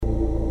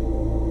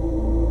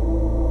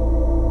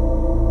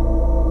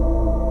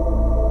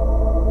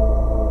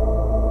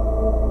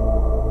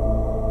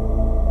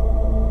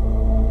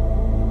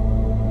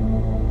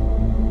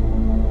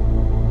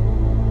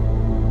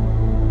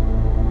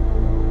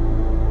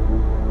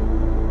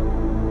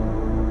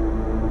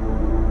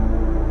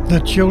The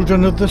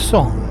Children of the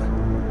Song,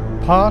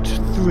 Part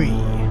 3.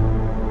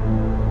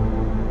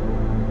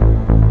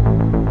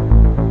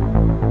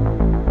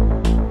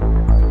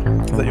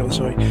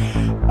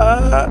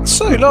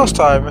 So last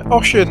time,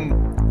 Oshin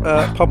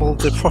pummeled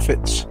the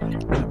Prophet's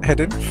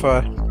head in for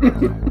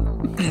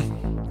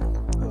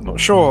I'm not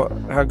sure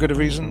how good a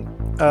reason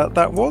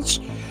that was.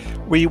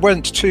 We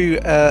went to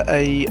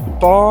a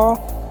bar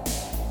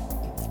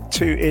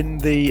in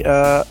the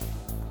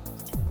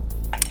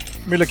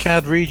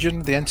Mulakad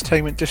region, the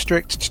entertainment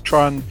district, to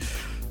try and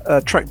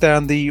track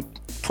down the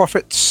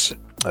prophets,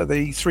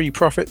 the three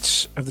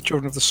prophets of the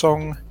Children of the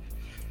Song.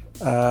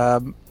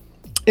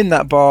 In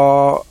that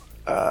bar,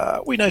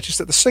 we noticed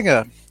that the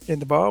singer in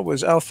the bar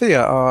was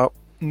Althea, our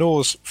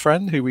Norse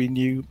friend, who we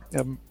knew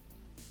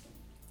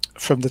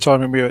from the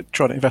time when we were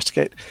trying to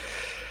investigate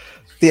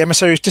the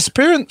emissary's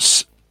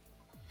disappearance.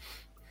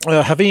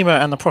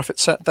 Havima and the prophet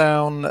sat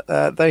down.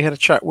 They had a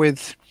chat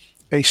with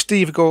a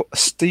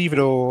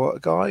stevedore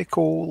guy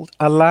called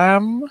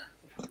Alam,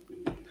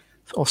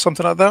 or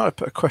something like that. I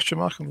put a question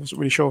mark. I wasn't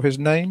really sure of his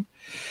name.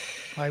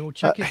 I will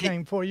check his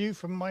name for you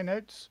from my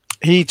notes.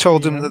 He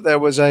told them that there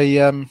was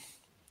a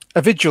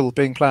vigil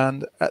being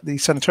planned at the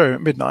sanatorium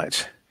at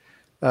midnight,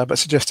 but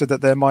suggested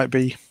that there might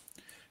be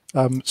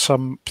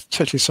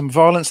potentially some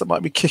violence that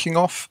might be kicking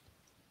off.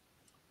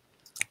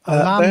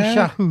 Alam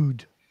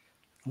Shahood.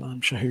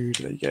 Alam Shahood,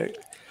 there you go.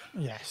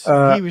 Yes,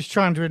 he was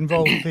trying to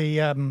involve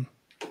the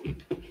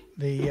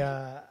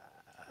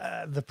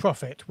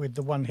prophet with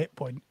the one hit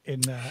point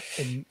in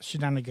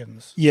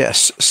shenanigans.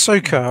 Yes,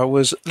 Sokar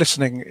was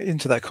listening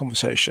into that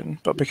conversation,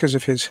 but because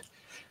of his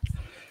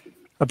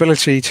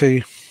ability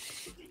to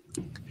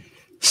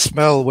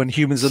smell when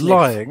humans are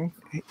lying,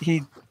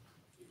 he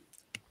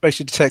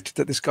basically detected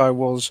that this guy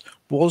was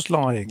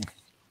lying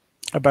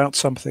about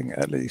something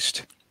at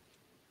least.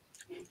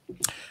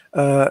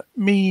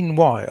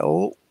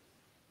 Meanwhile,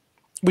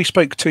 we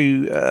spoke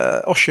to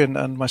Oshin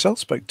and myself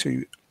spoke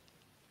to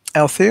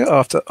Althea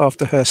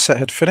after her set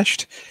had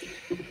finished.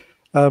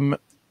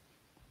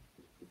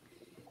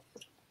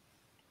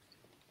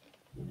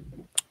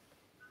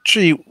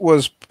 She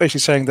was basically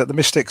saying that the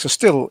Mystics are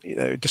still,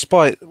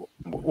 despite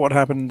what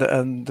happened,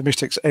 and the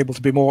Mystics are able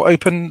to be more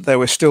open, there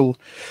were still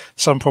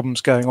some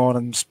problems going on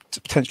and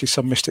potentially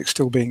some Mystics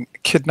still being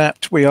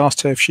kidnapped. We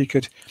asked her if she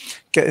could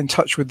get in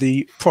touch with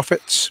the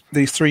prophets,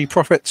 these three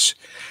prophets,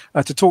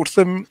 to talk to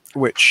them,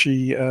 which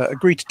she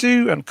agreed to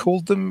do and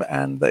called them,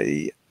 and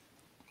they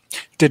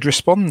did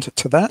respond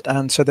to that,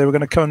 and so they were going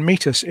to come and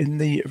meet us in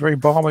the very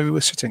bar where we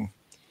were sitting.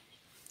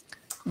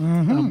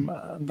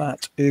 Mm-hmm.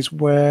 That is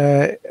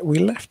where we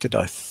left it,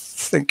 I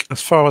think,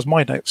 as far as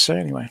my notes say,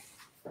 anyway.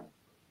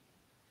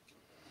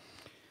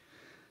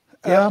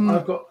 Yeah,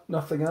 I've got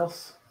nothing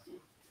else.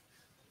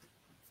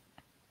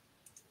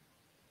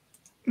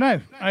 No,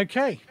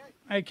 okay,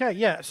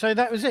 yeah. So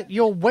that was it.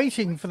 You're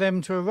waiting for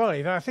them to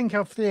arrive. I think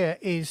Althea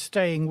is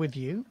staying with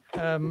you,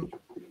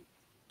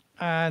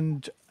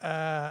 and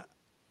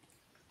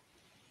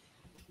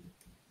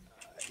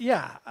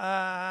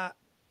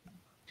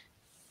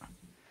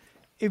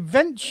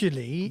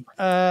eventually,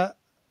 a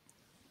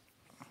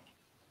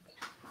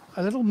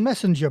little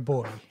messenger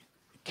boy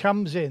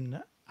comes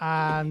in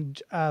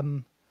and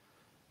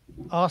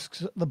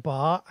asks at the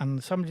bar,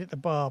 and somebody at the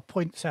bar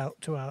points out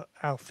to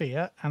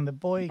Althea, and the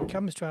boy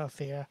comes to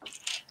Althea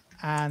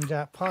and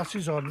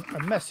passes on a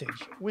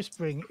message,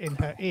 whispering in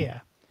her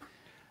ear,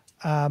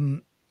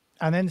 and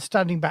then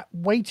standing back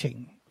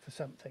waiting for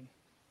something.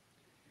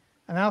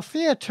 And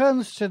Althea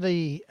turns to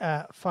the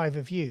five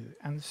of you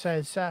and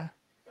says,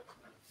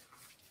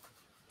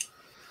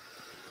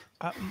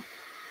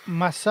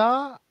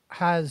 Masar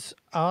has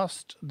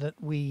asked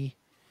that we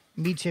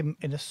meet him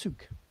in a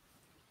souk.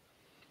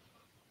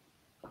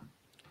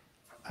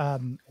 A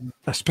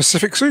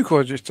specific souk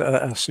or just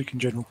a souk in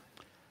general?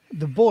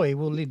 The boy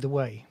will lead the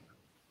way.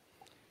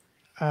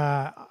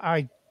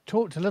 I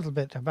talked a little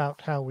bit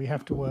about how we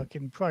have to work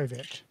in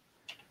private.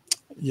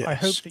 Yes. I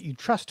hope that you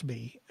trust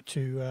me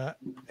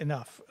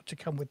enough to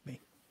come with me.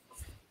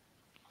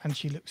 And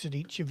she looks at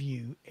each of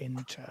you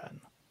in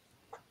turn.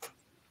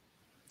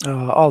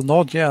 I'll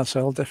nod, yeah,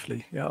 so I'll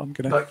definitely, I'm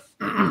going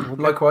to...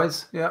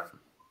 Likewise, yeah.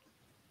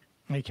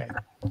 Okay.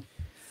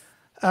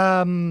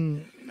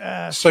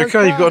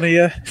 Sokar, you got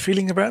any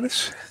feeling about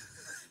this?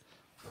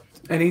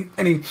 Any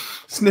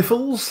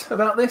sniffles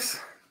about this?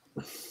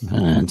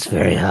 It's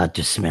very hard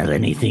to smell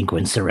anything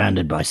when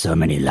surrounded by so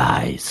many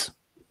lies.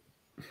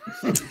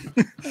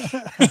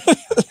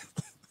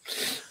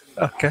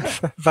 Okay,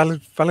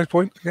 valid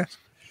point, I guess.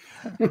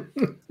 Well,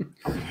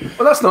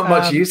 that's not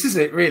much use, is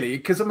it, really?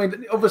 Because, I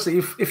mean, obviously,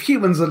 if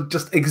humans are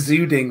just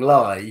exuding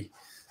lie,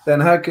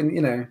 then how can,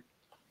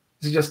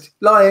 is it just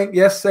lying?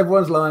 Yes,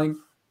 everyone's lying.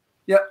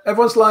 Yeah,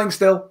 everyone's lying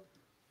still.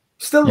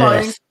 Still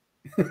lying.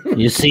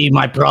 You see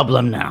my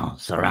problem now,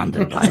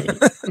 surrounded by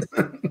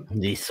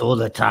this all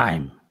the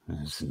time.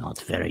 It's not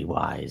very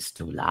wise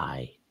to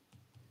lie.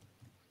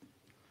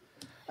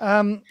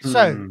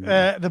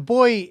 The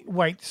boy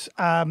waits.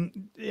 Are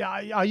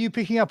you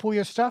picking up all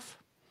your stuff?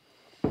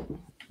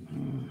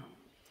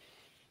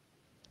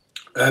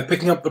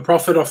 Picking up the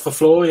prophet off the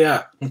floor,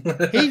 yeah.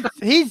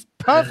 He's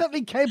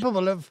perfectly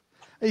capable of.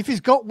 If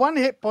he's got 1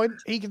 hit point,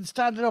 he can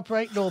stand and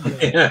operate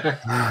normally. Yeah.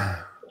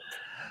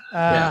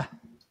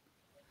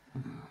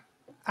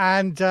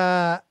 And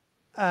as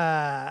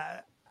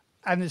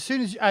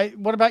soon as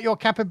what about your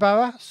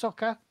capybara,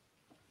 Soccer?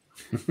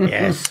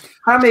 Yes.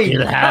 Hammy,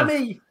 You'll have-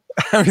 Hammy.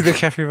 Hammy the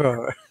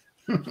capybara.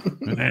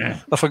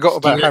 I forgot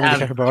about Still Hammy the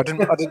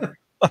capybara.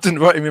 I didn't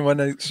write him in my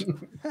notes.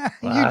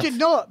 You did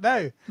not,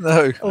 no.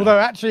 No. Although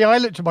actually, I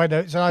looked at my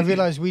notes and I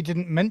realised we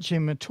didn't mention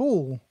him at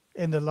all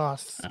in the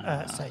last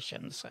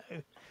session. So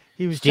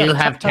he was Still just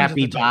have tucked under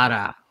the table.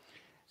 capybara.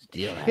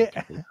 Still have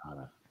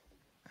capybara.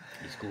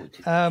 It's good.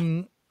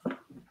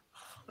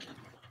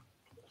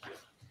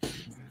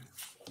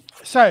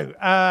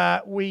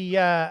 So we,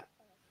 as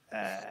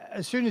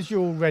soon as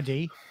you're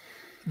ready,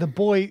 the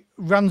boy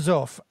runs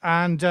off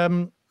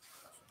and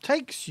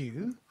takes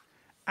you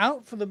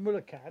out for the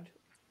Mulakad.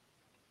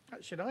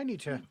 Actually, I need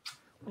to.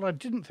 What I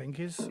didn't think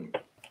is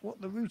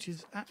what the route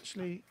is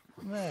actually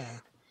there.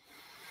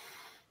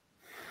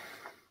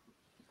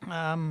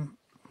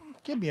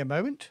 Give me a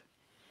moment.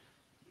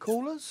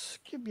 Callers,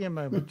 give me a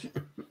moment.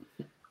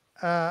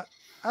 Out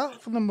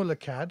from the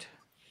Mulakad.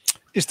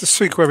 Is the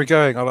souk where we're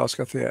going? I'll ask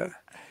Althea.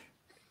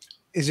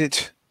 Is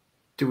it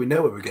Do we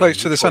know where we're going? close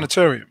to the Which one?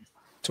 sanitarium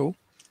at all?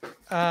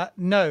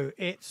 No,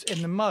 it's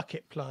in the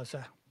market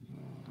plaza.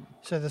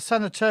 So the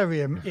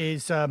sanitarium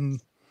is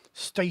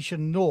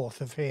station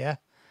north of here,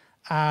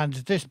 and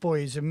this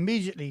boy is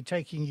immediately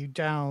taking you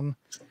down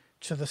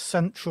to the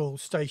central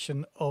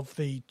station of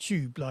the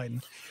tube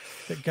line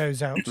that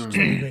goes out to the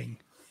ring.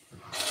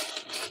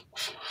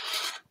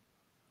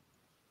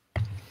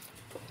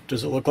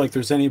 Does it look like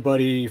there's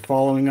anybody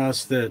following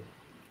us that,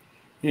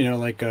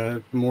 like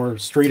more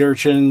street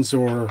urchins,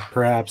 or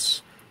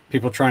perhaps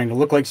people trying to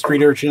look like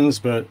street urchins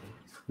but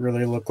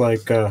really look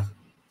like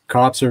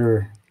cops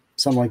or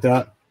something like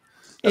that?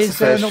 That's Is a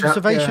there fair an shout,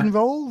 observation yeah.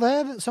 roll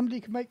there that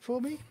somebody can make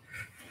for me?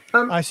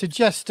 Um, I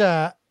suggest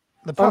the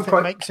prophet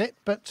quite- makes it,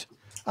 but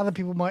other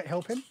people might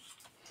help him.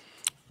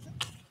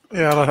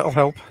 Yeah, I'll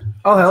help.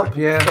 I'll help.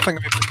 Yeah. I think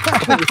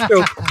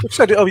we've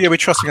said, oh yeah, we're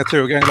trusting her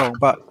too, we're going along,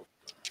 but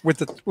with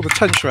the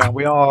tension around,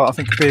 we are, I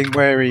think, being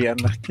wary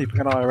and keeping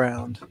an eye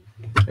around.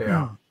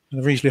 Yeah. In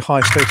a reasonably high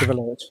state of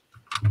alert.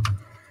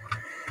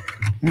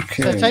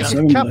 Okay. So take a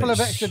 7 couple of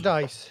dice. extra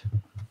dice.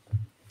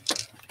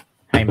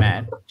 Hey,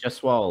 Matt,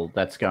 just while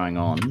that's going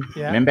on,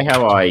 Yeah. remember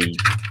how I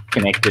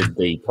connected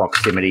the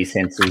proximity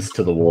sensors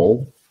to the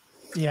wall?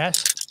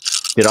 Yes.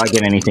 Did I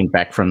get anything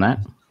back from that?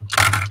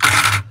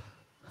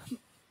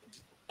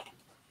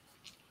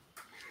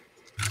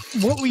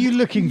 What were you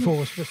looking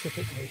for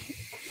specifically?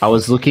 I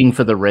was looking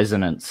for the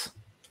resonance.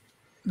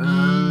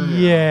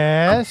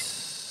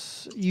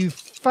 Yes, you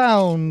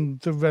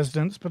found the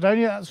resonance, but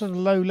only that sort of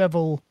low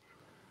level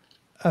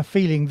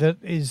feeling that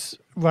is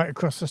right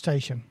across the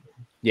station.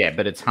 Yeah,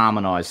 but it's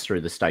harmonized through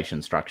the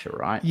station structure,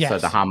 right? Yes. So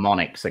the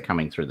harmonics are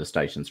coming through the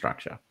station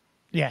structure.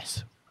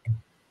 Yes.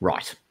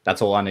 Right.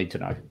 That's all I need to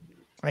know.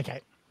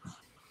 Okay.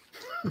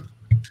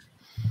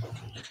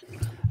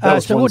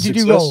 was So one what did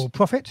you success. roll,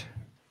 Prophet?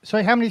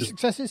 Sorry, how many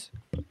successes?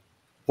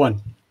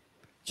 1.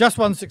 Just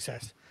one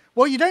success.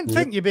 Well, you don't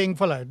think you're being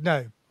followed,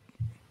 no.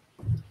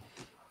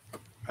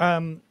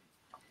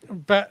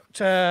 But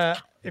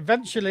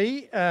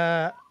eventually,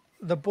 the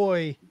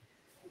boy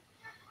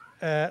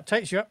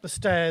takes you up the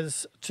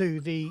stairs to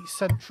the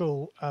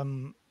central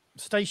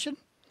station,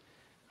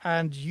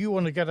 and you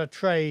want to get a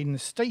train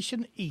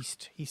station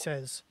east, he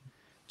says,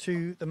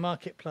 to the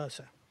Market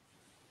Plaza.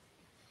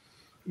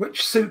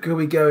 Which souk are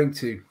we going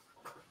to,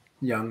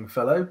 young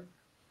fellow?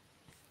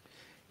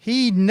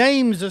 He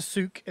names a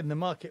souk in the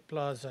Market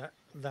Plaza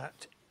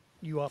that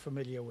you are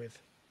familiar with.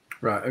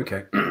 Right.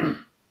 Okay.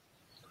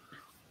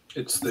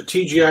 It's the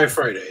TGI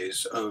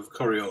Fridays of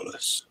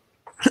Coriolis.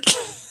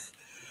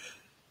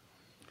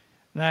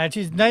 Now, it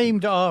is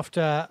named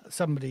after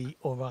somebody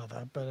or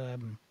other, but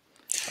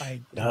I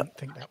don't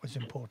think that was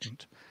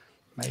important.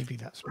 Maybe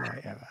that's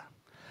my error.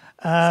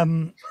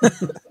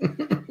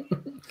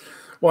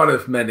 One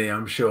of many,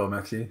 I'm sure,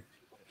 Matthew.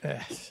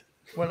 Yes.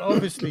 Well,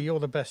 obviously, you're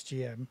the best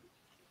GM.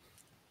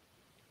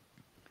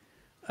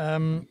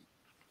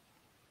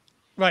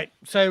 Right.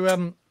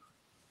 So,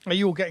 are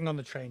you all getting on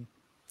the train?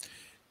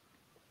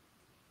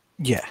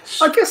 Yes.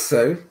 I guess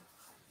so.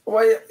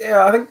 Well,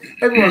 yeah, I think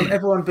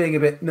everyone being a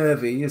bit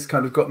nervy has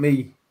kind of got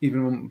me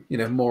even,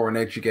 more on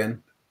edge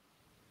again.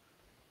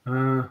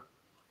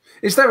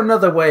 Is there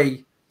another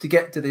way to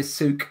get to this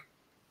souk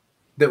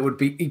that would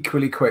be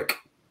equally quick?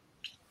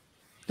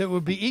 That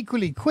would be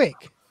equally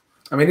quick.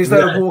 I mean, is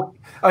there a walk?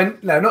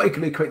 No, not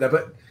equally quick though.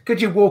 But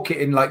could you walk it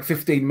in like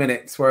 15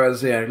 minutes?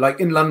 Whereas, like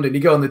in London, you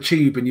go on the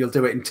tube and you'll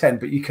do it in 10,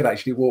 but you could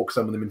actually walk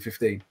some of them in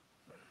 15.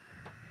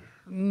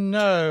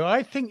 No,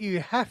 I think you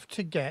have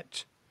to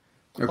get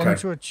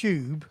onto a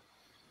tube.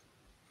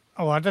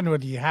 Oh, I don't know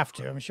whether you have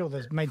to. I'm sure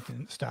there's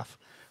maintenance stuff,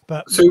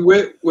 but So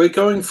we're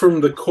going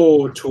from the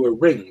core to a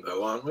ring,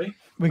 though, aren't we?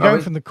 we're going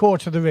we? from the core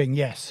to the ring.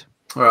 Yes.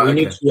 All right. We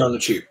Okay. need to be on the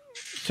tube.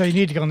 So you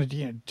need to go on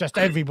the, just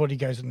everybody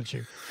goes on the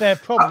tube. There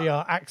probably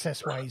are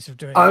access ways of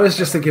doing it. I was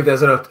just thinking if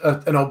there's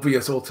an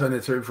obvious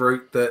alternative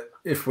route that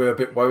if we're a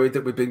bit worried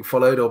that we're being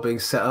followed or being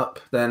set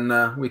up,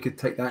 then we could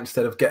take that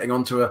instead of getting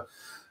onto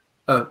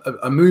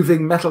a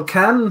moving metal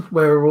can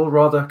where we're all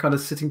rather kind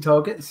of sitting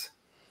targets.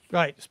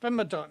 Right, spend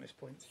my darkness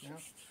points now.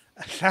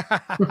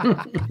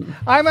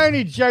 I'm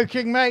only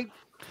joking, mate.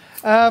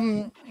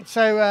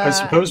 I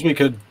suppose we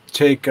could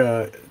take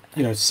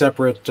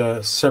separate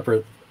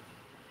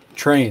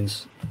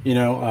trains.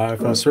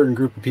 If a certain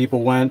group of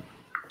people went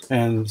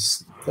and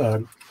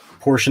a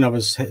portion of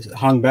us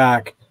hung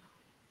back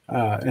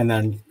and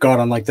then got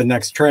on like the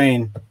next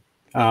train,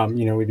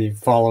 we'd be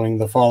following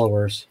the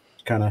followers,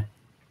 kind of.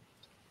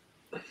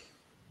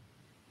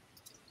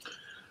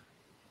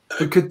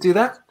 We could do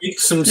that.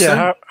 Makes some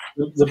Yeah.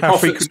 sense. How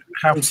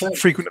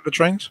frequent are the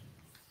trains?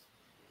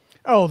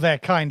 Oh, they're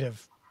kind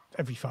of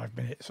every 5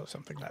 minutes or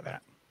something like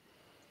that.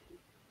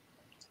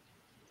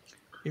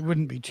 It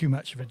wouldn't be too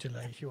much of a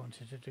delay if you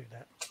wanted to do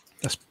that.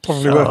 That's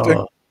probably worth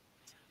doing.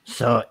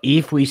 So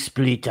if we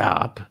split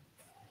up,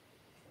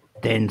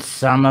 then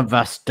some of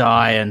us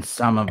die and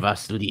some of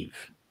us live.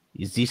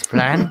 Is this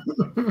plan?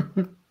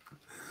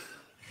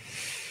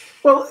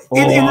 Well,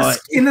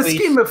 in the we-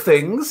 scheme of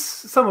things,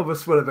 some of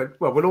us will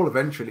we'll all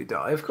eventually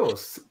die, of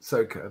course,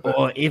 Soka. But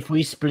Or if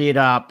we split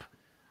up,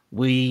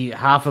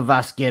 half of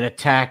us get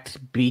attacked,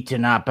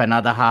 beaten up,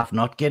 another half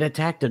not get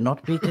attacked and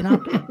not beaten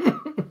up?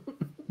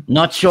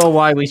 Not sure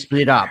why we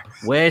split up.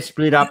 Where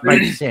split up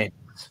makes sense.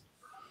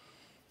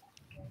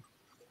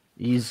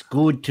 It's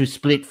good to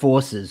split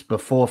forces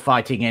before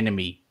fighting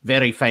enemy.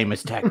 Very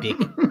famous tactic.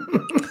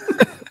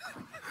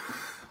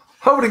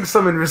 holding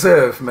some in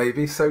reserve,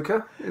 maybe,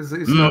 Soka, is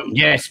not.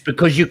 Yes,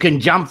 because you can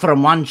jump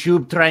from one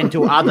tube train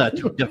to other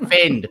to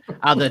defend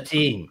other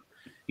team.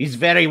 It's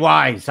very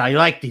wise. I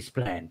like this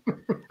plan.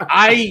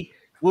 I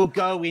will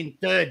go in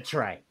third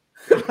train.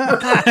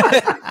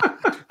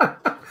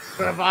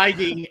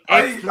 Providing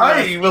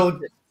extra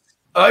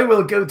I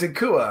will go to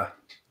Kua.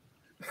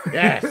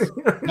 Yes.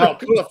 No,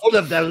 full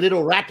of the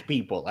little rat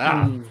people.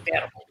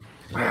 Terrible.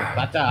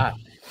 But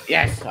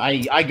yes,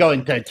 I go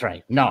in third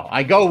train. No,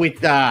 I go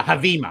with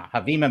Havima.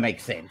 Havima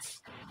makes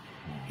sense.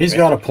 He's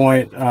got a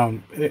point.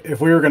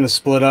 If we were going to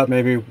split up,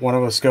 maybe one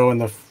of us go in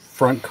the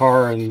front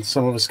car and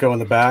some of us go in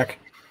the back.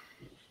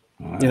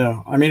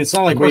 I mean, it's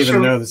not like we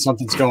even know that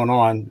something's going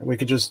on. We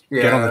could just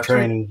get on the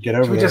train and get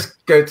over there. We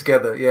just go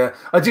together, yeah.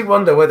 I do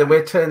wonder whether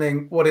we're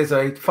turning what is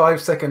a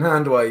 5-second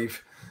hand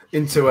wave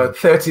into a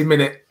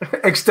 30-minute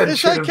extension.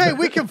 It's okay.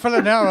 We can fill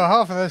an hour and a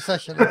half of the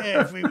session here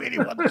if we really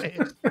want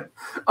to.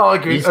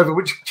 Argue over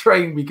which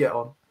train we get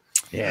on.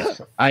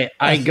 Yes, I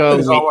go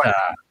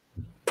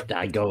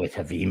with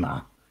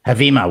Havima.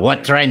 Havima,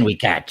 what train we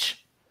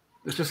catch?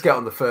 Let's just get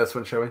on the first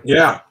one, shall we?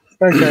 Yeah.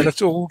 Okay,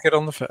 let's all get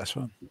on the first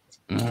one.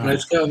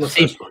 Let's get on the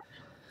first one.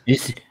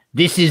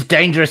 This is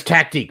dangerous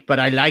tactic, but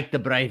I like the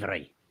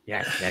bravery.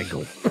 Yes, very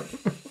good.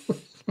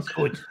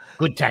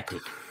 Good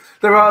tactic.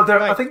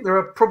 I think there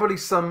are probably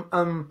some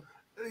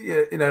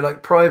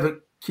like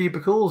private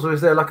cubicles, or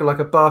is there like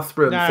a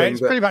bathroom No, thing?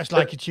 it's pretty much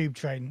like a tube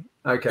train.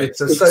 Okay, It's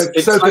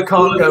Soka like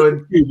can't go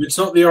and It's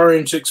not the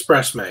Orient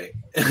Express, mate.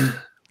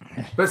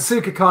 but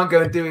Suka can't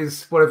go and do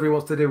his whatever he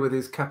wants to do with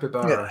his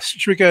capybara. Yes.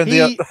 Should we go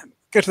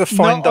go to the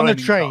fine Not on a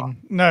dining train.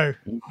 No.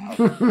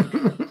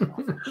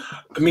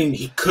 I mean,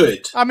 he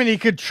could. I mean, he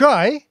could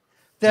try.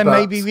 There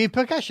may be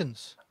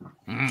repercussions.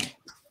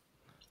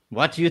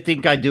 What do you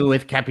think I do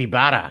with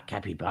Capybara?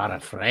 Capybara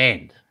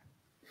friend.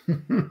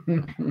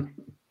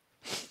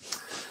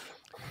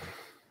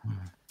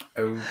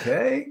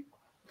 Okay.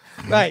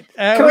 Right.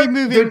 Are we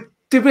moving?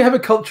 Did we have a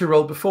culture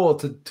roll before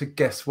to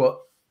guess what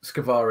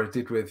Skavara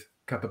did with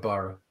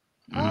capybara?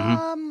 We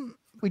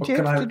What did,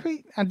 can I- did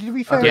we? And did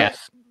we fail?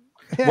 Yes.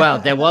 Well,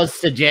 there was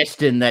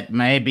suggestion that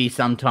maybe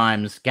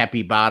sometimes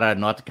Capybara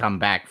not come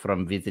back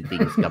from visiting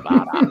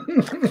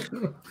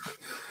Skavara.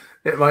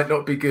 It might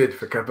not be good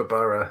for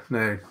capybara.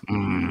 No.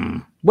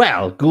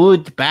 Well,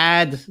 good,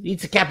 bad.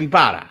 It's a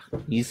capybara.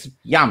 He's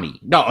yummy.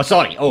 No,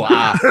 sorry.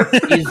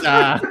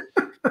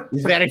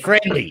 He's very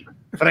friendly.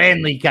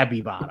 Friendly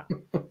capybara.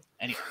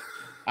 Anyway,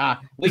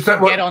 we Is that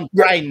should what- get on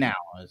train now.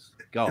 Let's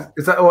go.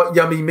 Is that what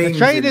yummy means? The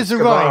train in has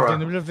arrived Skavara? in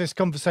the middle of this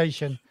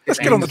conversation. Let's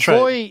get on the train.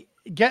 Boy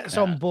gets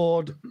on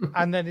board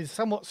and then is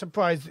somewhat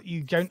surprised that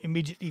you don't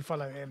immediately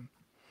follow him.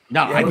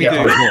 No, I we get do.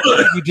 on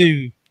board. We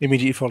do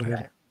immediately follow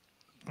him.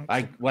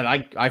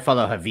 I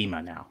follow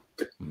Havima now.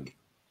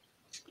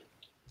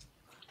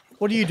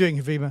 What are you doing,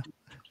 Havima?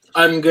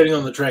 I'm getting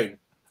on the train.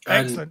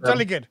 And, Excellent.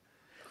 Jolly good.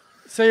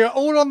 So you're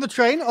all on the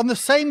train, on the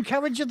same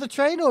carriage of the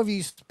train, or have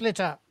you split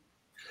up?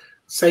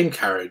 Same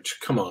carriage.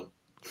 Come on.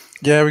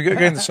 Yeah, we go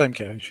in the same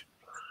carriage.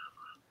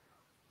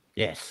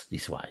 Yes,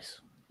 this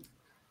wise.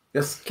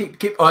 Just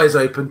keep eyes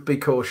open, be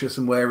cautious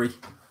and wary.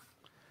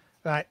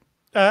 Right.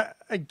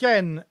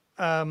 Again,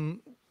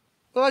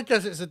 well, I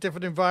guess it's a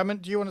different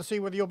environment. Do you want to see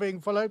whether you're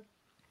being followed?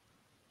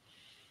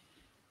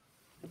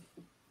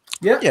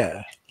 Yeah.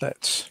 Yeah,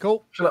 let's.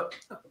 Cool.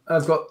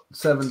 I've got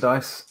 7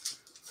 dice,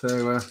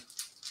 so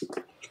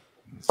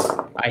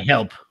I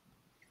help.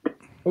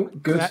 Oh,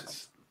 good.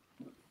 That's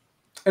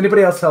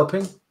Anybody else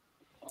helping?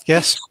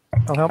 Yes,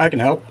 I'll help. I can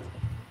help.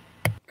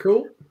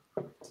 Cool.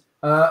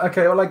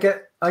 Okay. Well, I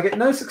get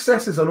no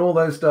successes on all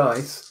those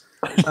dice.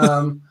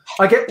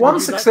 I get one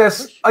Would you like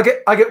success. to push?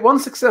 I get one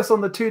success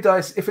on the 2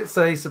 dice if it's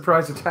a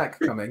surprise attack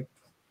coming.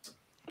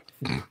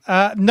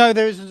 no,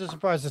 there isn't a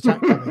surprise attack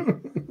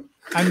coming.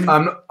 And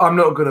I'm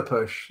not going to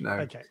push. No.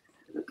 okay.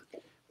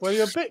 Well,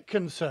 you're a bit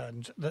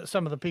concerned that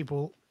some of the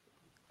people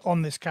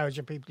on this carriage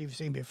are people you've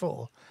seen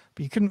before,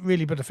 but you couldn't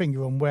really put a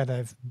finger on where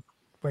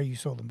you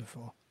saw them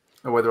before,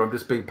 Or whether I'm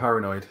just being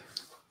paranoid.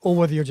 or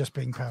whether you're just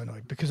being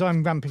paranoid. Because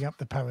I'm ramping up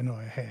the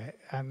paranoia here,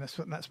 and that's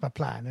my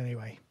plan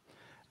anyway.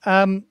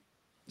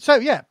 So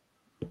yeah,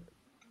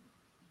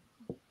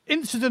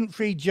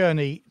 incident-free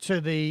journey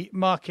to the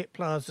Market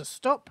Plaza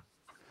stop,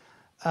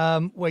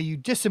 where you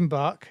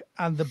disembark,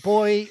 and the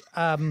boy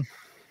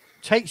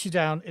takes you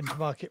down into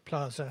Market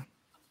Plaza.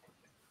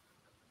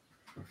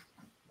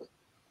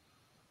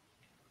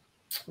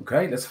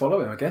 Okay, let's follow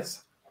him, I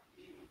guess.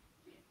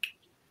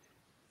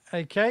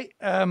 Okay,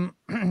 I'm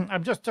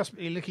just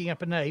desperately looking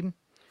up a name.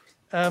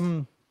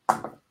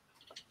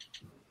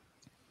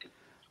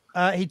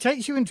 He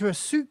takes you into a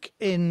souk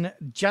in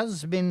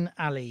Jasmine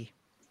Alley,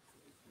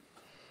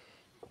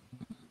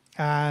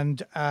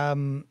 and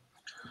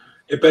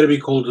It better be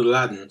called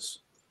Aladdin's.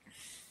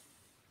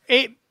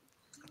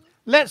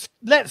 let's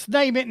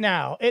name it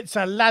now. It's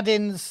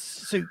Aladdin's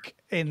souk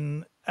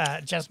in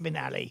Jasmine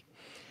Alley,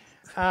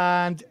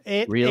 and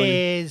it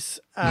is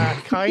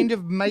kind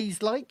of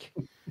maze-like.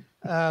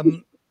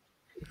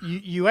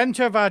 You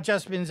enter via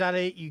Jasmine's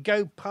Alley. You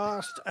go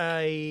past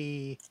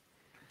a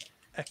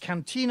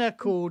cantina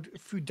called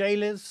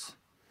Fudela's,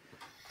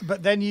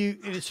 but then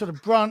it sort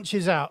of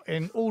branches out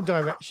in all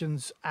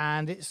directions,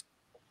 and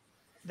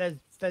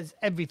there's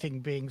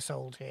everything being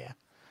sold here.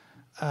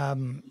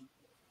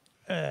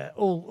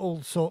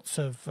 All sorts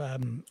of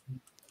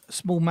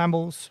small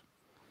mammals,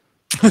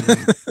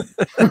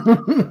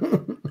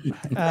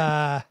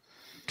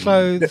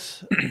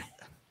 clothes.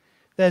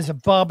 There's a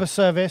barber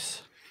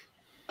service.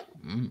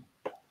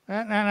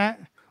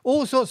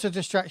 All sorts of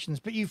distractions,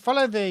 but you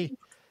follow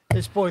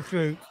this boy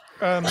through,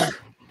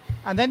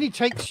 and then he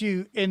takes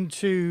you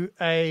into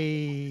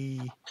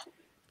a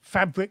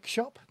fabric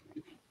shop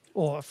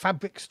or a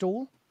fabric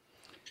stall.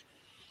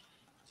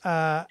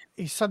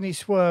 He suddenly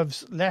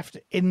swerves left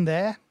in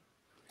there.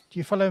 Do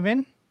you follow him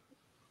in?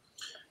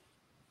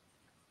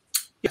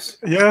 Yes.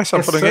 Yes, I'm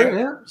Yes, following sir, it.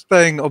 yeah.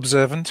 Staying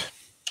observant.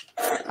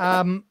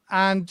 And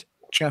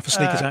Watching out for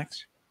sneak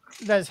attacks.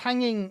 there's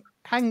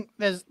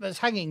there's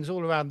hangings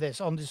all around this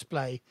on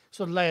display,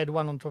 sort of layered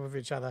one on top of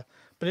each other,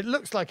 but it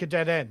looks like a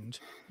dead end,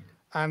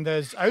 and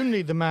there's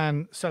only the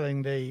man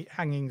selling the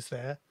hangings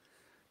there,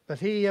 but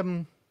he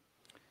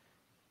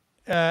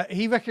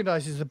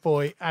recognizes the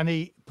boy, and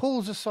he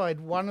pulls aside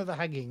one of the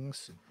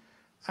hangings,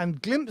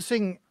 and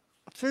glimpsing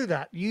through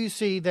that, you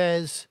see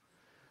there's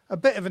a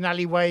bit of an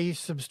alleyway,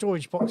 some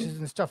storage boxes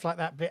and stuff like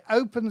that, but it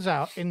opens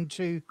out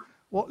into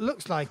what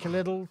looks like a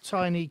little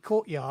tiny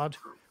courtyard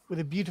with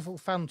a beautiful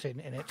fountain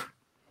in it.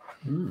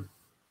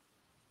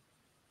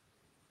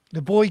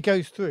 The boy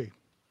goes through.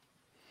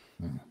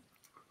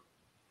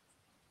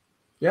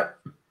 Yep.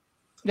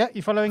 Yeah,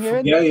 you following her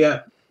in?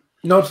 Yeah.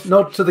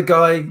 Nod to the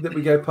guy that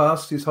we go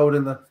past who's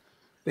holding the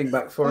thing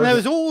back for And there us.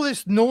 was all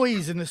this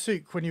noise in the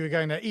souk when you were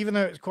going there, even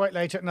though it's quite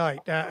late at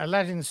night.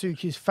 Aladdin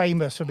Souk is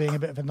famous for being a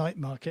bit of a night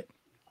market.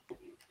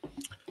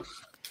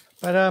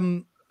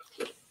 But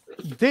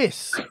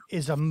this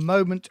is a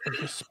moment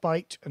of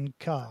respite and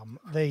calm.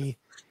 There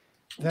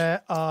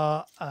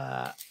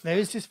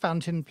is this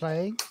fountain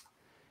playing.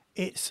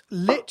 It's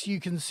lit,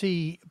 you can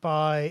see,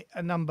 by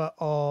a number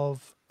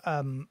of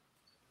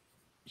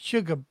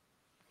sugar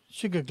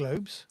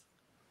globes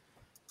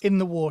in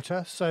the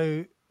water.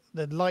 So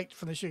the light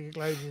from the sugar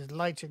globes is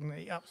lighting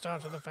the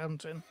upstart of the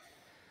fountain.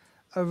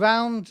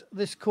 Around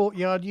this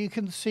courtyard, you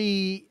can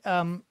see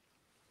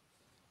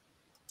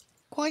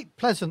quite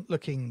pleasant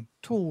looking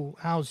tall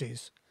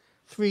houses,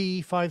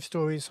 3-5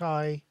 stories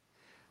high.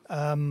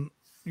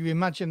 You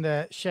imagine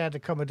they're shared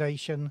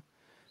accommodation.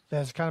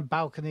 There's a kind of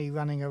balcony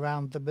running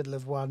around the middle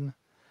of one.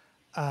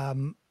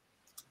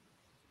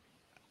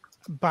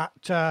 But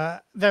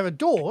there are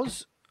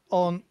doors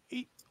on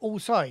all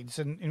sides.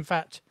 And in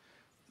fact,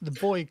 the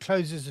boy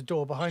closes the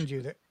door behind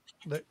you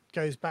that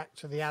goes back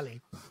to the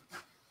alley.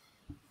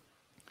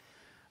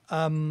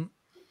 And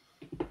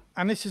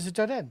this is a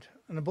dead end.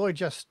 And the boy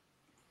just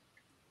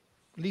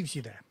leaves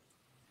you there.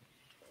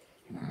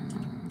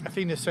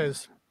 Athena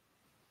says,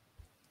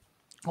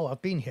 "Oh,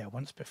 I've been here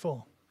once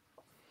before."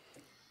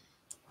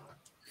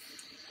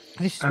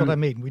 This is what I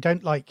mean. We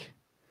don't like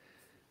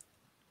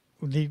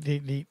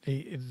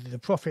the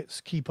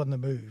prophets keep on the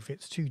move.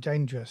 It's too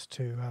dangerous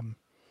to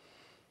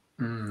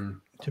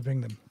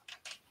bring them.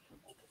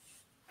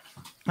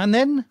 And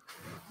then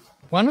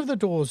one of the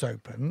doors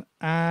open,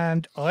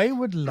 and I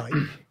would like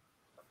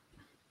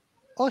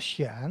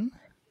Ocean,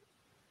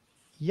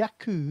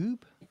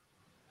 Yakub,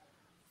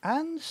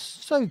 and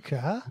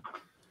Soka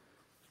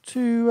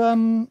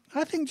to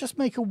I think just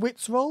make a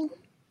wits roll.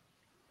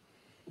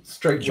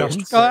 Straight jump.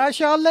 Oh,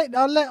 actually,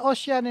 I'll let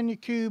Ocean and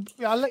Yakub.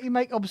 I'll let you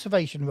make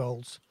observation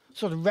rolls,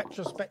 sort of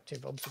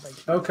retrospective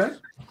observation. Okay.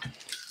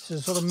 So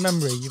sort of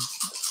memory.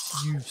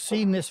 You've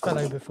seen this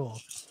fellow before.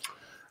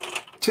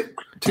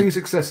 Two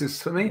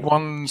successes for me.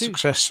 One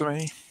success for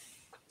me.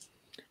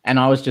 And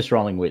I was just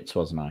rolling wits,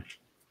 wasn't I?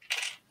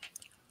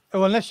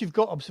 Oh, unless you've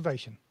got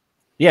observation.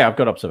 Yeah, I've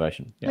got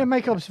observation. Yeah, Yeah.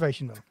 make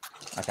observation roll.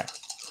 Okay.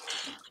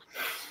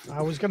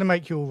 I was going to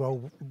make you all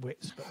roll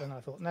wits, but then I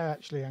thought, no,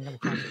 actually, I'm going to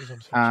count it as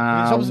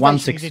observation. It's One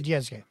observation you did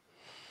years ago.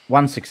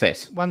 One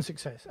success. One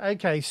success.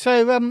 Okay,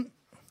 so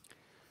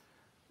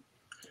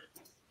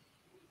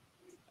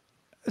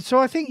so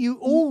I think you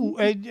all,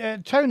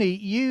 Tony,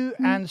 you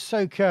and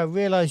Soka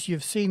realise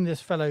you've seen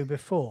this fellow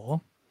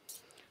before,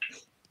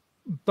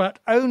 but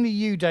only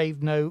you,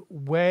 Dave, know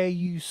where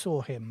you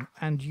saw him,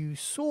 and you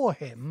saw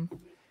him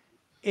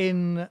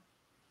in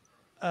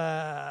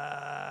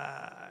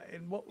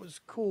what was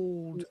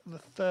called the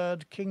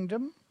Third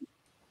Kingdom.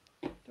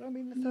 Did I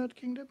mean the Third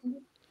Kingdom?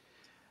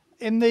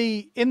 In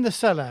the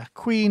cellar,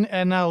 Queen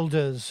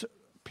Enalda's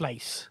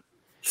place.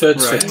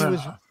 Third Right.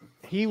 set.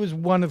 He was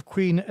one of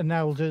Queen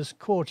Enalda's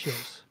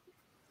courtiers.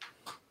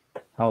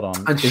 Hold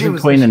on. And she Isn't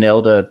was Queen the-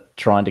 Enelda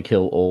trying to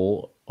kill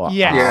all? Or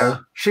Yeah. Yeah,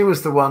 she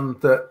was the one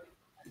that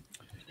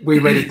we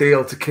made a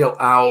deal to kill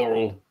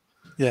Owl,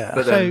 Yeah.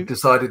 but then So-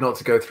 decided not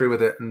to go through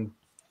with it. And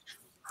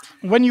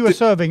When you were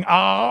serving,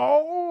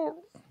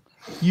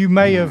 you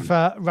may have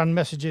run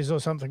messages or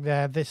something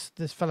there. This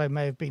fellow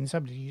may have been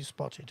somebody you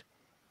spotted.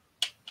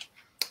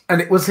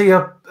 was he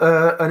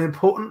an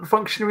important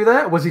functionary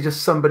there? Or was he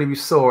just somebody we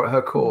saw at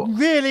her court?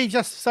 Really,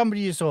 just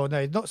somebody you saw.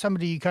 No, not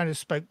somebody you kind of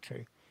spoke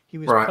to. He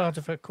was Right. part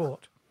of her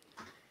court.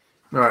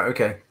 Right.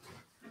 Okay.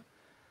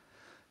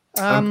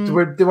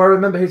 Do I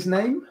remember his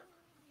name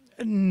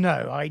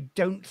No, I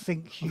don't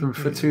think you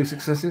for do. two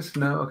successes?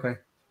 No. Okay.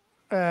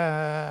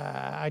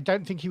 I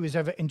don't think he was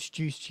ever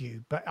introduced to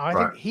you, but I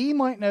Right. think he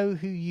might know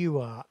who you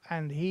are,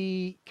 and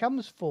he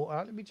comes for.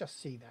 Let me just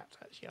see that.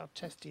 Actually, I'll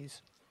test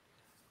his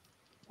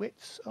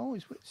wits. Oh,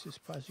 his wits is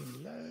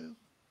surprisingly low,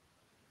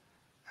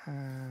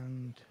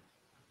 and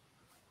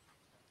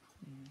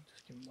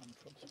just give him one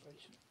for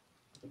observation.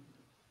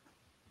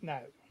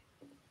 No.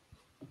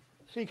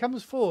 So he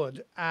comes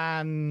forward,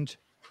 and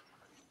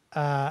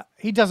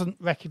he doesn't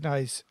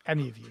recognise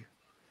any of you.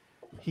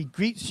 He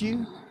greets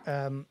you.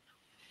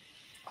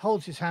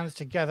 Holds his hands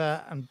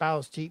together and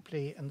bows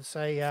deeply and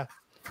say,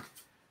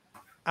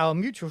 our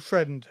mutual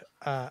friend,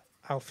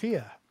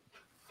 Althea,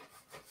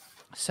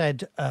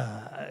 said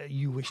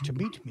you wish to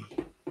meet me.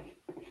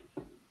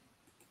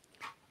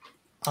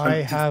 I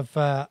have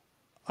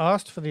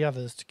asked for the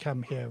others to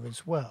come here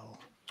as well.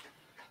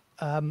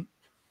 Come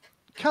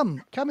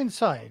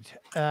inside.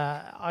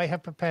 I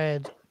have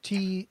prepared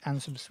tea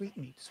and some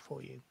sweetmeats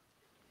for you.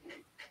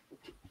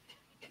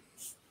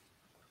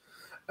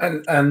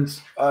 And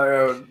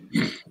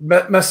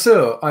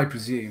Masseur, I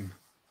presume.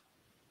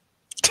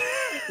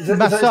 Is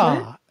that his name?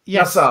 Massar,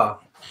 yes. Massar.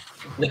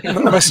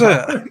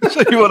 Masseur.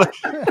 So you want to?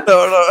 No.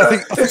 I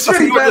think It's I think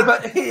really you want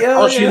bad, the, but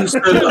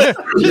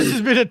he, This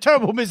has been a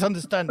terrible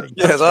misunderstanding.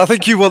 yes, I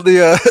think you want the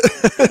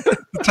the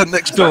tent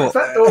next door. Is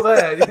that door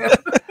there? Yeah.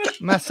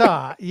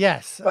 Massar,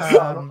 yes.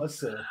 Massar, not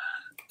Masseur.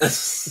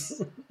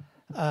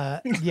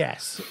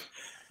 Yes.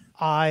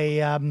 I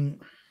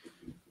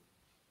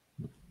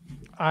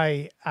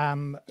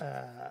am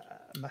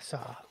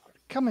Massar.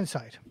 Come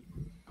inside.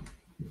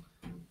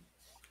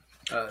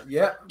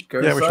 Yeah, go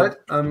Yeah, we inside.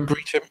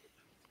 Greet him.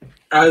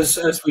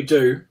 As we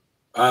do,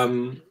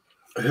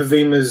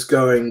 Havima's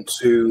going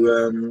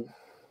to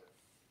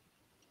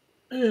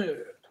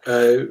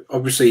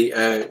obviously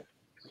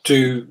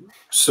do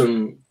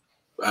some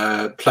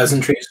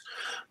pleasantries,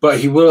 but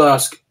he will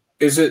ask: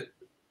 Is it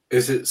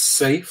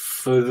safe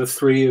for the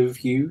three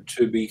of you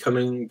to be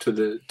coming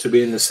to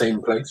be in the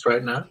same place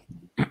right now?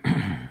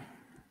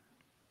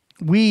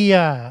 We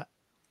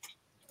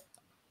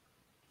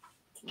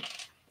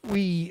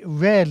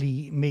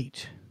rarely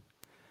meet,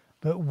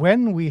 but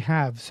when we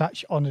have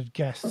such honoured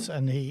guests,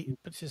 and he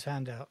puts his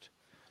hand out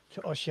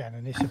to Ocean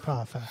and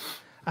Isipatha,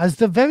 as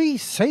the very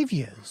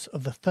saviours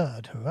of the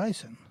Third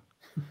Horizon,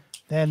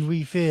 then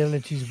we feel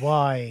it is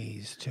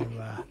wise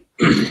to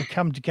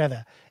come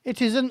together.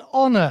 It is an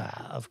honour,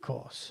 of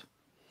course.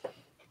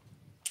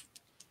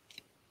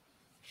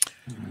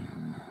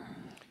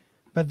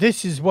 But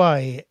this is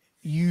why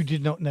you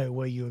did not know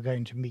where you were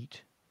going to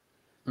meet.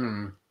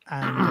 And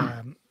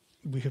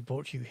we have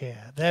brought you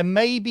here. There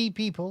may be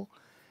people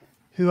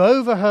who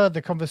overheard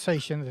the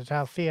conversation that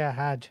Althea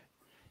had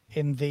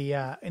in the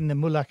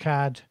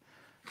Mulakad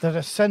that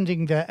are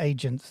sending their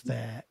agents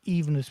there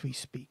even as we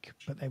speak,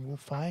 but they will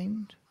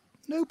find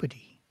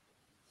nobody.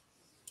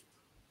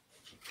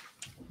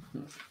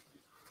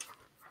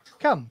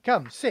 Come,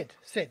 sit.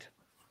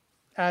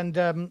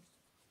 And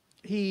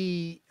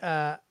he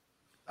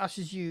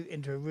ushers you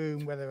into a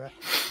room where there are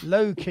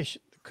low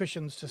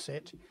cushions to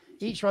sit.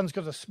 Each one's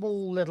got a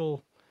small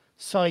little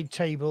side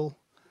table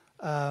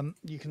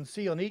You can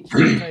see on each of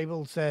the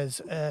tables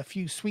there's a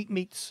few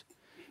sweetmeats,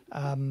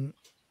 a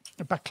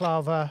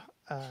baklava,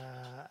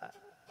 a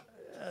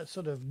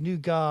sort of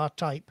nougat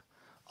type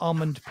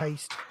almond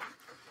paste,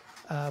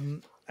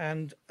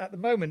 and at the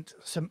moment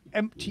some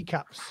empty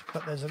cups.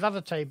 But there's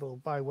another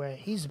table by where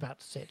he's about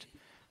to sit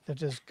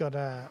that has got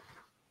I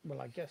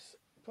guess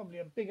probably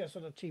a bigger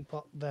sort of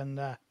teapot than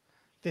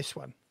this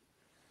one.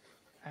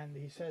 And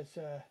he says,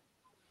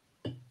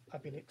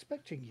 I've been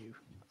expecting you.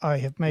 I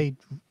have made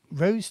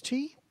rose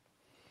tea.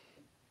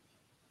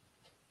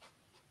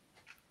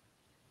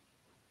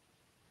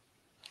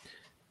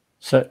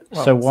 So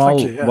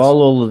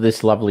while all of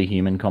this lovely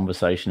human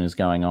conversation is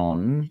going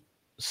on,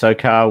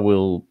 Sokar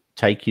will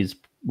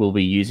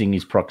be using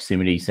his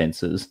proximity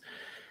sensors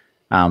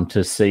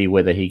to see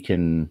whether he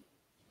can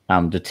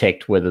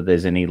detect whether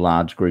there's any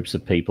large groups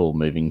of people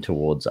moving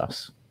towards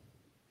us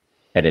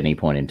at any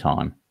point in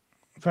time.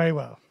 Very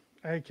well.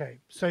 Okay.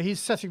 So he's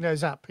setting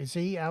those up. Is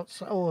he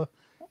outside, or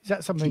is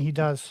that something he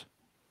does?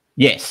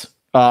 Yes.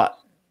 So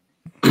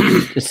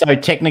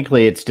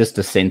technically it's just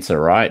a sensor,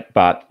 right?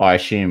 But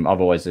I've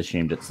always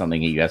assumed it's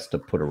something he has to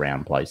put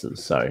around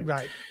places. So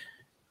right.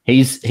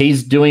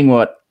 He's doing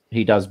what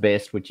he does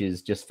best, which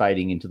is just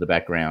fading into the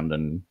background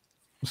and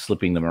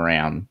slipping them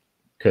around,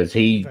 because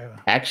he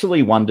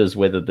actually wonders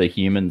whether the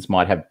humans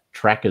might have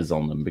trackers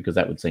on them, because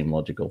that would seem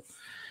logical.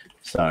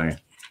 So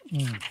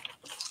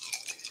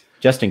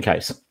just in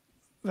case.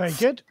 Very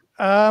good.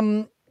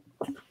 I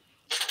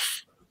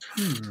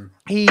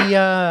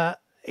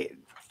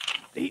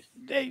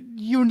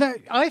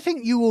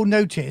think you will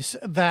notice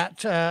that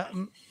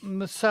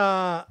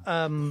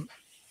Masar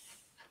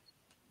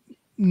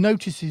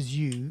notices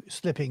you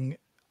slipping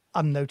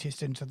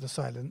unnoticed into the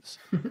silence,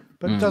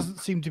 but doesn't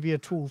seem to be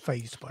at all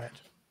fazed by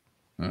it.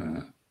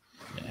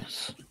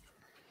 Yes.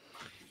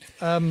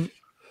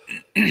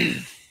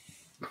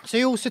 So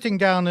you're all sitting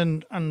down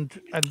and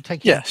taking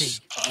tea.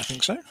 Yes, I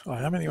think so.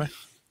 I am anyway.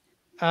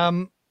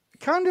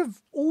 Kind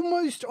of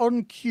almost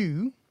on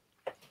cue,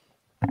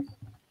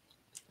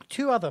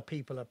 two other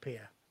people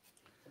appear,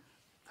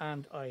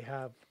 and I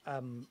have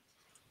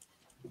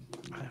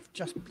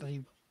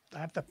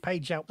the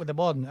page out with them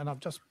on, and I've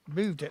just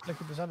moved it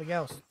looking for something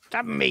else.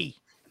 Damn me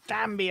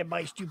and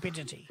my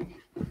stupidity.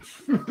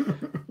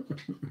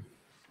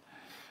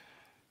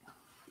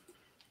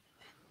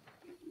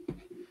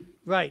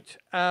 Right.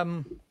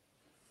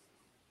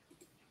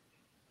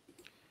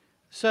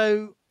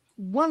 So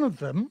one of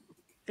them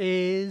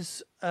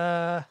is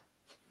a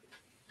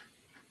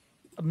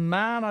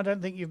man I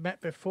don't think you've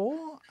met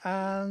before,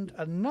 and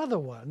another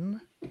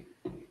one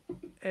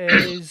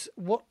is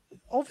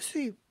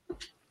obviously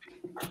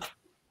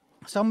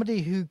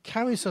somebody who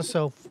carries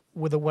herself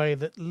with a way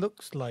that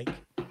looks like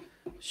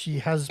she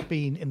has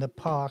been in the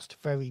past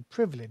very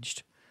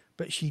privileged,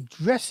 but she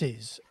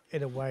dresses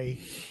in a way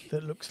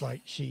that looks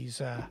like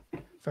she's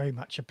very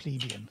much a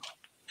plebeian.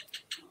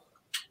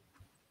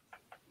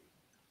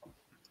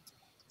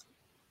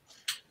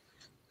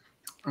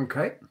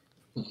 Okay.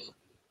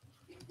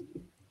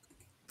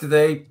 Do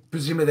they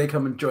presumably they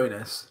come and join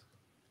us?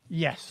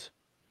 Yes.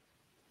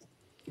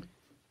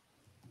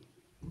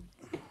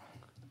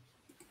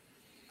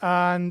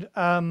 And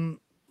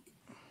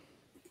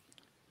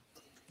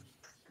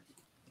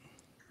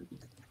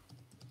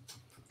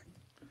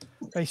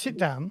they sit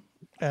down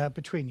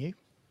between you,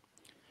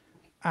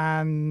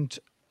 and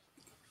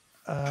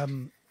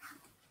I've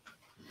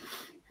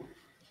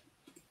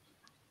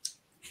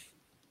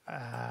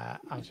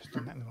just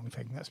done that in the wrong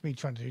thing. That's me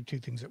trying to do two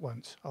things at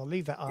once. I'll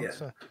leave that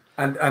answer.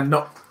 Yeah. And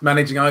not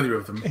managing either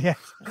of them. Yes.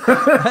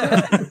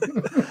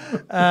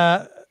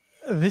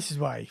 This is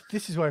why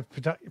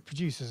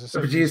producers are so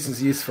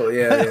producers useful.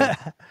 Yeah.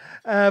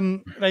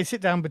 They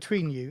sit down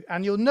between you,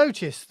 and you'll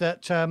notice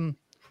that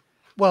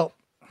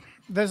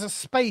there's a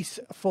space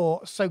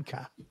for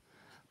Sokar,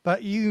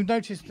 but you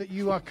notice that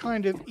you are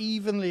kind of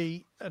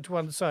evenly at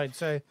one side.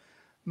 So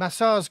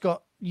Masar's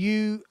got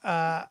you,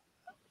 Oshan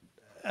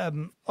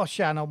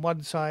on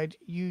one side,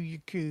 you,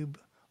 Yakub,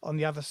 on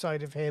the other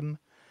side of him.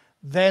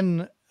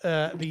 Then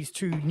these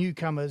two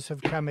newcomers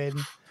have come in.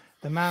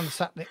 The man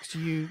sat next to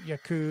you,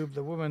 Yakub.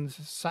 The woman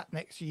sat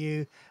next to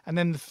you. And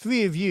then the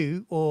three of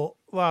you, or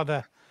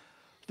rather,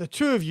 the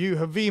two of you,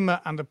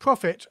 Havima and the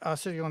Prophet, are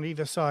sitting on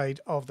either side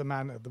of the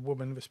man and the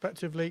woman,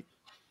 respectively.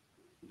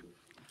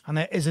 And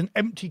there is an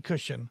empty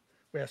cushion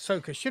where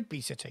Sokar should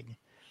be sitting,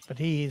 but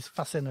he is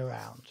fussing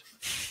around.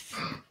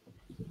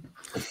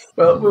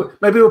 Well,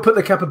 maybe we'll put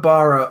the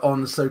capybara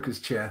on Sokar's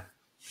chair.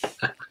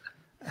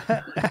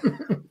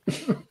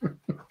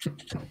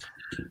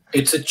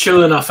 It's a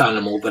chill enough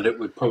animal that it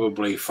would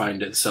probably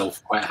find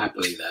itself quite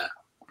happily there.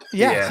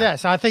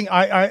 Yes. I think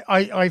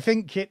I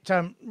think it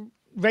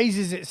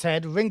raises its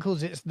head,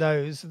 wrinkles its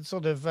nose, and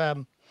sort of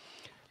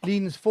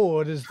leans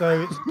forward as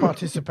though it's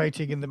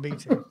participating in the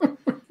meeting.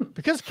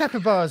 Because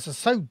capybaras are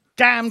so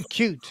damn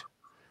cute,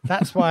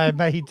 that's why I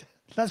made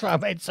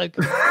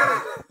Sokar.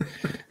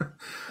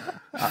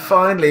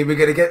 Finally, we're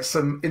going to get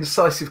some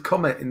incisive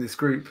comment in this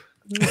group.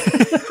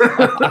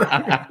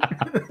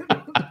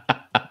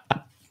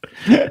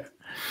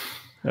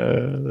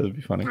 That'd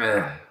be funny.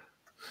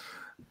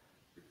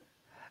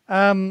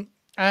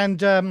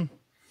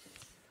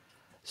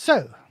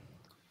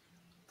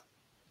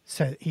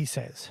 So he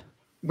says,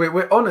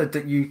 we're honoured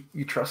that you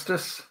trust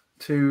us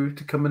to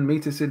come and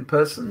meet us in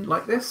person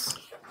like this.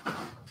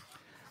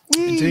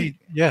 Indeed,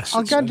 yes.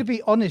 I'm going to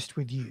be honest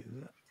with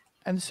you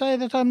and say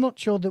that I'm not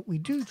sure that we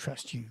do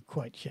trust you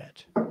quite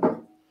yet.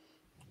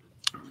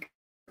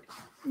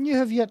 You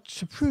have yet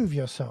to prove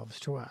yourselves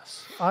to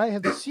us. I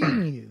have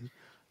seen you.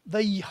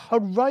 The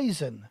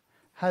horizon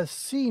has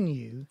seen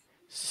you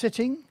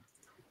sitting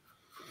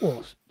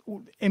or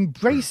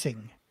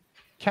embracing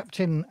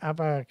Captain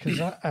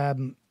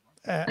Captain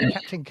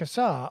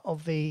Kassar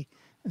of the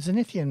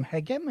Zenithian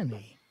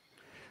hegemony.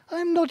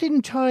 I'm not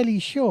entirely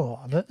sure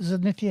that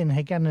Zenithian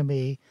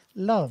hegemony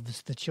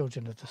loves the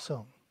Children of the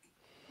Song.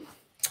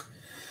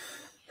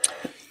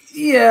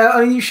 Yeah,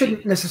 I mean, you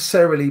shouldn't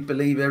necessarily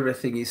believe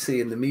everything you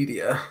see in the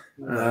media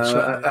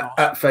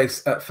at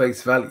face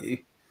value,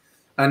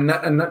 and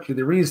naturally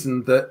the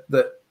reason that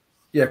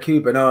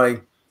Jakub and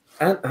I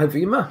and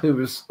Havima, who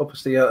was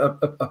obviously a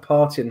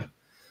part in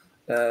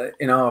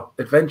our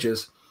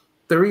adventures,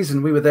 the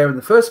reason we were there in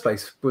the first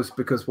place was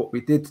because what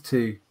we did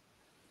to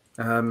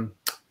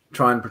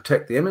try and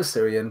protect the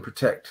emissary and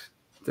protect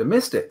the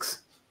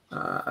mystics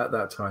at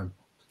that time.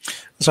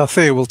 As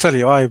Althea will tell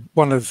you,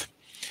 one of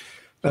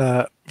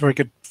a very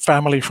good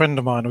family friend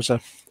of mine was a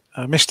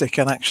mystic,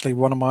 and actually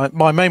one of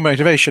my main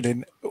motivation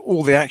in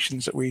all the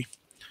actions that we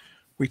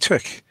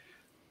took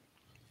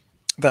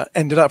that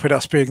ended up with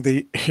us being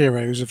the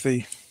heroes of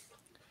the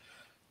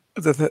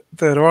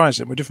Third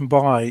Horizon were driven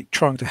by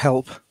trying to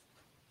help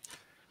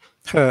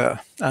her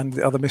and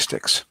the other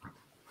mystics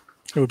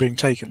who were being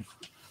taken.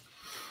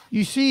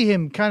 You see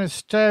him kind of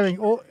staring,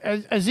 or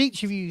as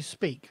each of you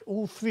speak,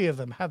 all three of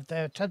them have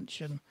their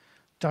attention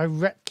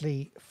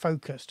directly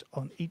focused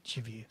on each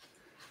of you.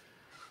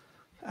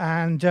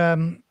 And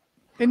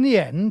in the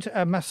end,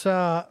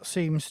 Massar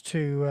seems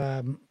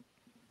to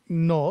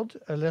nod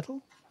a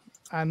little,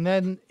 and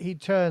then he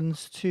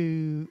turns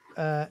to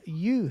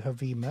you,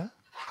 Havima,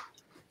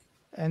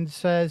 and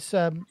says,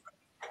 so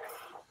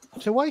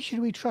why should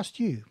we trust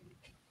you?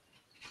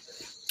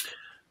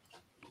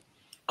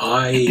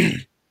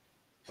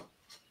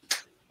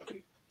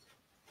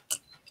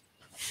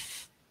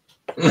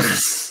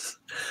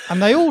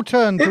 And they all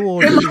turn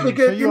towards you. Might be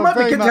good, so it might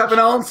be good to have an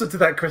answer to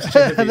that question.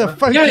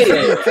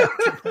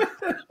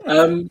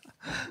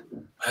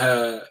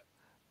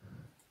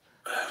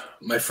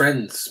 My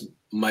friends,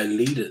 my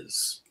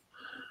leaders.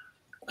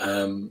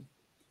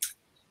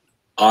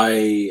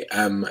 I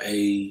am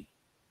a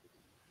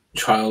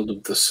child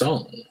of the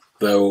song,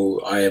 though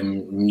I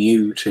am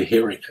new to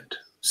hearing it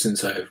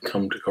since I have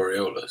come to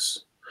Coriolis.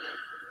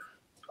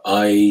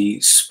 I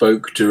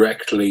spoke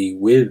directly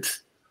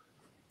with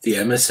the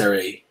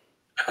emissary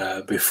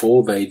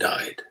before they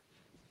died.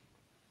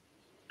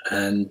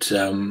 And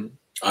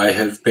I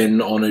have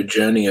been on a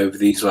journey over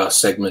these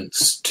last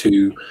segments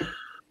to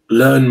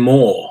learn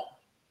more,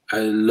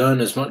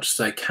 learn as much as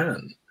I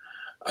can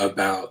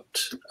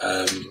about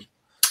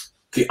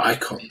the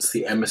icons,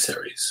 the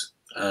emissaries.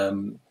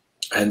 And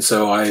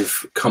so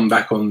I've come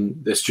back on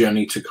this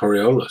journey to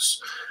Coriolis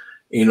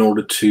in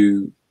order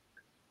to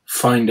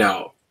find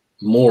out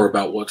more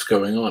about what's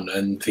going on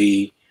and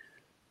the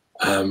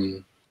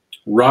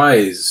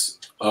rise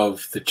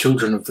of the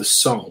Children of the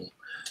Song,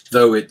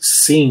 though it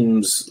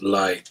seems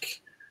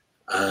like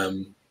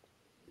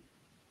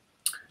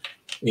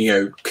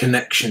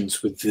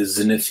connections with the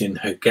Zenithian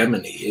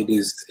hegemony. It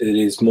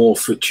is more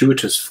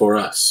fortuitous for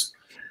us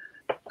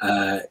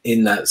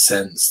in that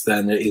sense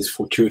than it is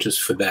fortuitous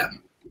for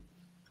them.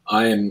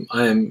 I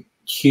am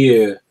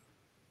here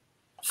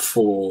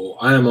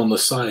I am on the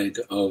side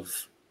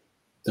of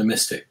the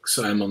mystics.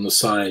 I am on the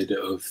side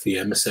of the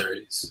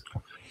emissaries.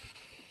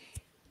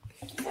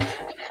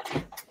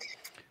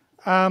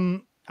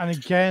 And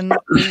again,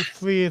 all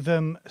three of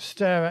them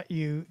stare at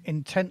you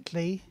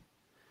intently.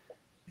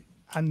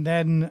 And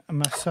then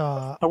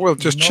Massar. I will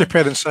just chip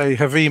in and say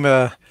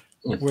Havima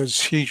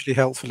was hugely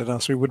helpful in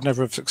us. We would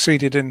never have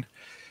succeeded in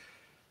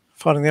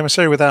finding the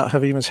emissary without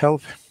Havima's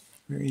help.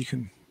 You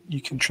can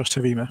trust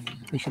Havima.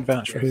 We can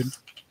vouch for him.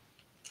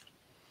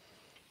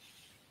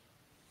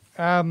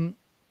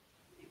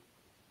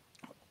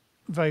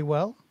 Very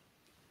well.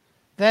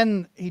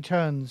 Then he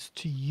turns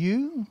to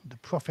you, the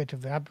Prophet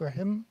of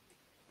Abraham,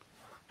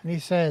 and he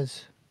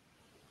says,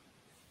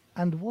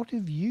 and what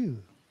of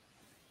you?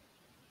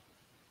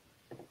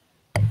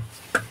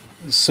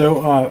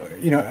 So,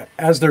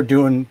 as they're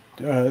doing,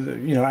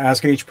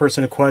 asking each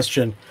person a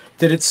question,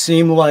 did it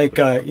seem like,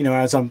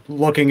 as I'm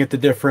looking at the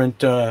different,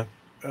 the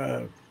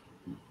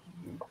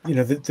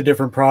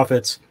different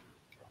prophets,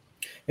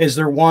 is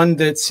there one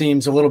that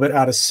seems a little bit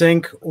out of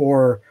sync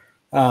or,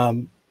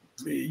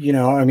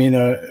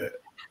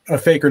 a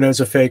faker knows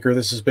a faker.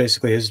 This is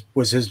basically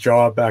his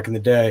job back in the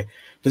day.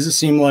 Does it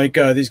seem like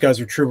these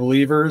guys are true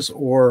believers,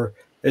 or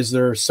is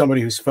there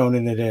somebody who's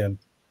phoning it in?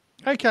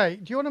 Okay.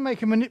 Do you want to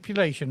make a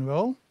manipulation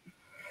roll?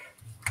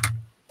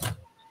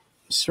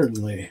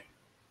 Certainly.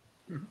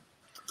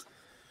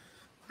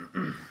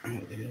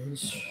 It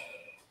is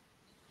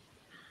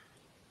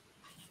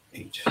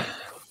 8.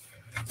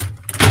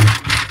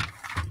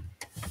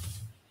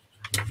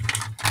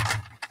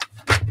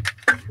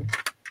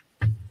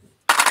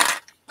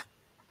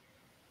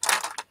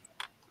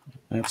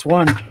 That's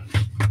 1.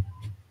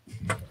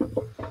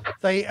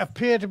 They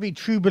appear to be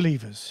true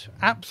believers,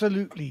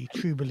 absolutely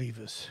true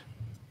believers.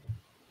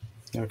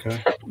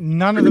 Okay.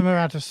 None of them are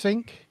out of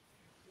sync.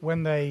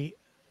 When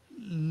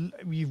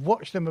you've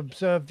watched them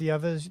observe the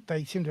others,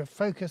 they seem to have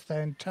focused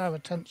their entire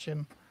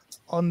attention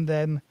on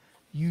them.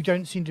 You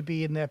don't seem to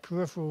be in their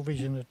peripheral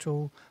vision at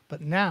all, but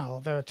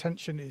now their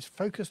attention is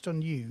focused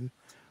on you,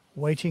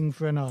 waiting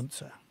for an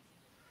answer.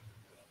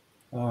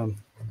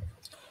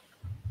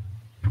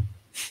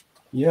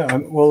 Yeah.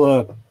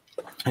 Well,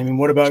 I mean,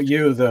 what about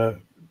you?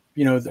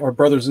 Our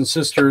brothers and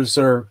sisters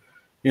are,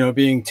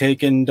 being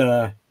taken,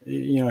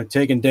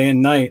 taken day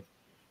and night.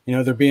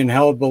 They're being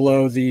held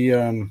below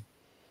the.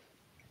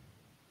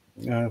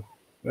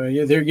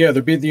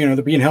 They're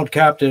being held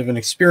captive and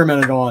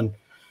experimented on.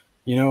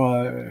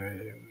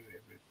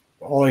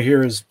 All I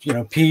hear is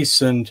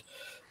peace and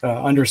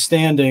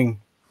understanding.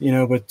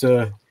 But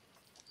I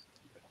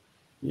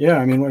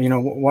mean,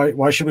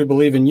 why should we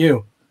believe in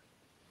you?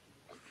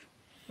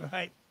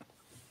 Right.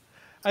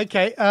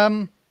 Okay.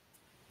 I'm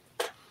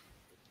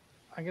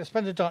going to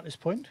spend a darkness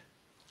point.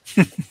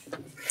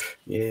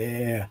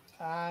 Yeah.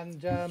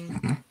 And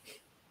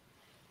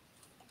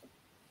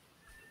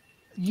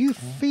you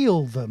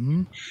feel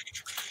them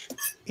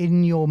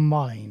in your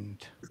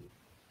mind.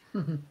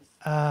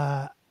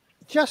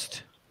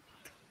 Just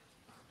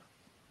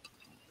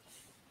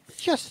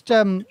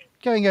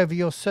going over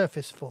your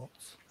surface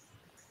thoughts.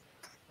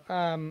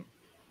 And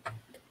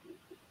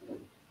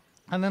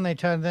then they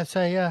turn, they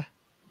say, a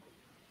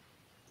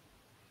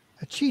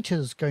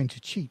cheater's going to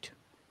cheat.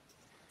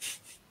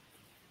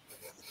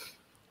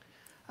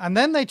 And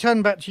then they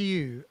turn back to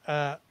you,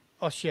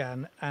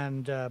 Ossian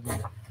and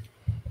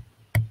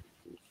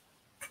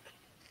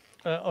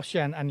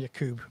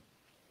Yakub.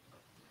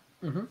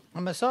 And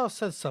Massar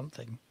says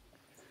something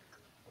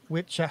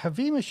which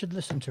Havima should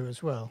listen to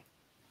as well.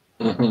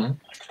 And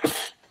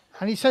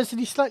he says that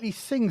he slightly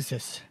sings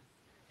this.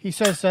 He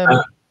says,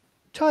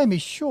 time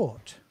is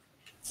short.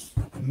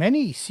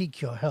 Many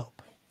seek your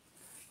help,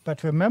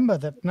 but remember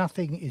that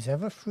nothing is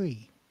ever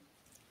free.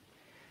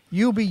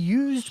 You'll be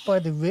used by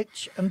the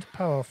rich and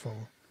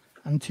powerful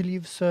until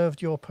you've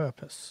served your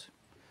purpose.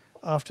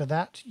 After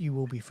that, you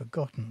will be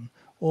forgotten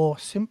or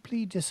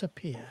simply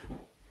disappear.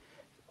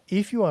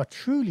 If you are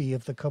truly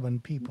of the common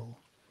people,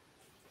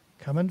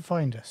 come and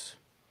find us.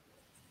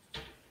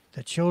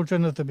 The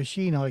children of the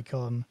machine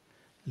icon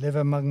live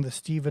among the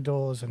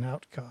stevedores and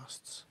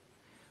outcasts.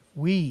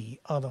 We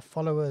are the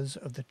followers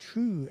of the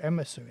true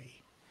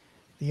emissary,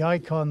 the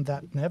icon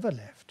that never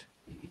left.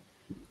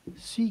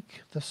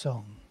 Seek the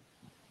song,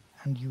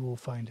 and you will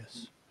find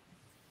us.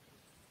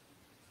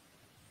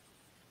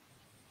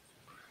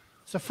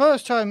 It's the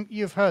first time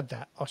you've heard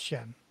that,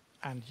 Ossian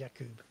and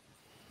Yakub.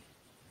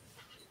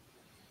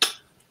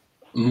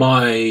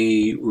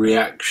 My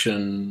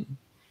reaction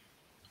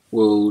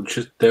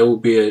there will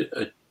be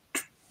a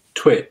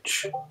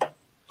twitch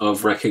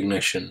of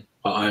recognition,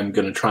 but I'm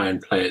going to try and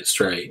play it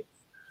straight.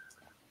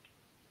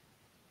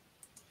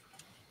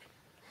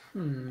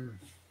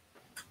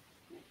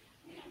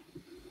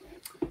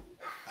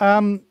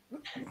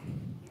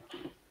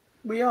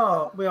 We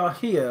are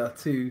here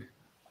to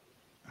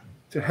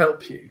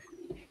help you.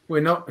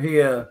 We're not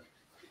here.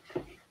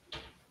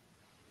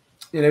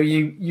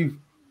 You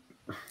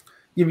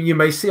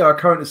may see our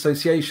current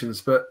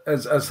associations, but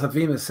as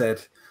Havima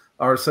said,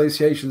 our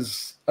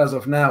associations as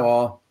of now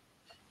are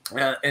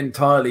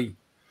entirely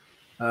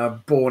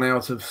born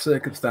out of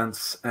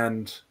circumstance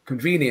and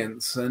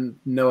convenience, and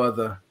no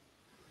other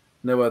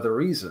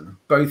reason.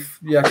 Both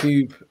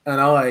Yakub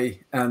and I,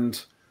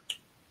 and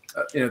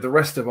the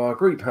rest of our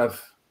group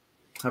have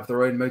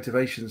their own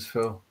motivations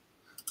for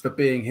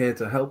being here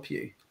to help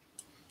you.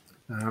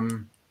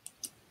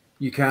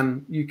 You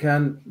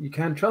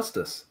can trust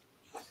us.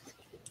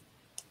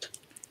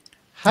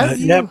 Have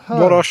you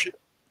heard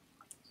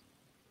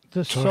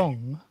the Sorry.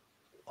 song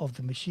of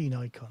the machine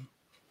icon?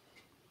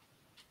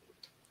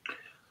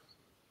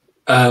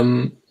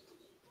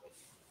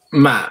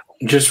 Matt,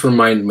 just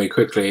remind me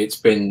quickly, it's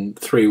been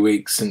 3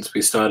 weeks since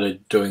we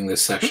started doing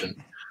this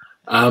session.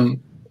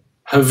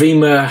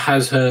 Havima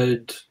has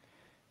heard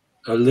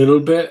a little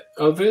bit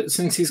of it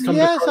since he's come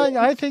Yes, to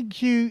I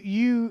think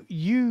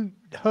you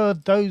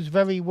heard those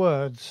very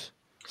words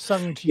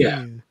sung to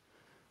you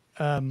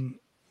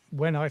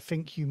when I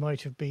think you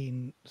might have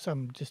been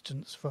some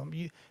distance from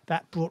you.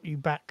 That brought you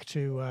back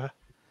to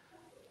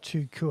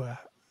Kua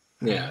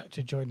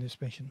to join this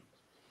mission.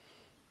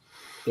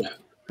 Yeah.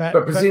 But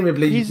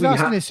presumably he's we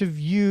asking ha- this of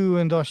you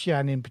and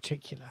Ossian in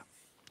particular.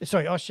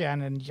 Sorry,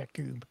 Ossian and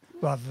Yakub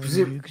rather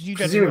than you, because you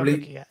don't know what I'm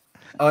looking at.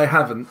 I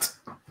haven't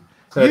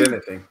heard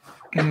anything.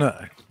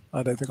 No,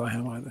 I don't think I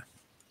have either.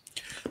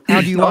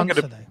 How do you I'm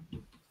answer, gonna- though?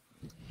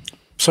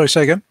 Sorry,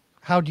 say again?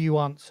 How do you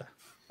answer?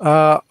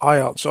 I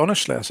answer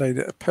honestly. I say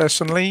that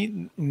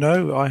personally,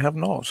 no, I have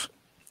not.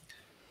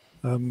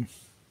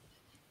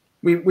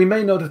 We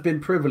may not have been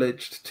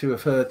privileged to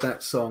have heard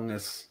that song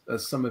as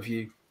some of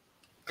you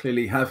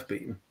clearly have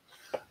been.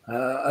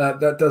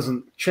 That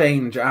doesn't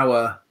change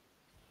our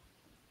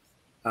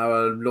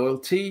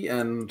loyalty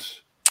and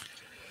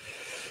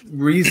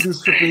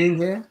reasons for being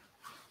here.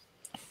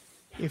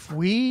 If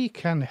we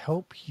can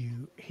help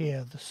you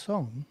hear the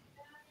song,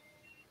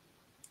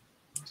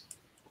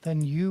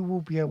 then you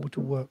will be able to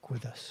work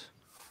with us.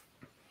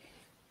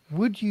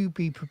 Would you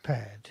be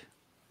prepared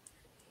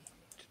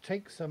to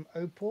take some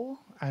opal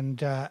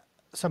and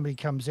somebody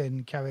comes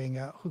in carrying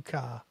a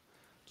hookah,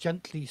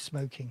 gently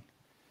smoking,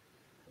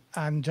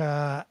 and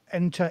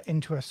enter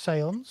into a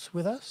seance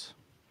with us?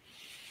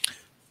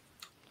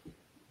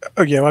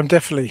 Oh yeah, I'm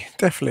definitely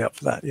up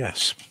for that.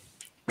 Yes.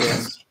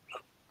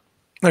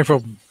 No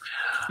problem.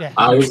 Yeah.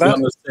 I was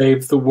going to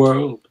save the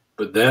world,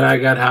 but then I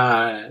got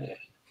high.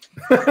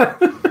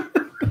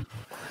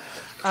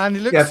 And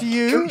it looks to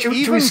you, should we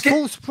even skip-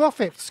 false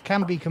prophets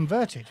can be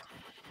converted.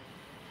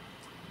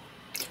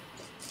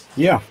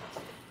 Yeah.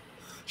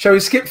 Shall we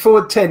skip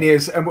forward 10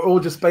 years and we're all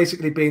just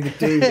basically being the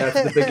dude out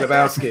of the Big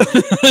Lebowski?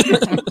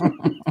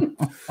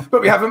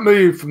 But we haven't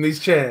moved from these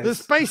chairs. The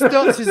space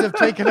Nazis have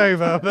taken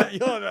over, but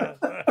you're not.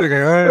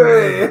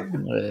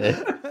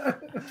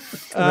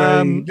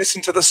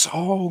 Listen to the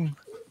song.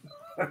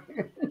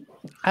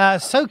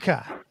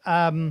 Soka,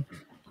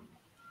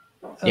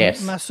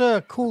 Yes.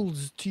 Masseur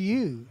calls to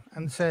you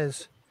and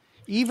says,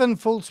 even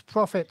false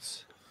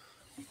prophets,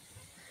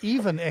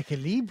 even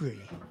Equilibri,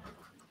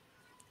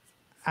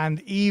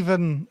 and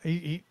even,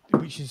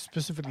 which is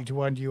specifically to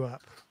wind you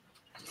up,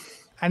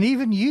 and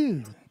even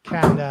you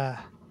can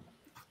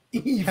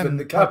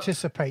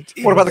participate.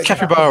 What about the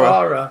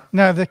capybara?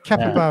 No, the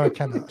capybara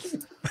cannot.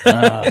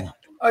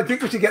 I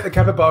think we should get the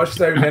capybara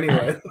stoned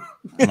anyway.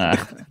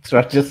 So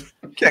I just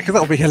Yeah, because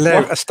that'll be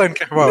hilarious. A stone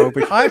capybara will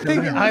be. I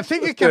think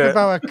a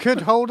capybara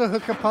could hold a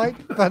hookah pipe,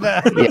 but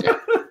yeah.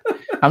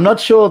 I'm not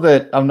sure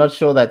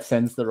that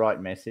sends the right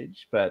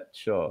message, but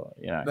sure,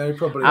 you know. No,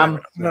 probably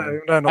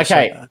No, not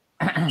okay. so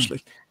bad,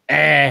 actually.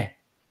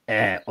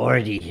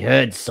 Already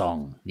heard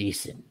song.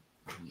 Listen,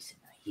 I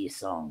hear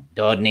song.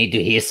 Don't need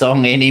to hear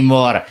song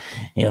anymore.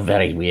 You're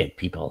very weird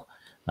people.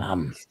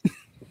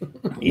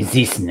 Is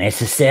this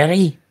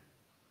necessary?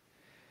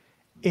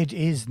 it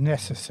is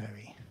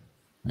necessary.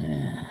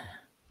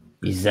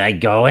 Is they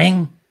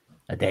going?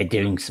 Are they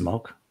doing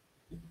smoke?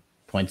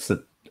 Points at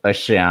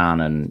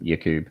Ocean and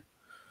Yakub.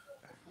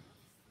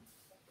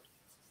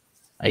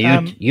 Are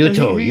you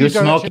two? who You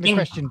directing smoking? the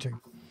question to?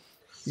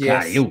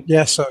 Yes. Ah, you.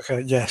 Yes,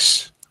 okay,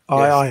 yes.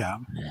 I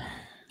am.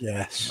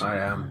 Yes. I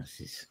am. This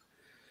is,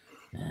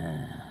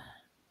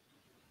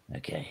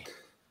 okay.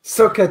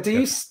 Soka,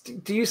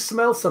 do you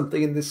smell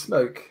something in this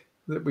smoke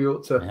that we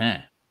ought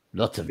to?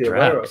 Lots of Be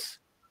aware of. drugs.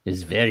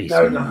 Is very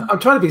No, small. I'm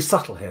trying to be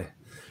subtle here.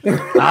 You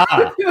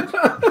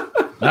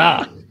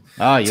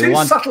Too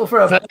want subtle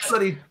for a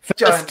bloody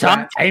giant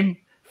rat.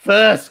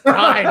 First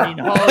time in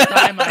whole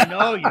time I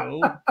know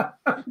you.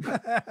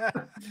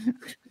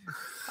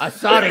 I'm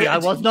sorry, I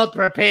was not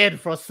prepared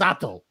for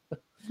subtle.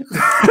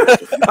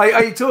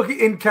 Are you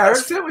talking in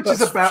character, which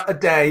is about a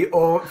day,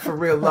 or for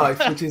real life,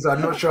 which is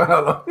I'm not sure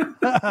how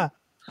long?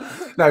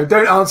 No,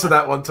 don't answer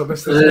that one,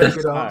 Thomas. There's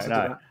no good answer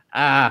to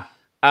that.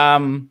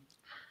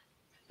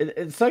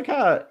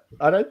 Sokar,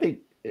 I don't think.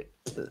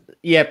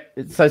 Yep.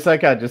 So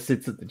Sokar just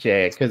sits at the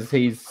chair because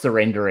he's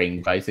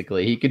surrendering.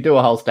 Basically, he could do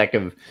a whole stack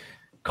of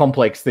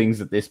complex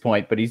things at this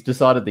point, but he's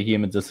decided the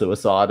humans are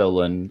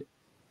suicidal, and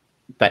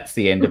that's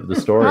the end of the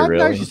story. I've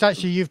really. noticed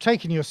actually you've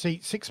taken your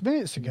seat 6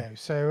 minutes ago,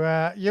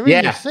 so you're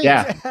in your seat.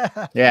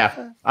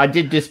 Yeah. I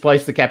did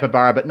displace the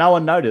capybara, but no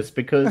one noticed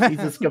because he's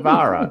a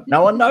Skavara.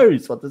 No one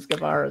knows what the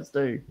Skavaras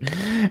do.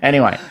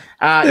 Anyway,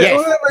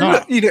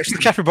 yes. You next to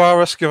the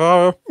capybara,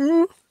 Skavara.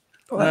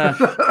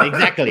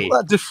 Exactly.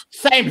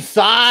 Same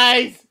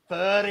size,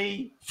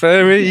 furry.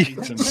 Very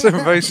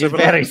similar.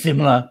 Very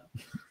similar.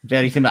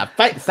 Very similar.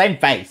 Same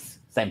face.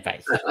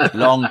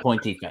 Long,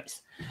 pointy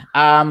face.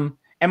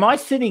 Am I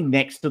sitting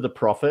next to the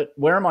prophet?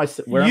 Where am I?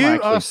 Where am I You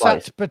actually are sat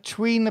placed?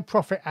 between the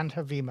prophet and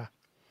Havima.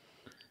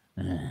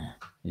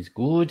 He's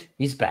good.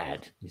 He's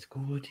bad. He's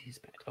good. He's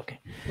bad. Okay.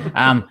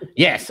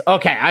 Yes.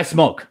 Okay. I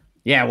smoke.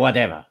 Yeah.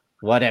 Whatever.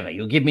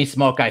 You give me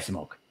smoke. I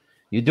smoke.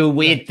 You do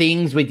weird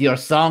things with your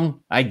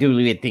song. I do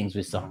weird things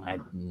with song.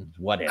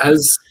 Whatever.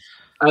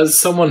 As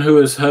someone who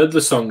has heard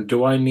the song,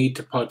 do I need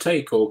to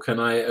partake or can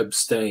I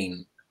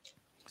abstain?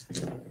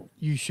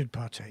 You should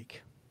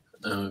partake.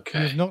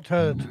 Okay. You've not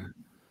heard.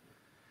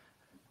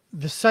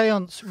 The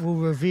seance will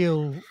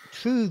reveal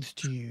truths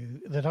to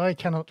you that I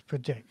cannot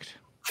predict.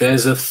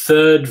 There's a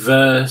third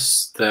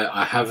verse that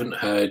I haven't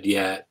heard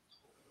yet.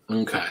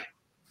 Okay.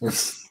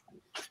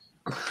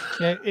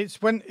 Yeah,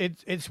 it's when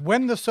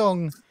the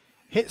song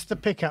hits the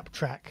pickup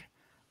track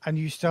and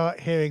you start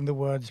hearing the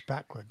words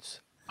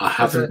backwards. I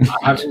haven't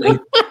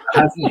hit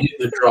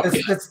the drop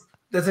yet.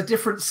 There's a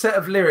different set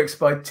of lyrics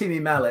by Timmy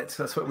Mallet.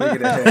 That's what we're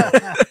going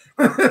to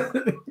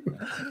hear.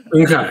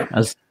 Okay.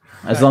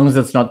 As long as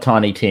it's not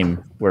Tiny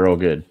Tim, we're all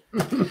good.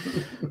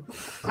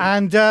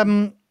 And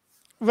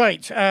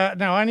right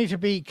now, I need to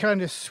be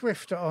kind of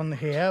swift on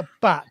here,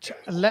 but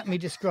let me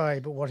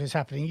describe what is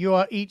happening. You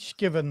are each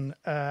given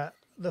the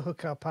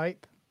hookah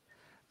pipe,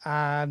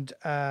 and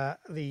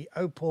the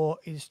opor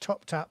is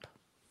topped up.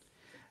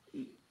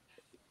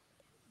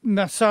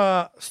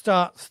 Nassar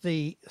starts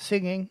the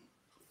singing.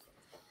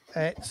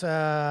 It's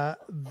a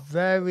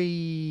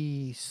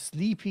very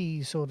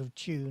sleepy sort of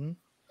tune.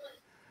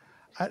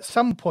 At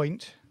some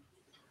point,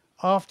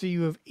 after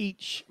you have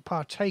each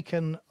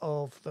partaken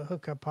of the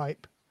hookah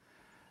pipe,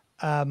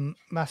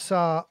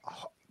 Nassar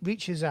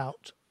reaches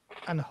out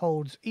and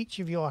holds each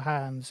of your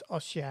hands,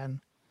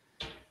 Ossian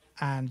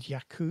and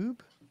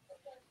Yakub,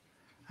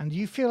 and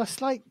you feel a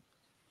slight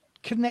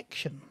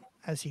connection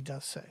as he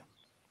does so.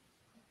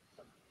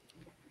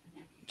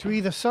 To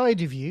either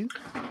side of you,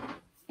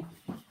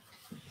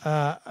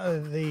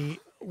 the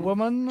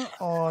woman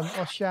on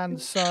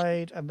Ossian's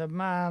side and the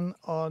man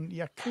on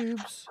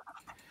Yakub's,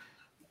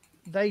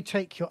 they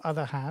take your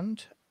other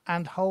hand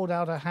and hold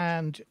out a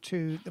hand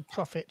to the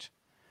Prophet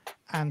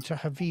and to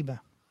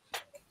Havima.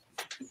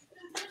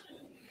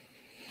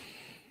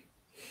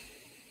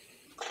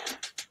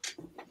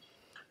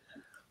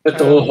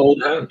 Let's all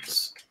hold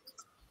hands.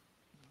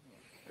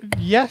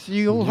 Yes,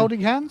 you all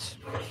holding hands?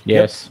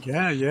 Yes.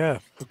 Yeah.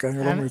 We're going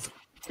along And with.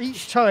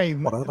 each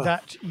time Whatever.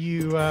 that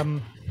you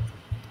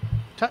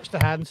touch the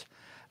hands,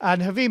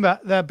 and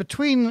Havima,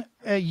 between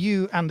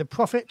you and the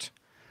Prophet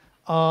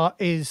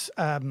is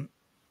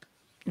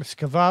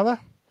Skavara.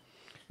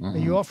 Are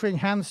you offering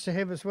hands to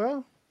him as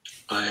well?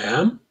 I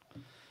am.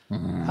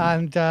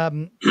 And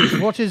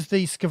what is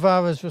the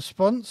Skavara's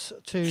response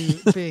to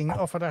being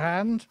offered a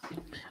hand?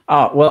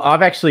 Oh, well,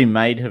 I've actually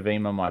made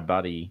Havima my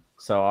buddy,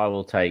 so I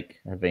will take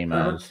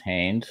Havima's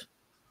hand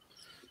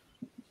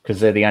because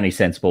they're the only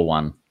sensible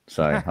one.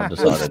 So I've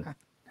decided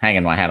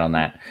hanging my hat on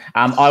that.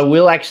 I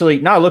will actually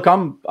no. Look,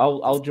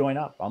 I'll join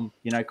up. I'm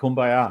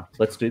kumbaya.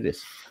 Let's do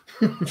this.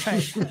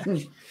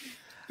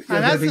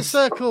 And as the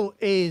circle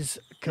is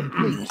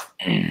complete,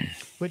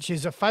 which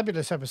is a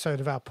fabulous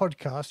episode of our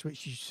podcast,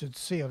 which you should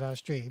see on our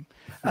stream.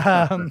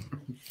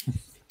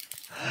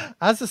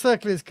 As the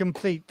circle is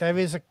complete, there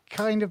is a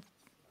kind of,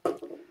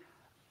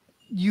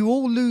 you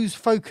all lose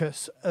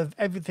focus of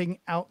everything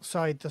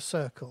outside the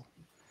circle.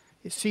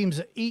 It seems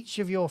that each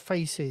of your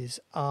faces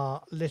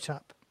are lit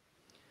up.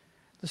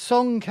 The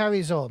song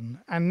carries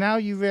on, and now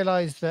you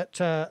realize that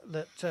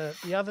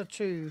the other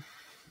two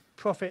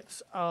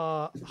prophets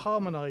are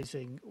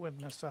harmonizing with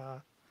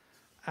Nassar,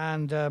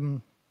 and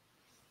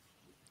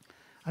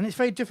it's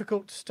very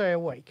difficult to stay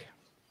awake.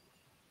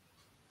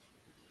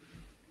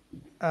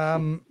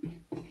 As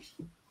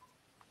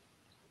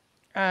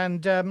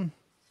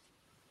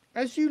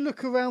you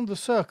look around the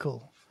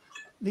circle,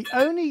 the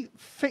only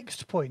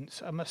fixed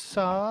points are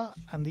Nassar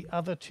and the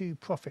other two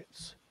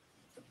prophets.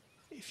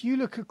 If you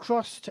look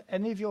across to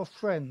any of your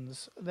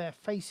friends, their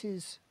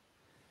faces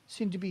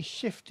seem to be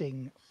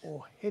shifting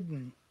or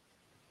hidden,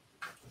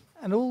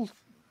 and all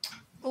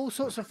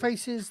sorts of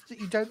faces that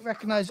you don't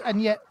recognize,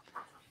 and yet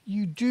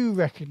you do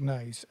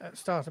recognize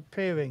start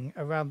appearing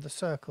around the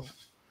circle.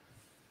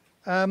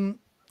 And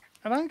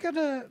I'm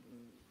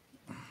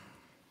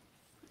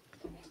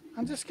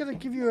just gonna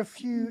give you a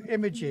few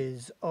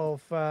images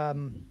of that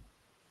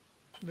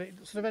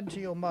sort of enter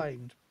your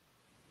mind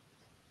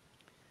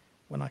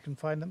when I can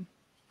find them.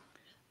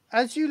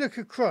 As you look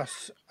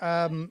across,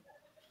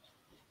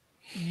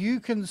 you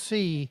can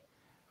see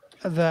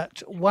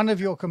that one of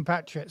your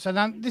compatriots,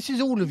 and this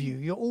is all of you,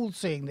 you're all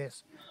seeing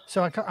this,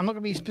 so I'm not going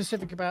to be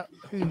specific about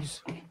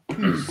who's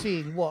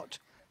seeing what,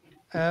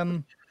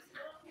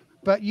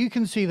 but you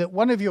can see that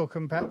one of your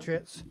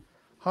compatriots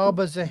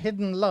harbors a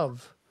hidden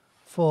love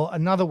for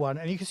another one,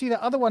 and you can see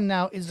that other one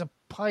now is a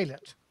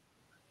pilot.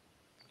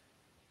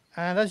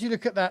 And as you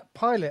look at that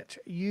pilot,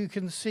 you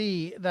can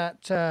see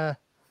that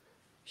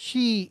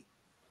she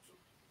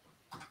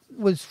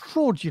was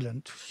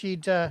fraudulent.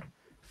 She'd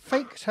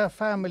faked her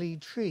family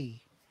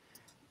tree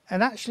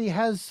and actually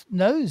has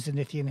no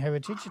Zenithian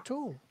heritage at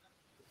all.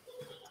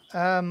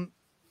 And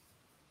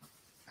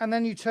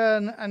then you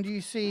turn and you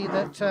see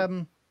that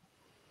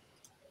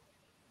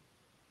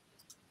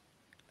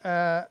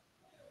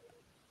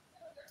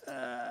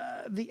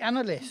the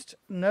analyst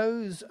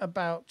knows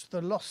about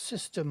the lost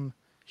system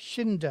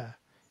Shinda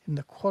in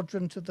the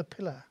quadrant of the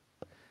pillar.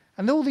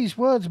 And all these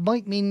words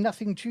might mean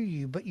nothing to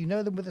you, but you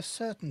know them with a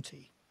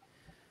certainty.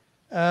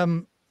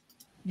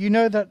 You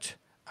know that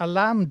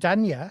Alam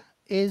Danya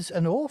is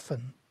an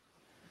orphan.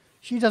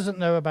 She doesn't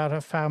know about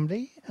her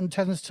family and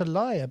tends to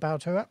lie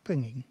about her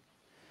upbringing.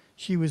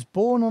 She was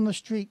born on the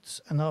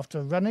streets, and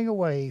after running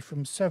away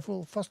from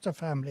several foster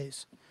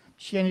families,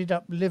 she ended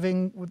up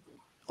living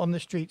on the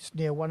streets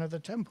near one of the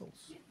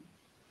temples.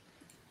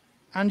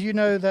 And you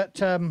know that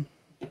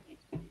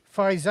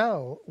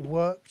Faisal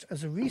worked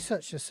as a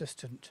research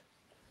assistant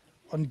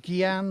on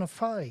Gyan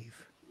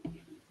 5.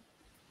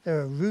 There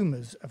are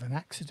rumors of an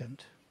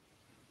accident.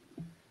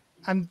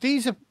 And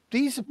these are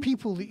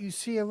people that you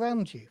see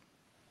around you.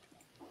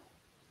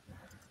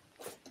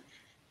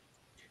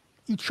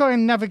 You try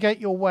and navigate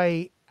your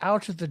way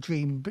out of the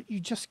dream, but you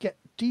just get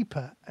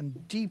deeper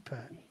and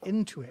deeper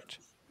into it.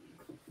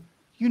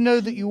 You know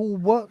that you all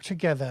work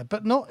together,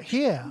 but not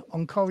here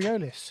on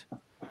Coriolis,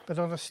 but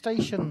on a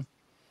station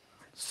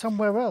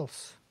somewhere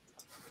else,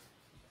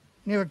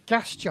 near a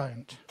gas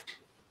giant.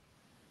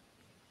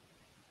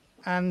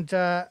 And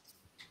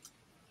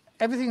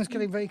everything's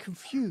getting very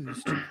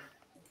confused.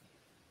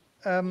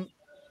 And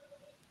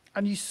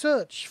you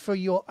search for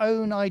your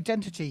own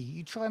identity.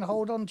 You try and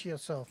hold on to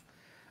yourself.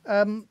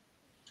 Can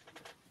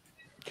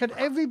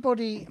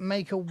everybody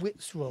make a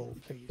wits roll,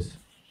 please?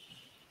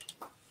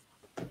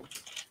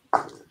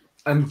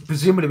 And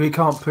presumably we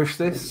can't push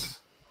this.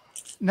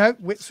 No,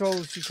 wits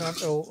rolls you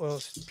can't, or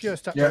pure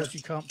stat rolls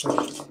you can't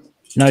push.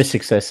 No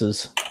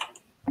successes.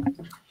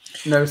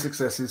 No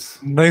successes.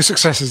 No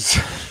successes.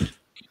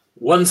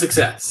 One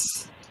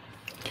success.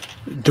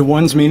 Do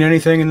ones mean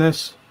anything in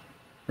this?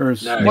 Or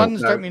is, No.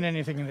 Ones don't mean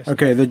anything in this.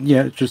 Okay, then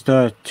yeah, just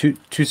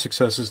two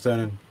successes then,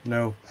 and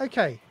no.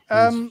 Okay.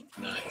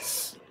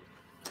 Nice.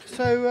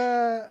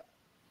 So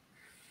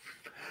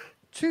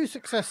 2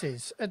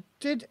 successes.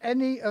 Did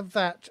any of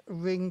that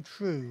ring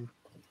true?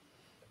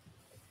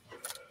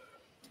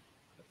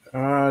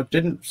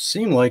 Didn't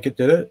seem like it,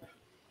 did it?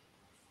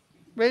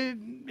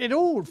 It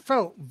all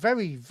felt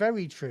very,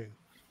 very true.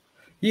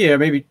 Yeah,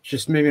 maybe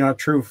not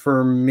true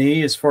for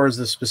me as far as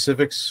the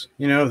specifics.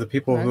 You know, the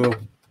people who.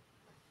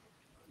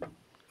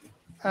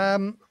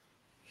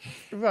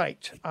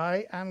 Right.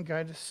 I am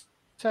going to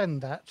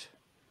send that.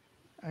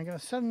 I'm going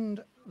to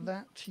send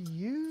that to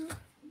you.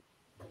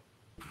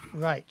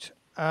 Right.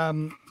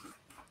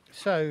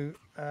 So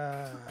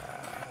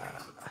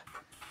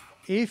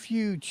if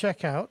you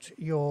check out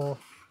your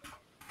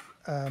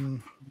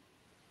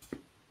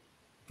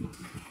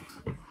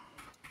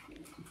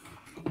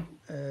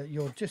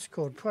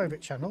Discord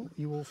private channel,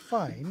 you will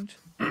find.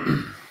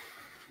 Oh,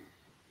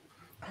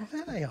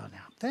 there they are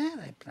now. There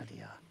they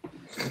bloody are.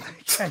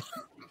 Okay.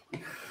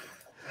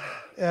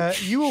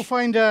 You will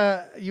find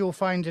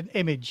an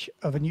image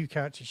of a new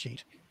character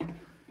sheet.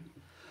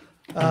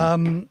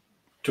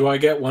 Do I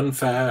get one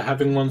for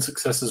having one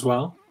success as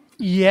well?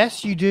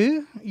 Yes, you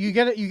do. You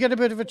get a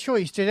bit of a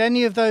choice. Did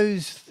any of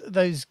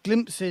those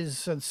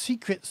glimpses and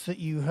secrets that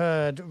you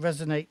heard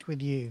resonate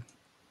with you?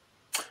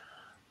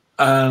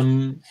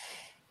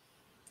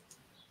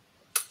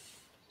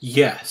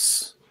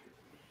 Yes.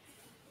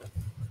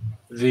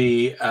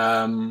 The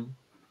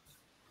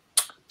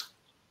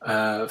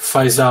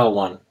Faisal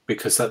one,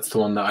 because that's the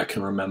one that I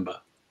can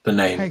remember the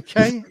name.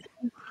 Okay.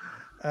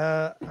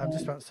 I'm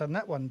just about to send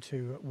that one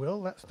to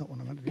Will. That's not what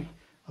I'm going to do.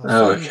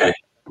 Okay.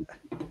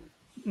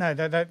 No,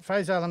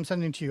 Faisal, I'm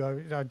sending to you.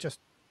 I just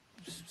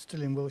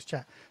still in Will's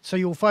chat. So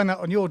you'll find that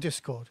on your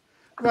Discord.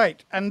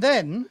 Right. And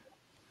then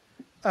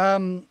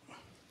to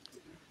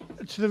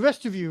the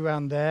rest of you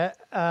around there,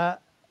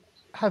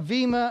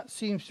 Havima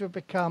seems to have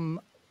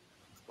become,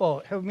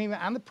 or Havima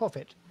and the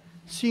Prophet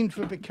seem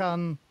to have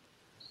become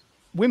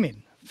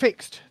women,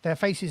 fixed. Their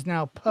face is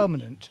now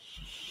permanent.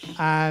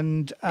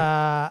 And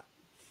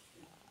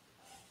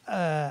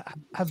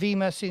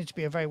Havima seems to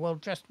be a very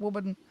well-dressed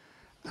woman,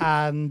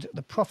 and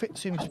the Prophet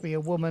seems to be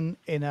a woman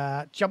in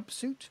a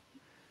jumpsuit.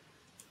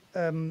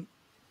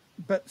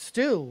 But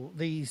still,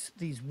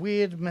 these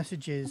weird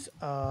messages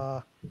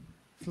are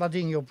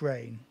flooding your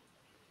brain,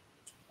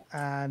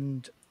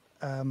 and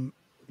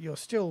you're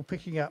still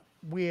picking up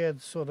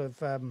weird sort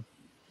of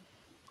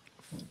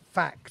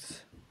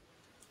facts,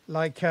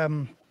 like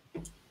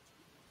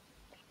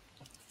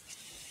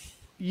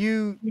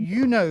you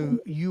know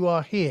you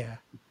are here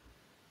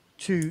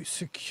to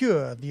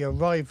secure the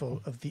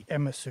arrival of the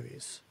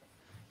emissaries.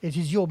 It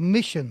is your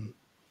mission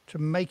to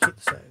make it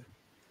so.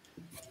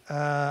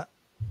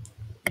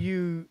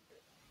 You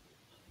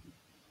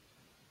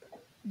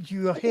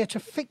are here to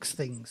fix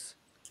things.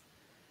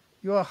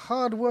 You are a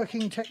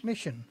hard-working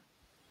technician.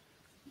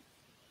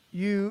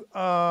 You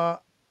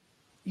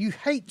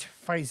hate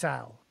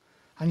Faisal,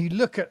 and you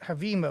look at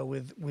Havima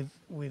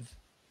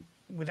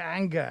with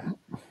anger,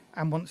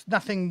 and wants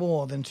nothing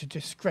more than to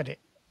discredit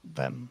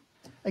them.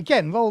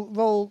 Again,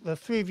 roll the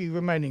three of you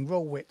remaining.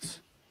 Roll wits.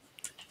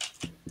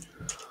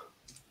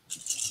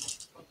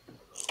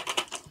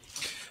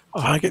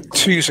 I get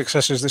 2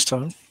 successes this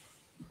time.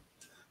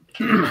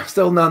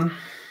 Still none.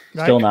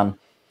 Right? Still none.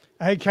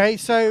 Okay,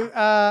 so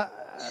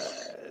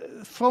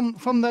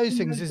from those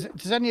things,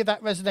 does any of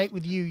that resonate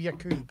with you,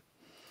 Yakub?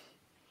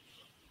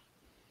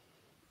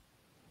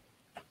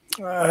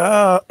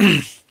 I'm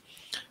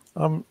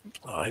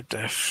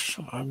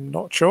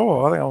not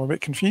sure. I think I'm a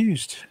bit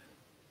confused.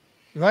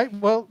 Right.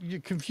 Well, you're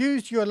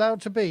confused. You're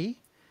allowed to be.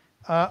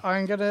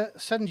 I'm going to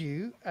send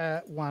you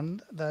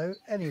one though.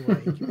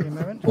 Anyway, give me a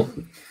moment.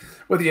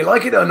 Whether you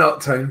like it or not,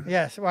 Tone.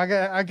 Yes, well,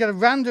 I'm going to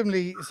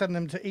randomly send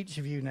them to each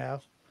of you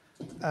now.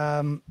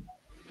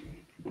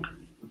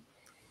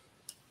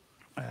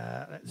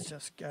 Let's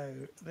just go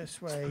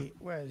this way.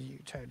 Where's you,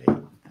 Tony?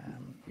 Come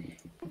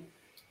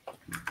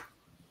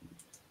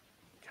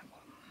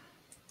on.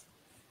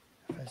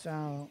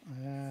 Faisal,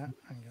 I'm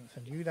going to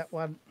send you that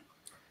one.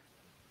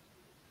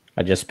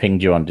 I just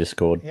pinged you on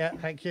Discord. Yeah,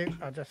 thank you.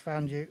 I just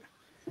found you.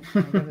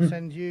 I'm going to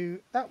send you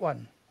that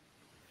one.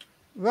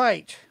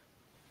 Right.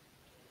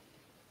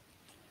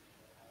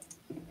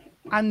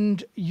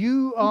 And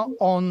you are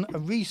on a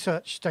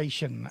research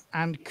station.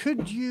 And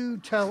could you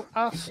tell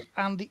us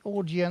and the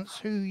audience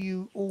who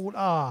you all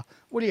are?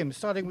 William,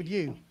 starting with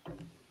you.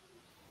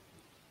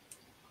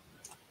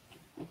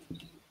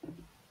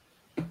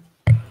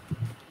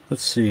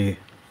 Let's see.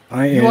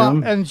 You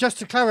are, and just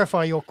to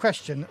clarify your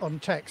question on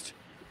text,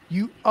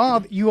 you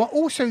are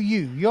also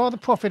you. You are the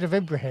Prophet of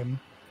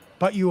Ibrahim,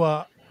 but you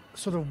are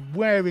sort of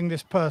wearing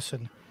this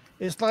person.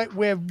 It's like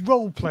we're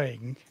role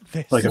playing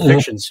this, like a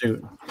fiction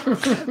suit.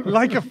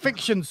 like a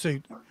fiction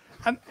suit,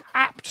 an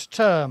apt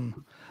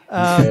term.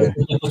 Okay.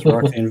 Let's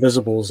rock the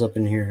Invisibles up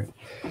in here.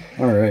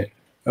 All right.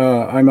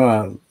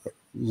 I'm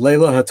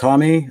Layla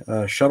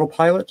Hatami, shuttle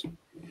pilot.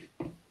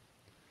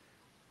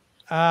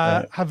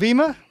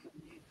 Havima.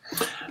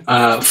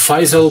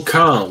 Faisal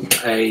Khan,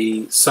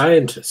 a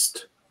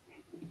scientist.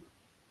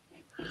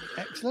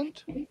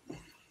 Excellent.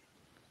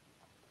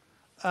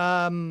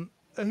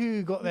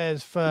 Who got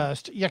theirs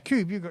first?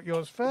 Yakub, you got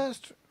yours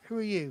first. Who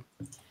are you?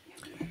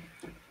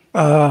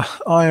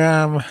 I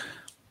am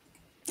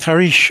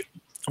Harish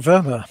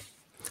Verma.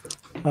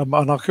 I'm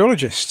an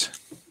archaeologist.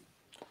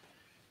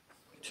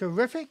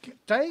 Terrific.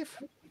 Dave?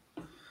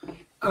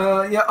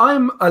 Yeah,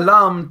 I'm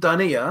Alam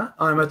Dania.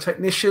 I'm a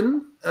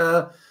technician.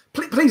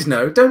 Please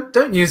no,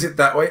 don't use it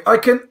that way. I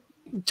can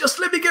just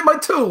let me get my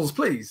tools,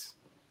 please.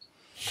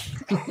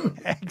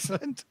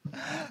 Excellent.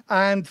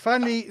 And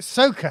finally,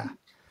 Soka.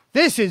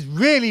 This is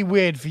really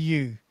weird for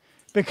you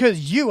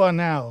because you are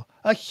now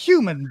a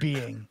human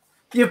being.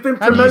 You've been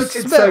promoted, and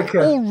you smell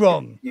Soka. all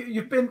wrong.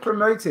 You've been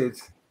promoted.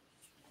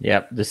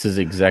 Yep, this is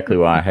exactly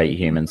why I hate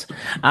humans.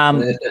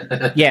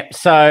 Yep,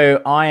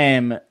 so I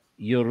am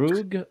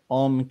Yurug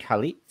Om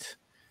Khalit.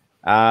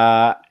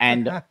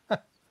 And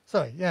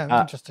sorry,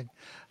 yeah, interesting.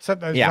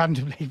 Sent those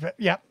randomly, but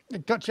yeah,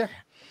 gotcha.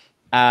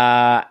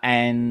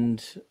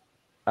 And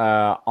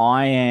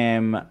I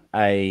am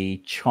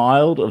a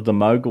child of the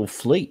Mogul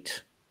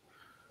fleet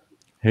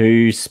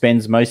who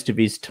spends most of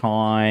his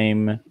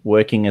time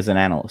working as an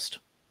analyst.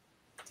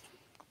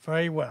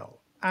 Very well.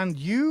 And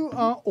you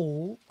are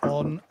all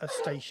on a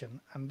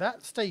station, and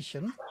that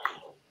station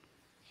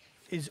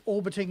is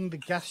orbiting the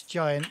gas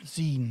giant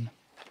Xene.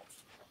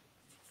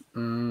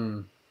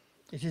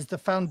 It is the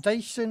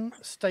Foundation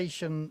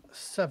Station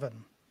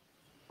 7.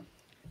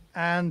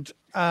 And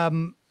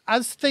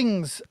as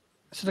things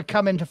sort of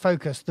come into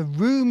focus, the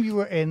room you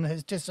were in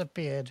has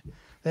disappeared.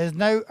 There's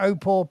no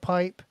Opal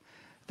pipe.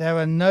 There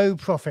are no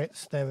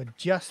prophets. There are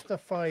just the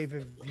five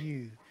of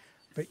you.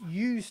 But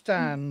you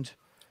stand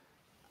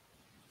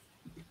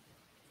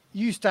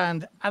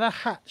at a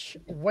hatch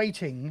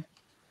waiting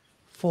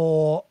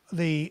for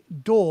the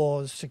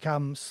doors to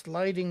come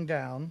sliding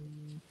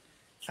down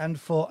and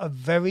for a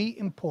very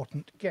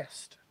important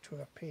guest to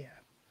appear.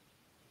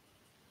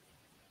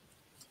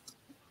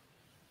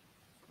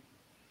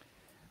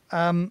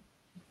 And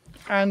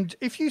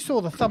if you saw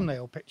the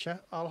thumbnail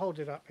picture, I'll hold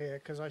it up here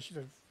because I should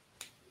have.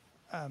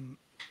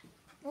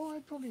 I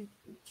probably.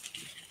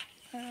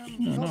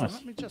 Hold on,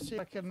 let me just see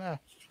if I can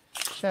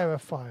share a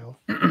file.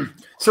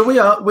 So we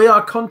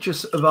are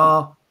conscious of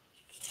our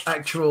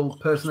actual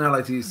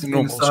personalities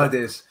inside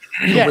this.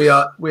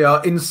 Yes. We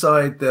are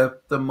inside the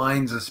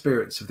minds and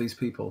spirits of these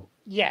people.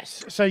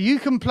 Yes. So you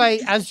can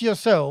play as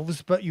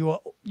yourselves, but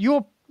you're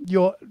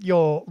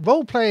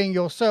role playing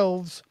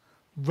yourselves,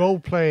 role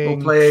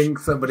playing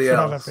somebody some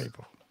else. other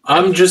people.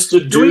 I'm just a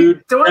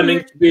dude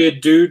pretending to be a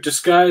dude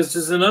disguised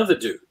as another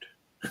dude.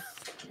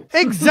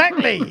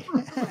 Exactly.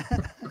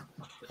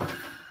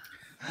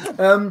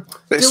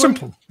 It's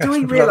simple. Do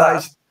we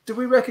realize? Do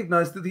we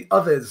recognize that the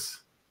others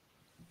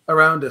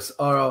around us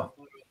are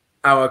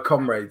our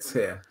comrades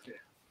here?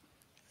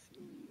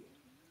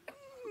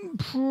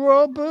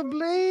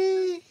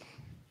 Probably.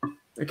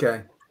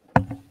 Okay.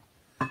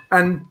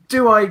 And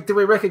do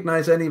we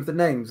recognize any of the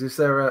names? Is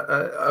there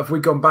have we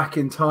gone back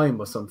in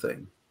time or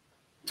something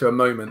to a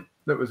moment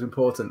that was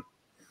important?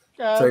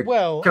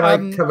 Well, can I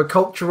have a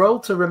culture roll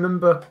to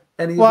remember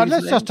any of these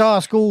let's names? just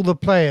ask all the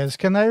players.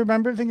 Can they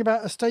remember anything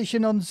about a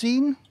station on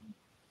Xene?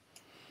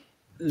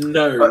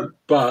 No,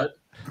 but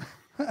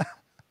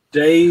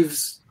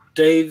Dave's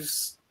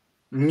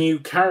new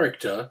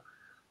character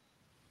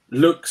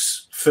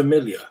looks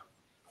familiar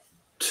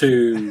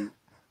to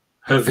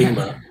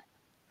Havima.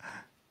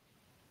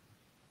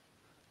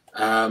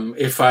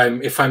 If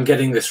I'm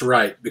getting this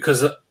right,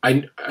 because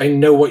I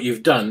know what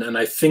you've done, and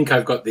I think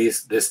I've got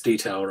this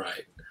detail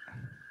right.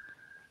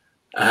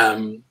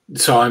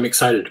 So I'm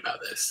excited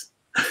about this.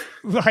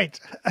 Right.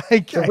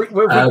 Okay. Have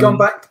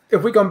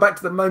we gone back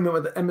to the moment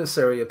where the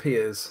emissary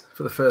appears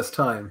for the first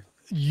time?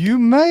 You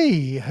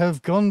may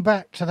have gone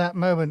back to that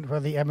moment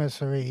where the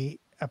emissary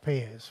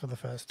appears for the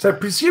first time. So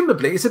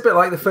presumably, it's a bit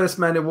like the first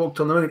man who walked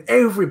on the moon.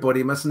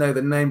 Everybody must know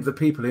the name of the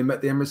people who met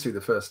the emissary the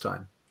first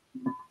time.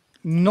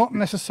 Not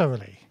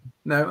necessarily.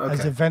 No, okay.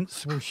 As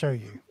events will show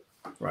you.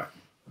 Right.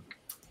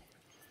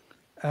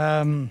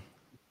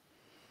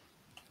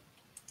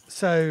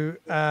 So,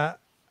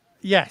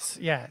 yes,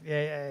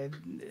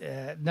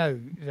 no,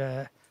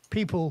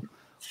 people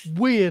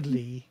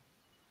weirdly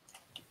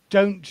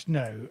don't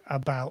know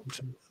about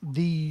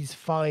these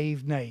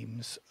 5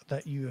 names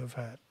that you have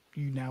heard.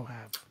 You now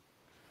have.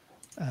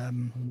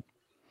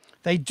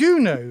 They do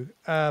know,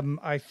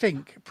 I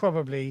think,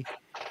 probably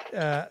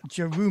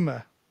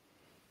Jaruma.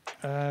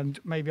 And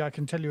maybe I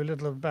can tell you a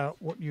little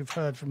about what you've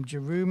heard from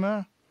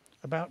Jaruma,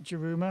 about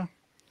Jaruma.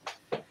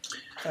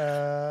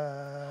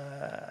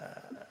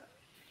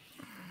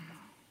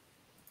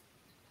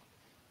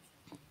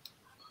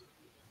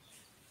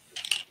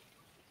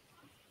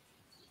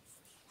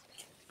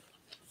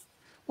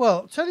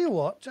 Well, tell you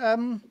what,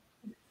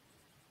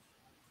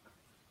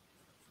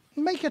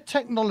 make a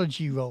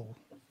technology roll,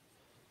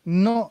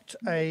 not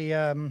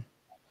a...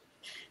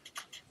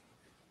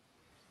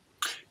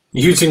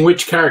 Using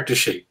which character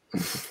sheet?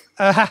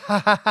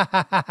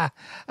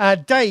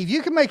 Dave,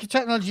 you can make a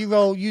technology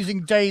roll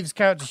using Dave's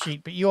character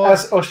sheet, but you're...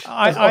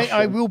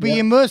 I will be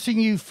immersing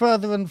you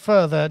further and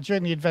further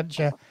during the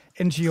adventure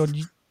into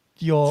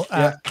your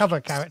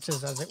cover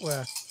characters, as it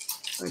were.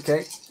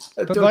 Okay.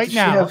 But right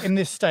now, in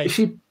this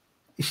stage...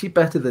 Is she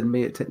better than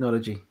me at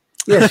technology?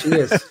 Yes, she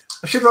is.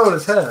 I should roll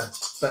as her,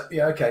 but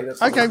yeah, okay.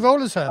 That's okay, fine.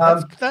 roll as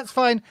her. That's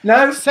fine.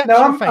 I'm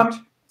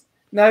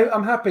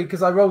happy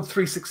because I rolled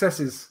 3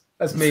 successes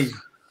as me.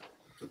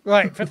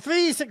 Right, for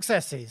 3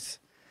 successes,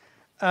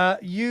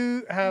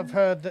 you have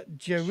heard that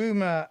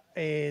Jaruma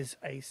is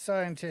a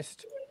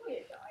scientist,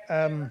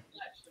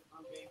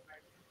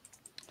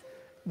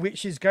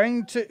 which is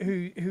going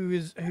to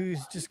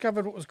who's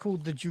discovered what was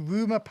called the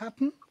Jaruma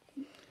pattern.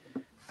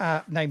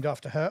 Named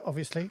after her,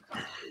 obviously.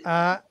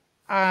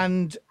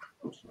 And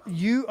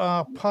you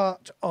are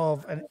part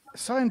of a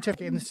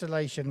scientific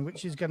installation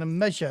which is going to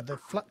measure the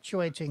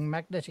fluctuating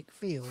magnetic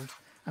field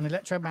and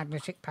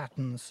electromagnetic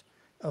patterns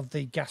of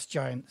the gas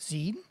giant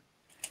Xene.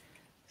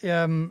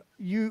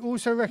 You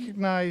also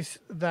recognize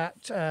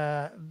that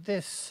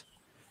this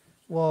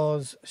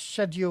was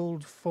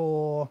scheduled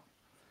for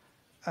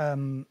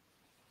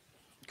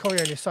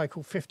Coriolis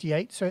Cycle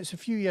 58, so it's a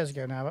few years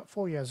ago now, about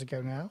 4 years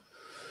ago now.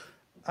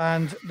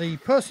 And the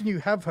person you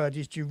have heard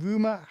is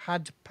Jaruma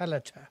Had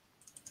Pelleter.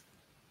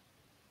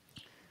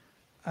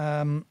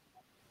 And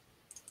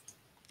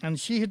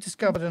she had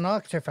discovered an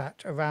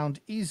artifact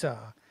around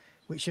Izar,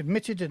 which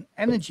emitted an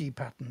energy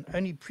pattern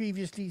only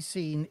previously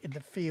seen in the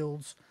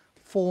fields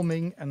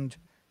forming and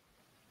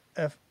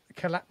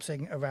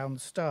collapsing around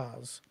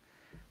stars.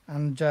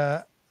 And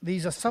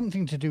these are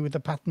something to do with the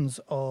patterns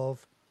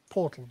of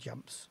portal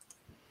jumps.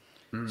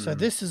 So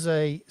this is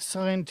a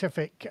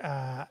scientific...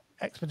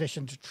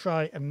 expedition to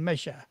try and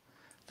measure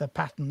the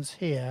patterns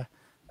here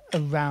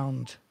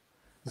around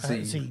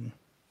Xene.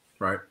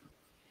 Right.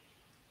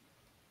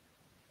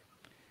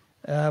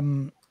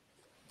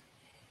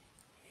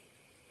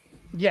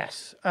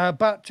 Yes,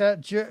 but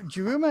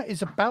Jaruma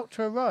is about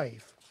to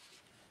arrive,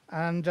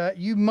 and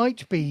you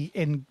might be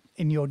in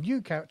your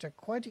new character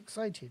quite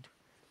excited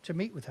to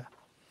meet with her.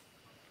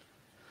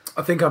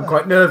 I think I'm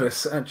quite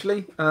nervous,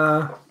 actually,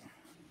 and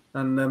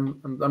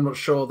I'm not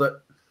sure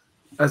that.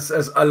 As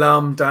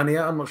Alam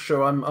Dania, I'm not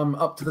sure I'm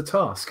up to the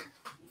task.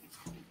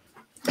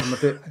 I'm a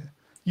bit.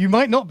 You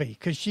might not be,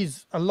 because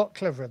she's a lot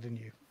cleverer than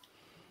you.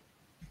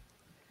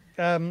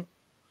 And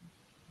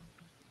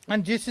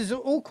this has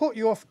all caught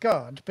you off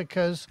guard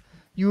because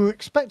you were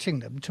expecting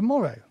them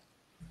tomorrow,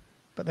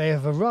 but they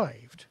have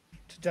arrived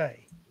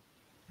today.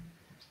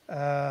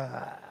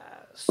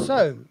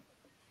 So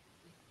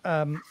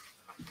the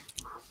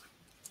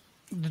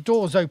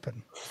doors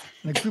open,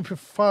 and a group of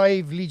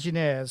 5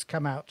 legionnaires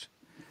come out.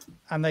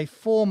 And they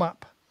form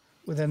up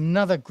with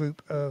another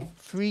group of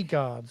 3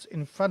 guards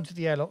in front of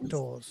the airlock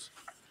doors.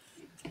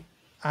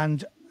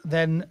 And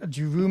then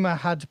Jaruma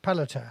Had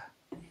Pelleter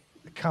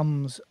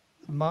comes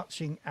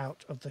marching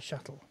out of the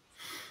shuttle.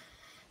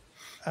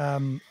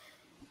 And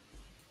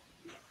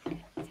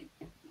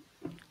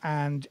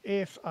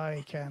if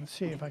I can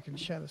see if I can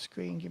share the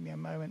screen, give me a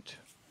moment.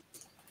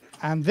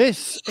 And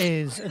this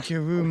is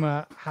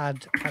Jaruma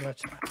Had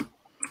Pelleter.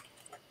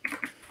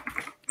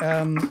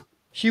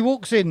 She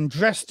walks in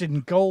dressed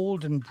in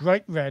gold and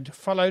bright red,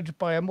 followed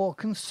by a more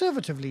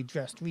conservatively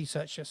dressed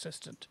research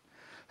assistant.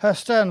 Her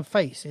stern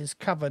face is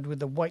covered with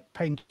the white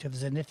paint of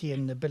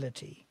Zenithian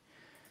nobility.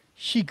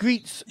 She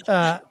greets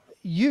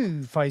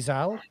you,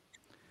 Faisal,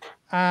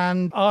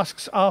 and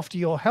asks after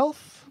your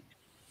health.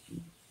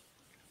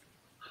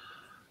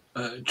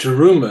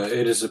 Jaruma,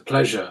 it is a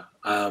pleasure.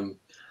 I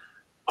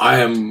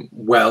am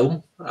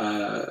well.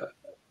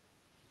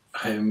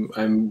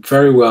 I'm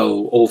very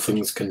well, all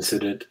things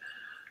considered.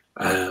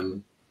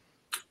 I'm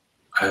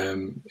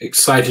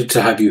excited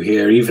to have you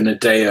here, even a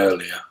day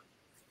earlier.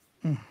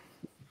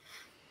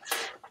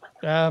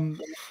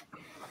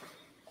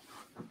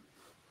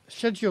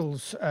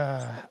 Schedules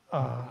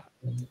are.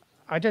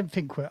 I don't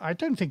think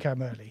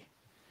I'm early.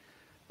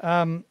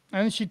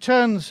 And she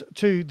turns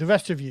to the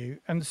rest of you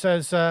and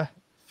says, "There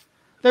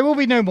will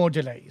be no more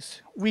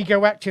delays. We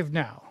go active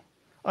now.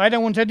 I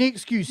don't want any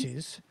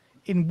excuses.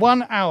 In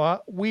 1 hour,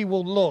 we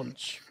will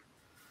launch."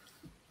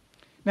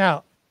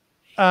 Now,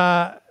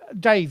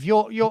 Dave,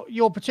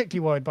 you're particularly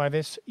worried by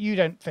this. You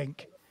don't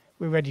think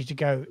we're ready to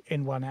go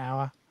in 1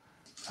 hour.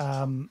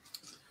 Can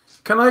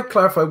I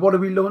clarify? What are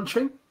we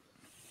launching?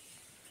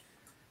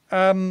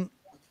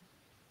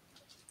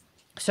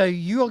 So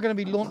you are going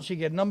to be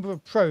launching a number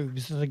of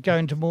probes that are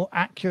going to more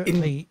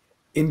accurately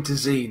into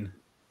Xene.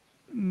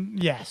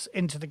 Yes,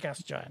 into the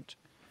gas giant.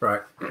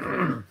 Right.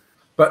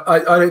 But I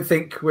don't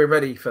think we're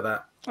ready for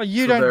that.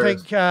 You don't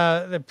think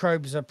the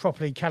probes are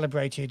properly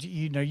calibrated.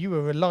 You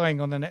were relying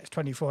on the next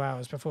 24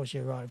 hours before she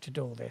arrived to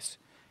do all this.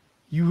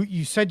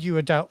 You said you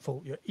were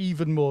doubtful. You're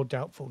even more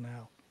doubtful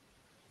now.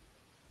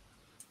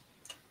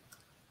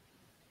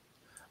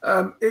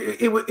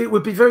 It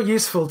would be very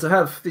useful to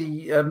have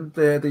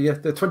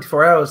the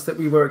 24 hours that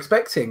we were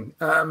expecting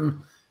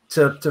to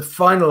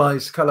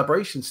finalize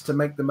calibrations to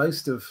make the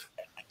most of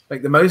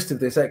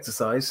this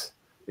exercise.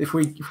 If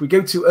we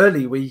go too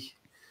early, we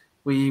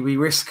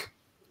risk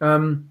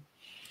not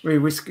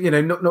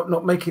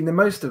making the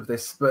most of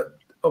this. But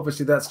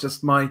obviously that's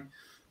just my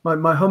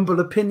humble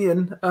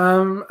opinion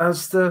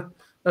as the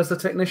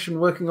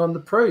technician working on the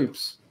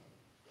probes.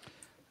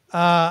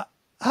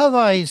 Her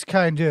eyes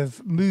kind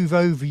of move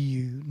over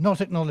you,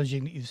 not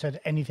acknowledging that you've said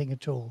anything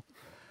at all.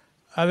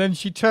 And then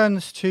she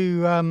turns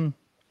to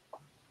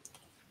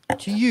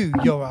you,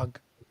 Yorug,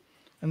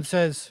 and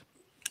says,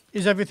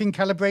 "Is everything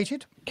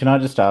calibrated?" Can I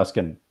just ask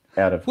an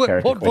out of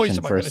character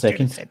question for a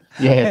second?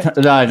 Yeah,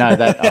 no,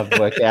 that I've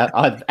worked out.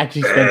 I've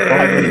actually spent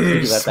 5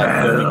 minutes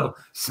thinking about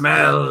that.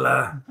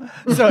 Smell.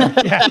 So,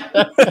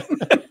 yeah.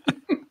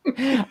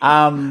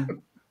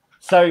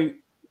 So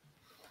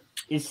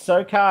is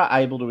Sokar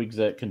able to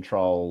exert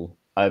control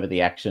over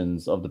the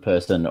actions of the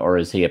person, or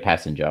is he a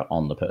passenger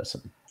on the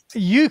person?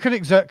 You can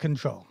exert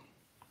control.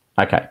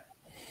 Okay.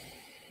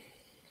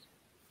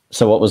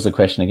 So what was the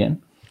question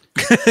again?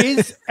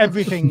 Is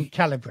everything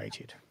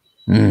calibrated?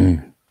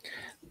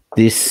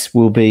 This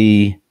will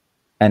be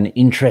an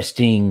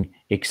interesting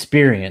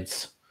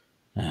experience.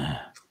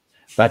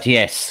 But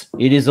yes,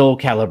 it is all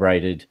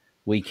calibrated.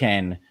 We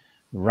can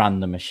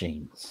run the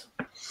machines.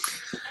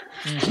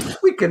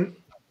 We can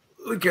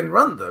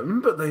run them,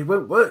 but they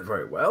won't work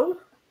very well.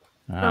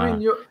 I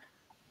mean,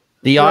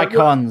 the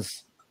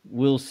icons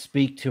will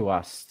speak to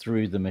us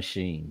through the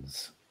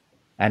machines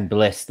and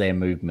bless their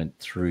movement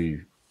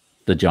through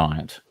the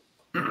giant.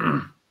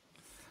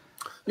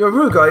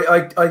 Yorug,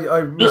 I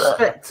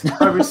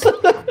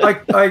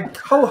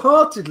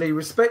wholeheartedly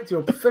respect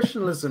your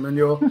professionalism and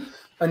your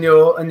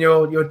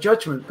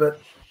judgment,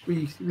 but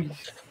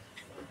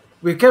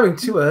we're going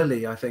too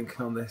early, I think,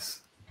 on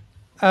this.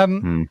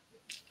 We're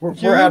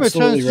Jiruma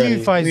absolutely turns to ready.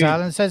 you,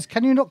 Faisal, and says,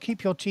 "Can you not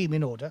keep your team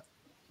in order?"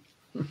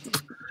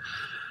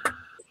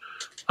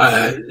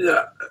 I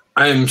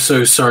am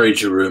so sorry,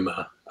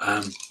 Jiruma.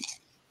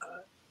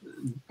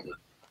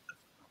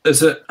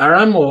 Is it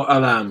Aram or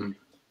Alam?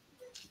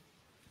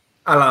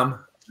 Alam.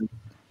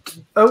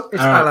 Oh,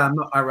 it's Alam,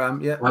 not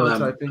Aram. Yeah, I'm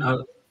typing.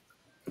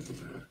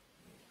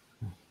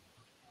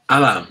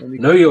 Alam,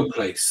 know your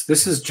place.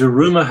 This is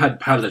Jiruma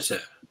Hadpaliter.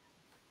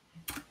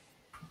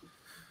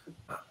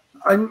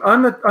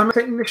 I'm a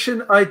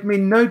technician. I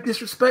mean no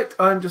disrespect.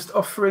 I'm just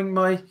offering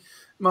my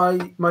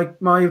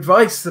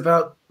advice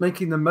about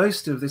making the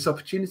most of this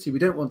opportunity. We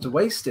don't want to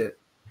waste it.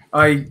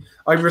 I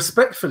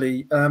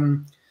respectfully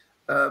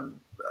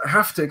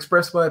have to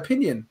express my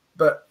opinion,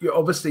 but you're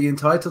obviously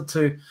entitled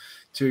to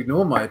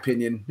ignore my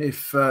opinion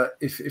if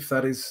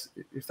that is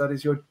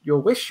your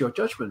wish, your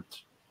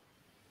judgment.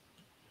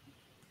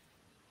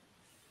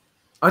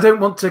 I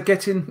don't want to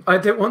get in. I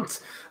don't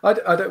want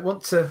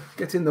to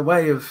get in the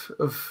way of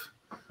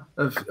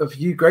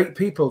you great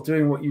people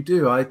doing what you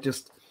do. I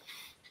just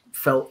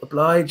felt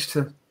obliged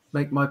to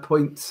make my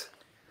point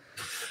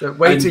that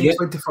waiting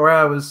 24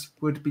 hours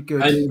would be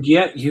good. And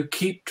yet you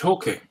keep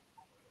talking.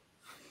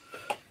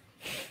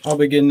 I'll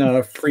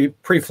begin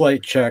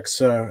pre-flight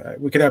checks.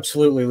 We could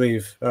absolutely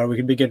leave. We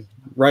could begin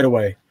right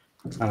away,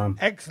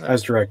 Excellent.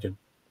 as directed.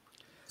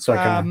 So I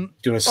can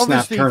do a snap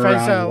Obviously,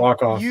 turnaround Faisal, and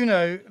walk off. you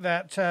know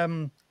that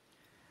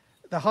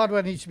the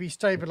hardware needs to be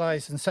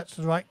stabilized and set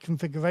to the right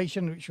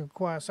configuration, which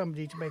requires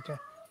somebody to make a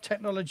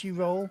technology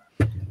roll.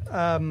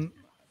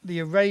 The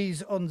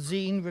arrays on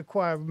Xene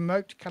require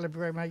remote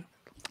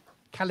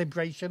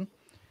calibration,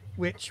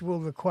 which will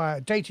require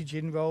a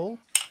datagen roll.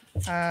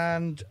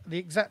 And the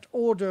exact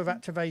order of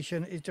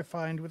activation is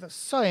defined with a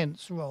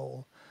science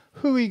roll.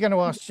 Who are you going to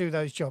ask to do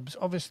those jobs?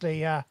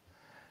 Obviously,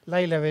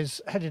 Layla is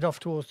headed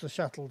off towards the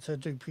shuttle to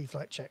do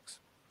pre-flight checks.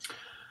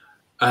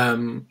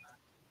 Well,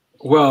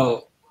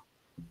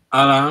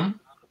 Alam,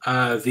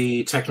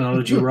 the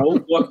technology role.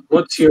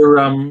 What's your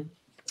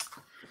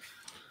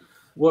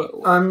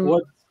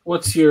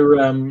what's your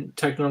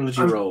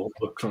technology role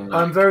look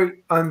like?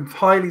 I'm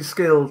highly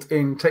skilled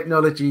in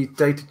technology,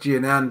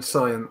 datagen, and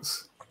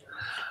science.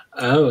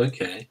 Oh,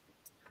 okay.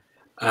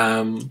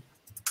 But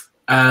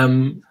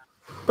I'm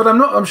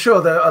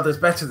sure there are others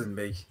better than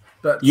me.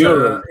 But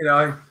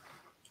Can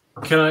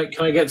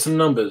I get some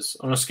numbers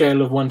on a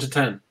scale of 1 to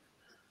 10?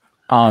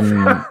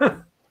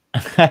 I'm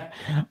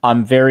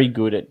very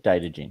good at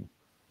datagen.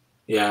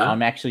 Yeah.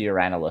 I'm actually your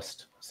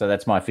analyst, so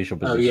that's my official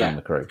position on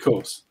the crew. Of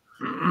course.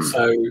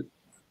 So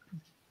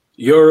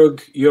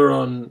you're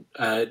on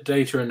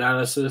data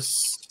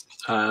analysis,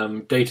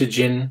 data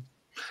gin.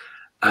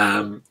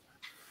 Alam,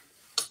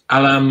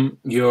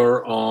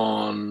 you're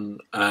on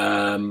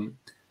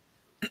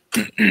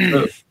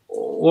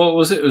what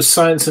was it? It was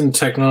science and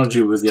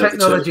technology with the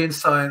Technology other two. and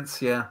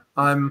science, yeah.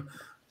 I'm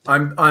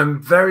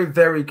very,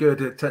 very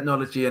good at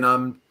technology, and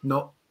I'm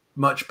not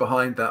much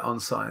behind that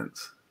on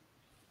science.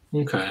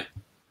 Okay.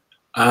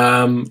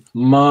 I'll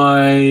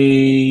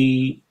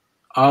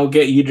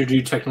get you to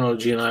do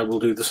technology, and I will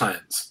do the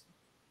science.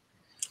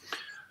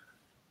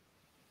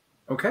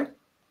 Okay.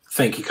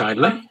 Thank you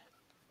kindly.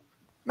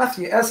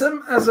 Matthew, as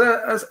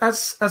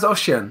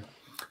Ocean,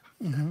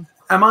 am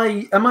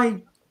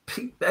I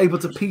able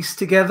to piece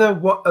together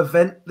what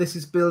event this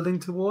is building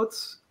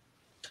towards?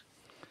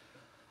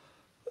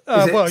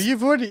 Well,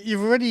 you've already. Is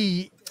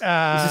it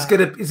just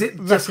going to be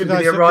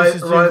the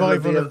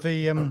arrival of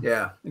the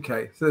yeah.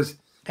 Okay. So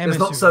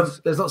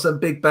there's not some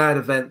big bad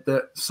event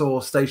that saw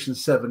Station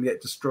 7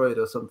 get destroyed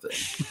or something.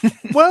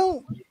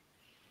 Well,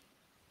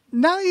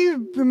 now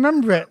you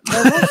remember it.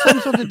 There was some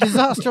sort of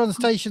disaster on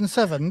Station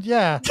 7.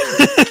 Yeah.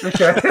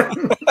 Okay.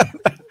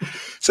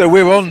 So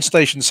we're on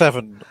Station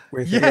 7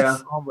 with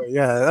Yes. aren't we?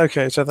 Yeah.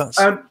 Okay. So that's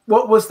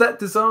What was that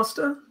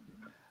disaster?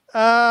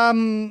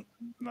 The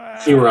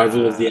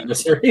arrival of the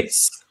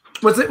emissaries.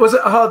 Was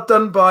it hard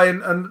done by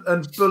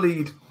and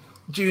bullied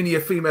junior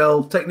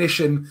female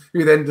technician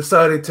who then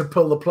decided to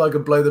pull the plug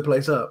and blow the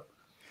place up?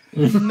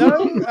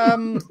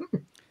 No.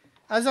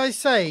 As I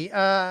say,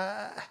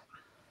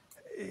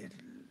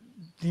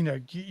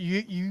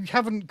 you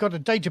haven't got a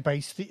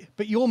database,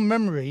 but your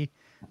memory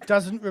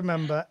doesn't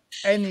remember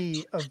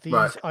any of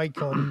these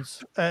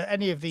icons,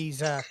 any of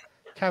these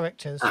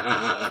characters.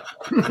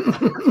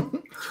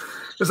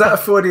 Was that a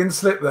Freudian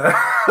slip there?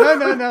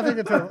 No, nothing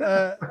at all.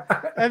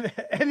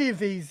 Any of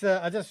these,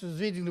 I just was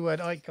reading the word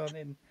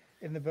icon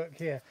in the book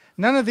here.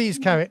 None of these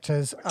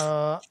characters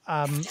are,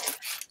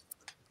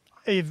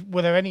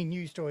 were there any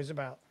news stories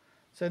about?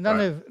 So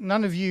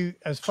none of you,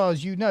 as far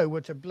as you know,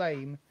 were to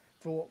blame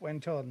for what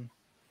went on.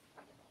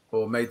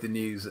 Or made the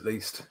news, at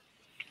least.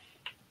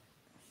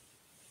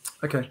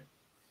 Okay.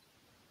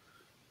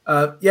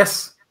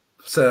 Yes,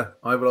 sir.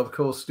 I will, of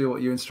course, do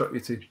what you instruct me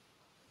to.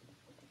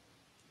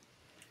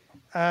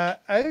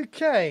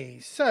 Okay,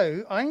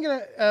 so I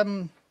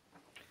am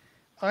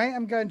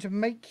going to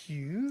make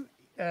you,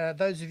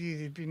 those of you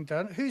who've been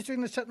done. Who's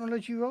doing the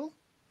technology roll?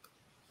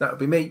 That would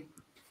be me.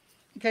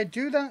 Okay,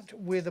 do that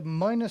with a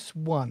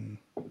 -1.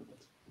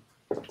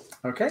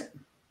 Okay.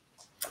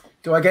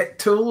 Do I get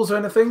tools or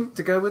anything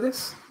to go with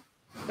this?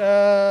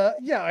 Yeah.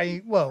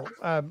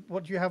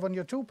 What do you have on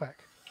your tool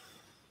pack?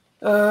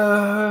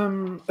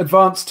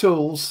 Advanced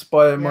tools,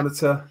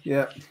 biomonitor.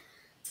 Yeah.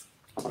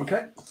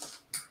 Okay.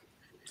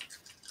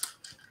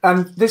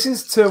 And this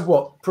is to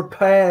what?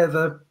 Prepare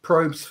the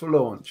probes for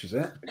launch, is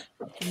it?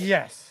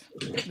 Yes.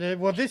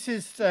 This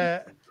is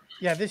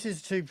this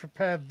is to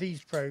prepare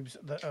these probes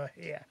that are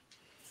here.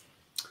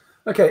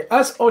 Okay.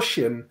 As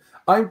Ocean,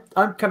 I'm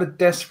kind of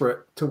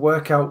desperate to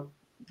work out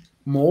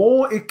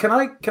more. Can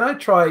I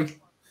try?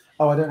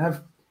 Oh, I don't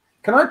have.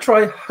 Can I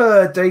try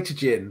her data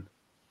gin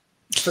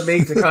for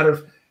me to kind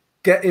of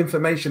get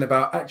information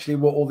about actually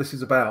what all this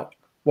is about,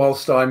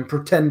 whilst I'm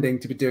pretending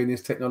to be doing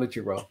this technology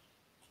role?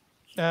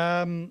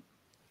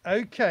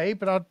 Okay,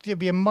 but I'll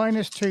give you a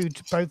 -2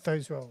 to both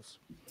those rolls.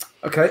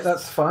 Okay,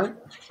 that's fine.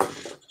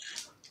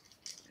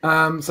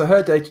 So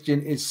her data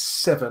gin is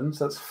 7,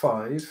 so that's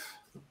 5.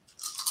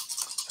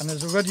 And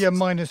there's already a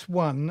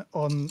 -1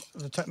 on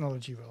the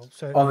technology roll.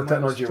 So on the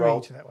technology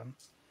roll to that one.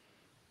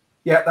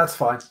 Yeah, that's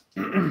fine.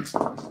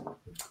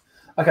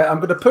 Okay, I'm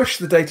going to push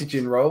the data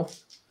gin roll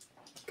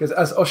because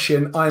as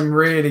Ocean, I'm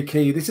really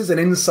key. This is an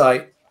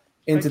insight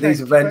into these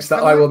events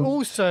that I will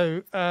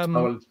also.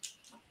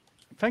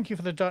 Thank you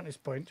for the darkness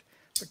point,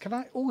 but can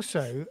I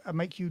also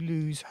make you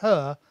lose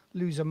a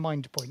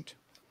mind point?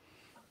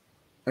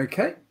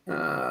 Okay,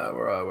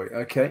 where are we?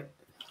 Okay,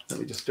 let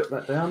me just jot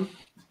that down.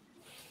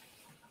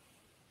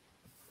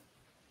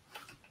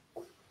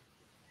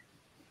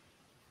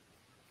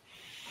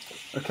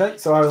 Okay,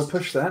 so I will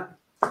push that,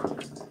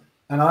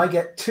 and I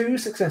get 2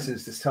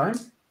 successes this time.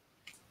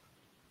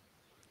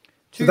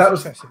 So that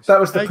was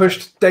the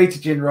pushed data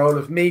gin roll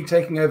of me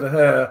taking over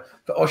her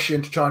for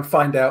Ocean to try and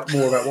find out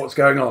more about what's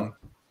going on.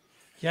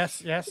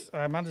 Yes,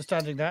 I'm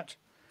understanding that.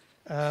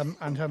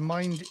 And her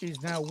mind is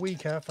now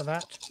weaker for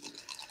that.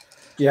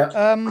 Yeah.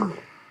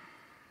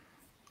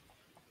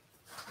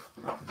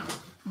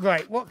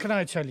 Right, what can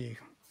I tell you?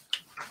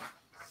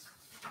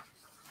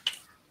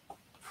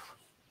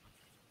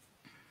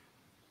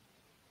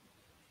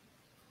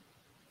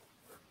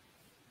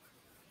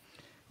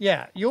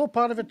 Yeah, you're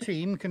part of a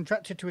team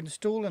contracted to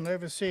install and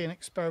oversee an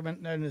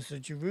experiment known as the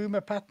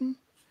Jiruma pattern.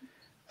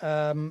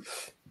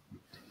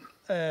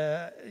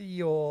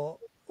 You're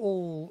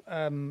all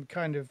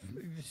kind of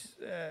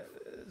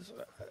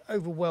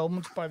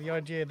overwhelmed by the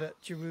idea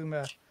that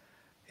Jiruma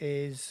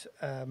is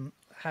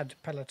had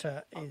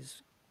Pelleter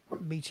is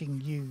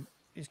meeting you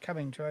is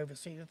coming to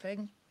oversee the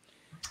thing.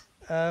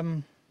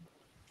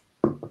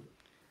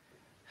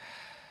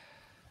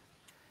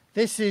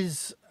 This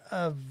is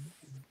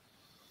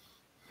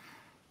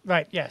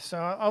right. Yes, so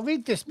I'll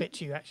read this bit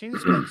to you. Actually,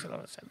 this makes a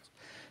lot of sense.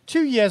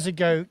 2 years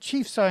ago,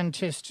 Chief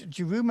Scientist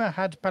Jiruma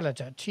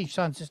Hadpalata, Chief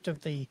Scientist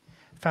of the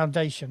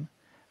Foundation,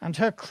 and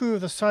her crew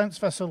of the science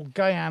vessel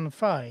Gaian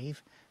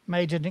 5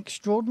 made an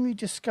extraordinary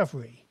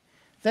discovery.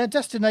 Their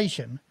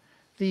destination,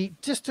 the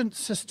distant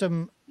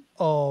system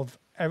of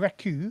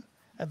Ereku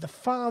at the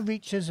far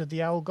reaches of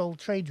the Algol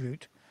trade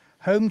route,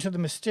 home to the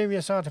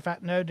mysterious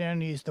artifact known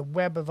only as the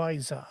Web of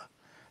Izar,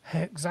 a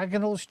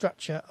hexagonal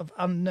structure of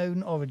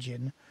unknown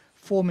origin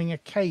forming a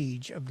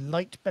cage of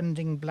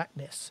light-bending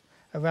blackness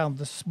around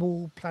the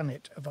small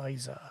planet of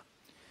Izar.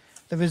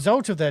 The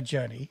result of their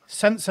journey,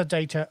 sensor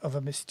data of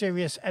a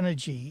mysterious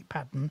energy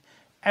pattern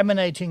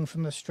emanating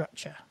from the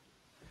structure.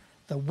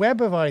 The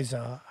Web of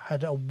Izar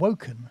had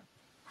awoken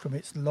from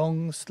its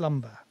long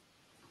slumber.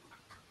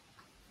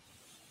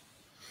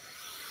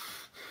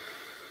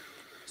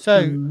 So,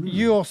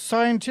 you're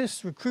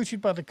scientists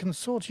recruited by the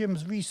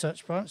Consortium's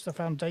research branch, the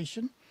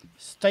Foundation,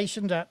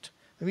 stationed at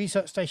the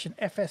research station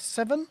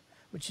FS7,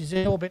 which is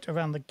in orbit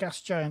around the gas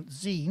giant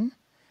Xene.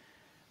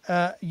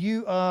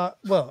 You are,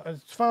 well,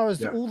 as far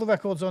as all the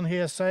records on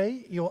here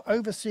say, you're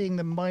overseeing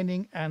the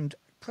mining and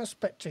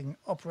prospecting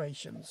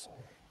operations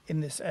in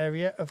this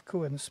area of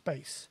Kuan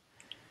space.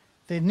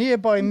 The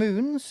nearby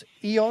moons,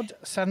 Eod,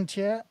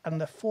 Santier,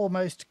 and the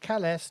foremost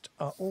Calest,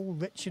 are all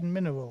rich in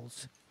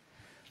minerals.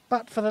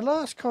 But for the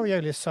last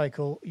Coriolis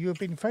cycle, you have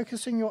been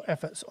focusing your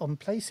efforts on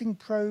placing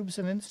probes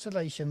and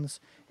installations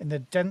in the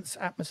dense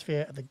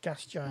atmosphere of the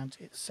gas giant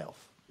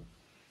itself.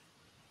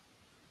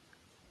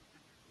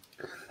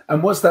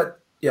 And was that...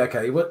 Yeah,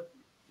 okay. What?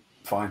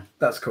 Fine.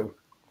 That's cool.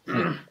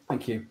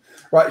 Thank you.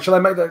 Right, shall I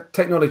make that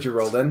technology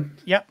roll then?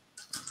 Yep.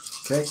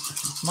 Okay.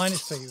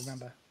 -3,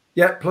 remember.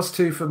 Yep,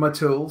 +2 for my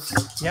tools.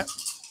 Yep.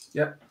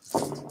 Yep.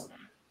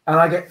 And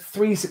I get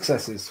 3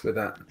 successes with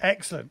that.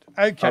 Excellent.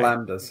 Okay.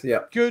 Lambdas, yeah.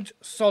 Good,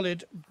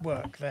 solid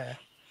work there.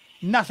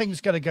 Nothing's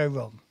going to go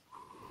wrong.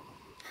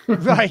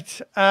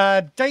 Right.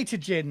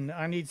 Datagin.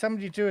 I need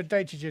somebody to do a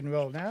Datagin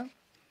roll now.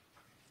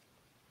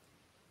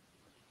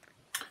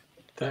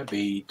 That'd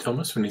be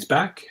Thomas when he's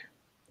back.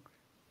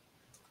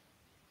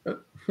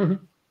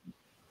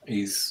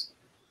 He's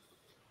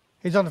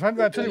on the phone.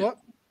 I'll tell you what.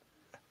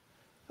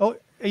 Oh,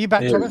 are you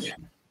back, Thomas?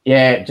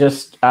 Yeah,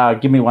 just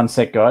give me 1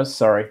 sec, guys.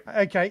 Sorry.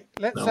 Okay,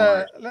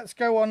 let's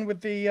go on with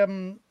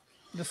the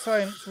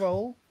science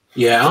roll.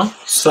 Yeah,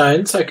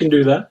 science. I can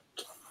do that.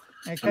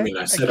 Okay. I mean,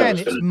 I said again,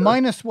 it's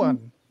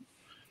 -1.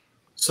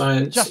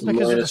 Science. Just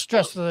because of the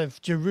stress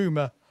of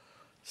Jiruma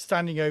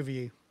standing over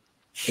you.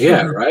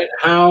 Yeah, right.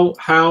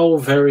 How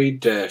very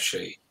dare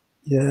she?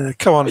 Yeah,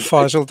 come on,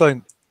 Faisal,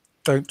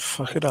 don't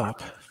fuck it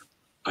up.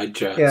 I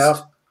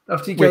just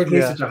after you gave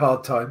me such a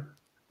hard time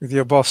with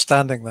your boss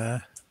standing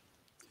there.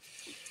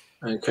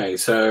 Okay,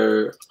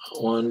 so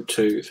 1,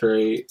 2,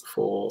 3,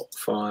 4,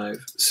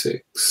 5,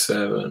 6,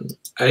 7,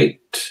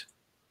 8.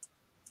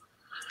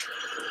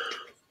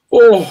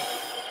 Oh,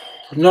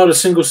 not a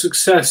single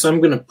success.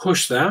 I'm going to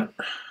push that.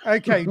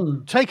 Okay,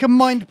 take a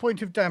mind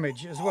point of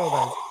damage as well,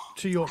 though,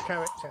 to your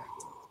character.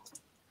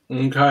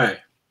 Okay.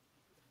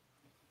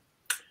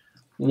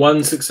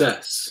 1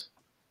 success.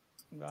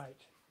 Right.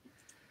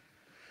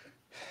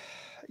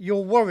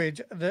 You're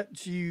worried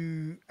that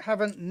you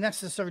haven't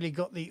necessarily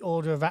got the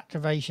order of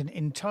activation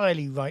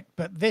entirely right,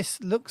 but this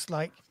looks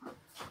like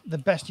the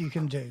best you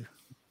can do.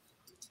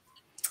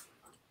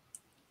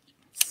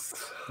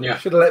 Yeah.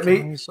 Should have let me.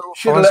 Faisal,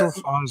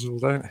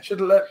 should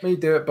have let me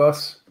do it,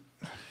 boss.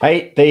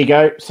 Hey, there you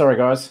go. Sorry,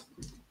 guys.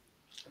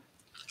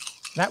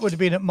 That would have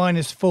been at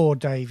 -4,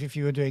 Dave, if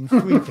you were doing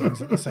 3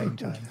 things at the same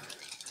time.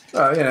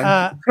 Oh,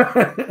 yeah.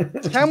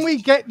 Can we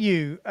get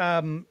you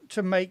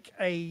to make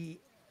a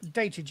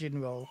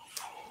Datagin roll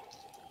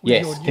with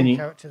Yes. your Can new you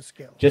character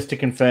skill? just to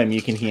confirm you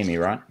can hear me,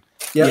 right?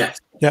 Yeah.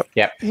 Yep.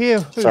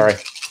 Here. Sorry.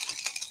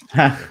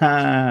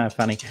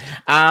 Funny.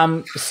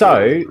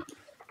 So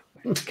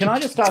can I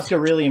just ask a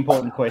really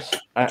important question?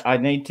 I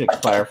need to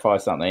clarify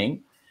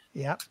something.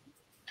 Yeah.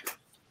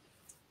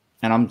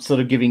 And I'm sort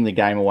of giving the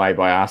game away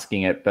by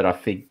asking it, but I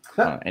think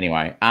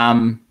anyway.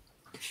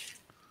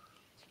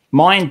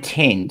 My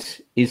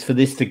intent is for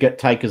this to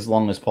take as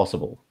long as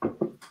possible.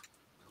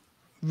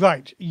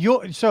 Right.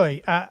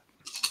 Sorry.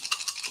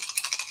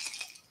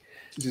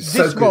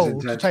 This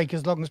roll to take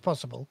as long as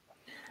possible,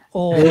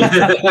 or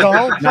the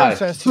whole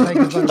process to take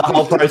as long. The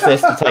whole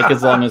process to take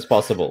as long as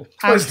possible.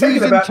 And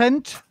whose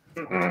intent?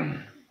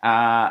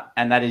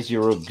 And that is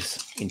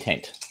Urug's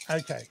intent.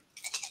 Okay.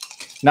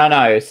 No,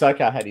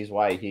 Sokar had his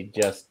way. He'd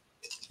just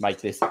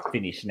make this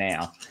finish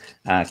now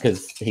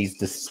because he's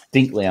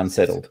distinctly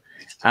unsettled.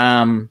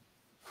 All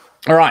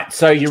right,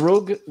 so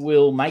Urug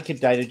will make a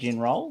Datagin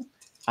roll.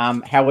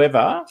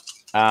 However,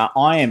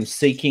 I am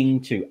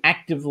seeking to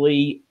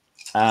actively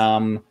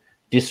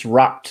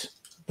disrupt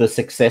the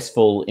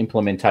successful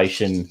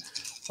implementation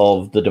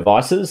of the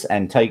devices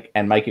and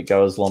make it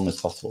go as long as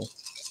possible.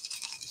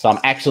 So I'm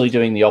actually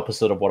doing the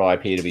opposite of what I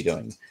appear to be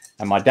doing.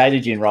 And my data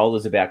gen roll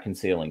is about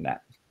concealing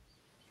that.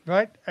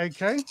 Right,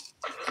 okay.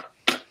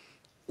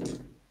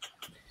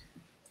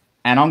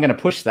 And I'm going to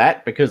push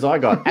that because I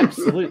got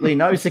absolutely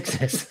no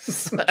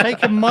successes.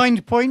 Take a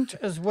mind point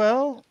as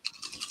well.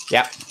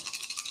 Yep.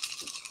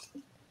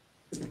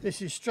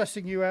 This is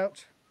stressing you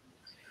out.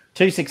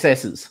 2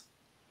 successes.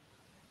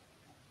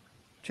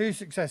 2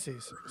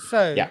 successes.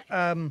 So,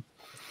 Yeah.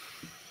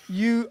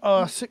 You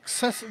are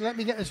let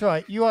me get this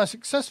right. You are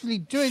successfully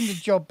doing the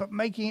job, but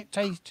making it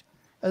take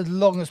as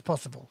long as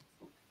possible.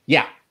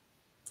 Yeah.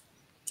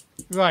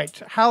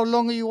 Right. How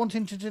long are you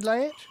wanting to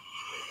delay it?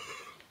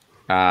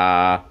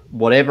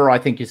 Whatever I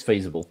think is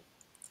feasible.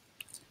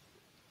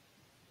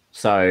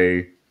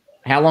 So,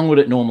 how long would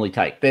it normally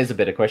take? There's a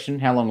better question.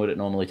 How long would it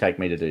normally take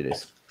me to do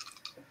this?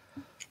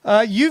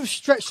 You've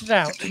stretched it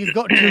out. You've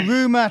got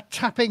Daruma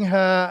tapping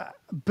her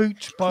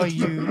boot by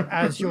you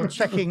as you're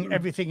checking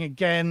everything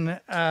again.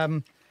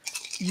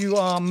 You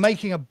are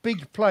making a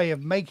big play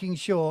of making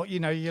sure, you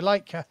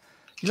like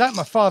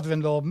my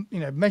father-in-law,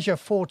 measure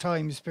 4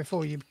 times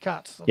before you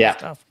cut sort of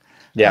stuff.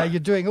 Yeah. You're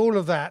doing all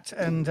of that.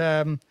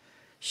 And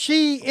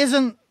she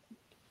isn't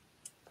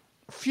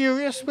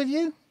furious with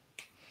you.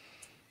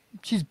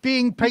 She's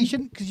being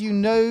patient because she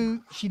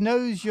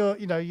knows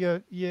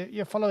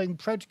you're following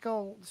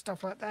protocol,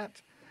 stuff like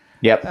that.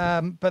 Yep.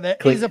 But there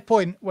is a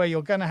point where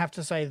you're going to have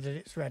to say that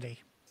it's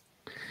ready.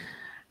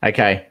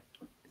 Okay.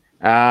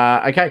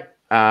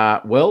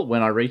 Well,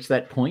 when I reach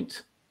that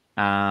point,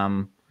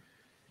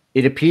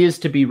 it appears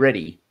to be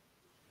ready.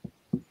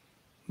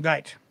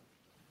 Right.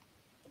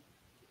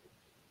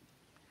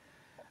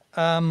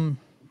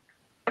 Daruma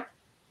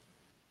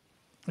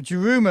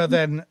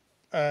then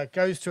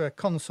goes to a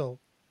console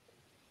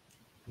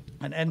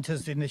and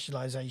enters the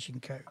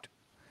initialization code.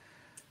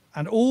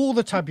 And all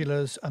the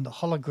tabulars and the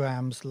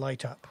holograms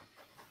light up.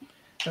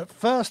 At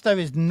first, there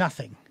is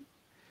nothing,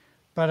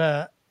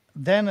 but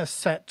then a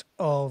set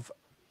of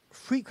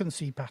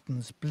frequency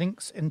patterns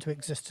blinks into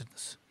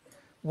existence,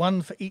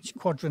 one for each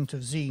quadrant of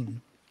Xene.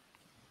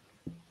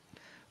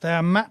 They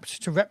are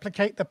mapped to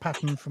replicate the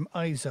pattern from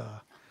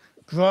Izar.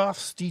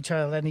 Graphs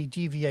detail any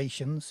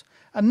deviations,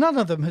 and none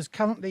of them has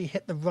currently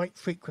hit the right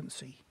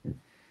frequency.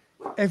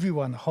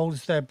 Everyone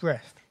holds their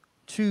breath,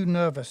 too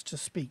nervous to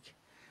speak.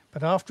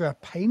 But after a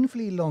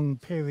painfully long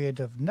period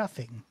of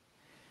nothing,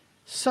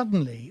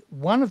 suddenly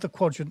one of the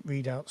quadrant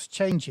readouts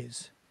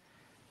changes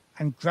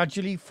and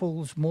gradually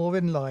falls more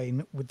in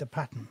line with the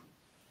pattern.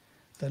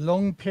 The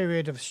long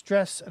period of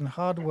stress and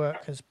hard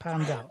work has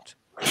panned out.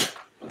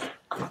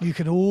 You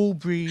can all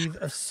breathe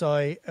a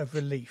sigh of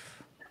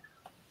relief.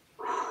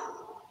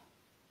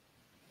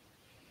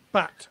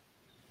 But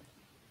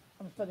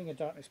I'm spending a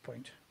darkness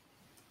point.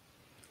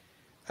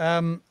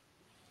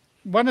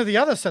 One of the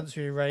other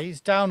sensory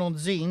arrays down on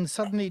Xene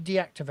suddenly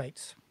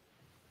deactivates.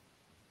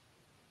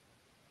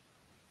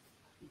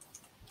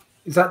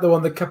 Is that the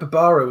one that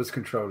Capybara was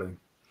controlling?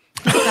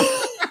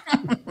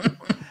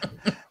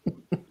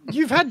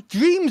 You've had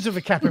dreams of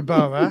a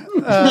capybara,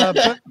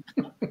 but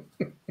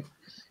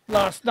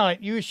last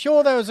night you were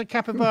sure there was a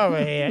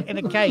capybara here in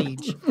a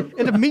cage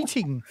in a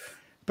meeting,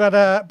 but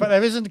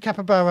there isn't a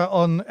capybara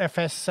on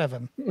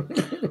FS7.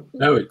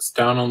 No, it's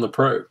down on the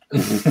probe.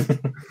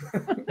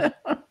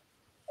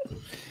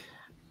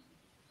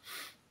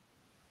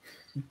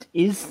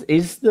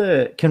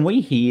 Can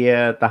we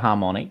hear the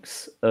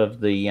harmonics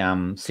of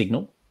the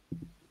signal?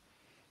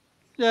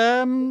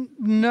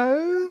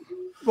 No,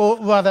 or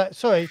rather,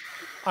 sorry,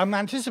 I'm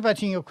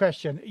anticipating your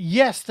question.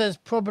 Yes, there's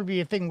probably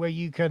a thing where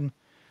you can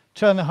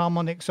turn the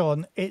harmonics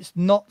on. It's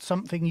not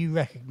something you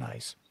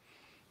recognize.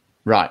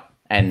 Right,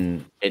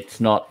 and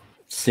it's not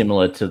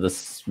similar to the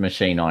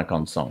Machine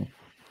Icon song.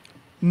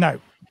 No.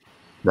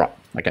 Right.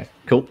 Okay.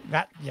 Cool.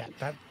 That's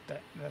what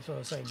I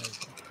was saying.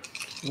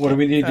 What do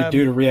we need to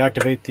do to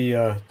reactivate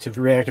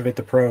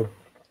the probe?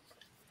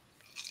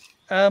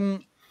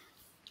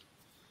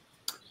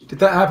 Did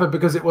that happen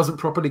because it wasn't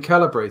properly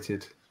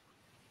calibrated?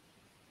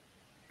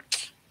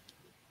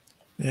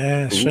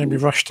 Yeah, shame we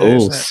rushed it. Oh,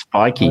 isn't it?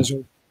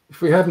 spiky.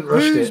 If we hadn't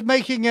rushed Who's it,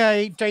 making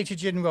a data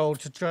gen roll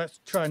to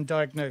try and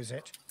diagnose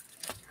it?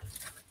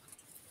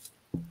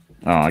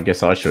 Oh, I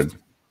guess I should.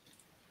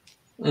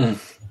 Can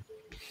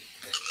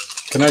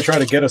I try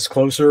to get us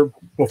closer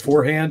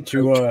beforehand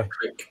to?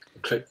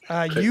 Click.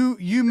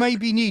 You may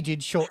be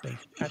needed shortly,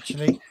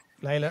 actually,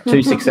 Layla.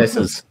 2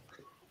 successes.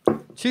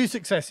 2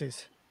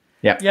 successes.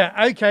 Yeah.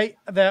 Yeah, okay.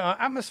 There are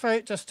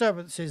atmospheric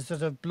disturbances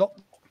that have blocked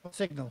the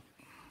signal.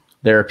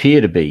 There appear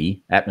to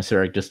be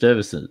atmospheric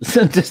disturbances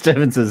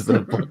that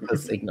have blocked the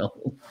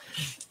signal.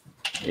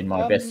 In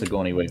my best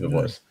Sigourney Weaver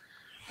voice.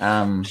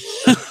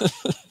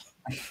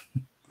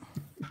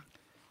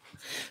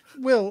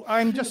 Will,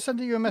 I'm just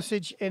sending you a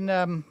message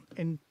in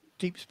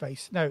deep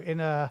space. No,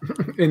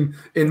 in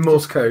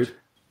Morse code.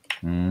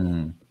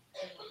 I'm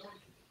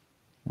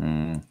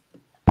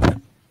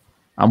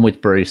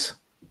with Bruce.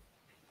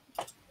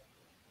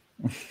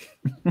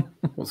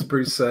 What's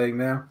Bruce saying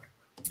now?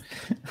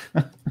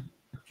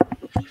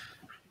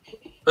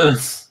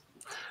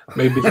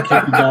 Maybe the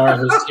capybara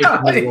has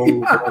taken the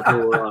role of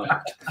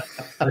override.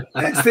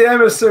 It's the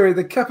emissary.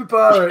 The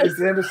capybara is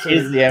the emissary.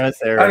 He's the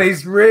emissary. And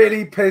he's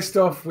really pissed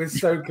off with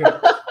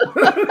Soka.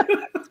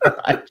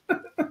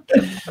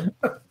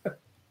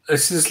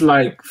 This is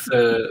like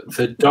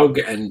the dog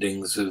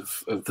endings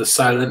of the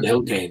Silent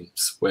Hill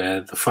games,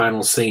 where the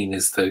final scene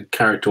is the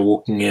character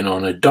walking in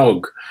on a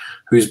dog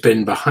who's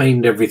been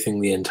behind everything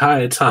the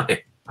entire time.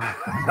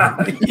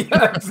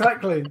 Yeah,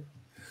 exactly.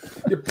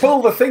 You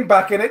pull the thing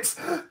back, and it's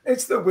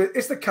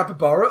the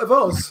capybara of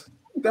Oz.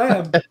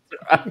 Damn.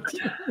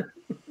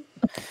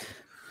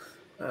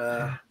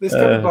 This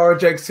capybara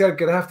joke's going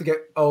to have to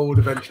get old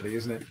eventually,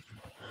 isn't it?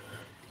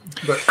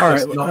 But all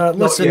right,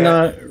 listen.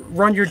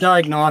 Run your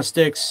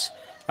diagnostics.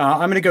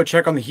 I'm going to go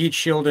check on the heat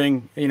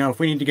shielding. If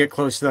we need to get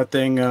close to that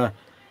thing, I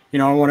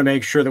want to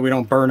make sure that we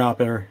don't burn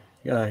up or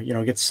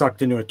get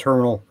sucked into a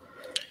terminal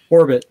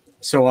orbit.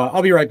 So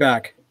I'll be right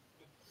back.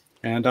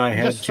 And I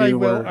head to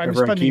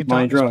wherever I keep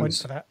my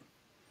drones.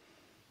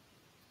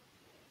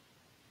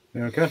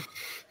 Okay.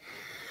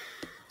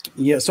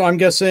 Yeah, so I'm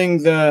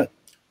guessing that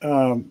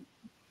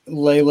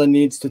Layla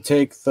needs to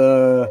take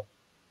the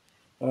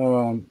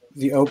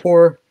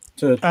Opor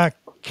to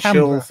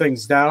chill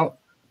things down.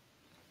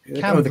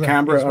 Cambra, the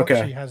Cambra. what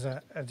Okay. she has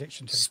an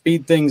addiction to.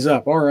 Speed things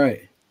up. All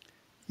right.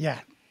 Yeah.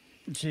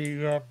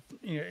 You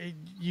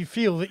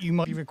feel that you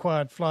might be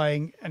required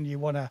flying, and you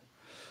want to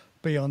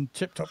be on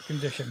tip-top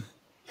condition.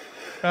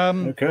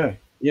 Okay.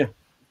 Yeah.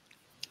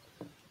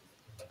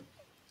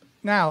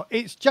 Now,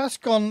 it's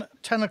just gone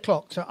 10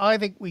 o'clock, so I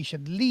think we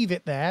should leave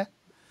it there.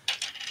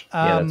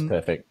 That's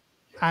perfect.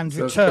 And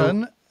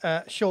return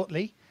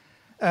shortly,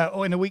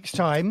 or in a week's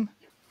time.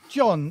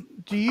 John,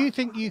 do you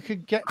think you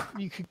could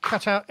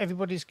cut out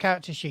everybody's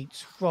character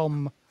sheets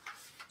from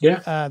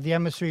the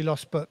Emissary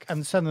Lost book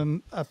and send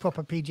them a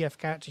proper PDF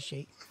character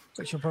sheet,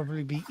 which will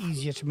probably be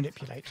easier to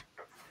manipulate?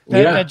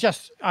 They're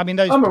just. I mean,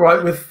 those. I'm all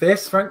right with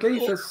this,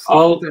 frankly.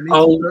 I'll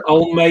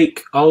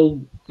make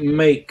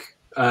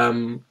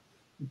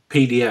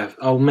PDF.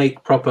 I'll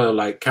make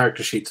proper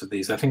character sheets of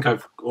these. I think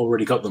I've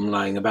already got them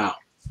lying about.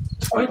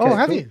 Okay,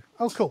 have you?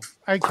 Oh, cool.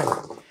 Okay.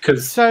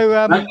 Because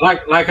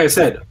like I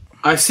said,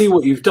 I see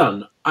what you've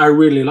done. I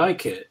really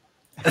like it.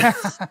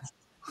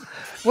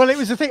 Well, it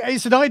was a thing.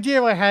 It's an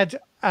idea I had.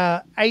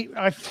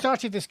 I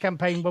started this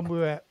campaign when we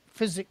were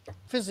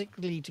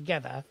physically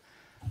together,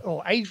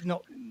 or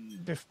not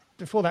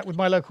before that, with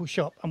my local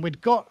shop, and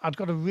I'd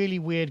got a really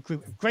weird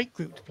group, great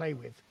group to play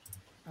with,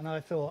 and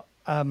I thought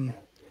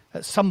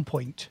at some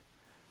point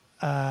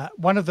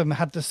one of them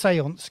had the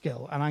seance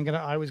skill, and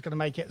I was gonna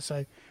make it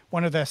so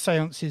one of their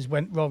seances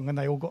went wrong and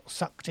they all got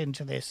sucked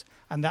into this,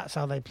 and that's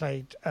how they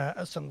played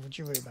A Song for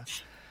Jeruma.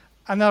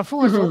 And I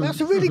thought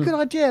that's a really good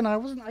idea, and I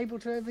wasn't able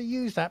to ever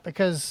use that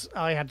because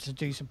I had to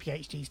do some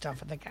PhD stuff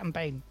for the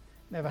campaign.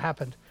 Never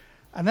happened.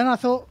 And then I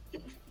thought,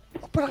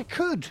 but I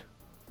could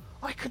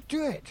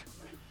do it.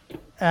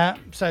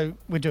 So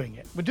we're doing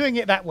it. We're doing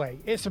it that way.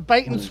 It's a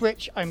bait and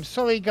switch. I'm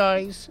sorry,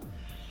 guys,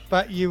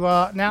 but you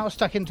are now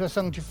stuck into A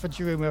Song for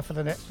Jeruma for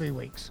the next 3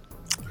 weeks.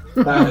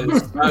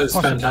 That is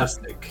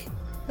fantastic.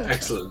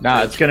 Excellent.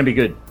 No, it's going to be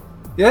good.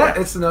 Yeah,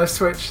 it's a nice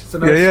switch.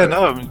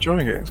 No, I'm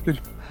enjoying it. It's good.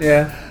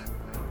 Yeah.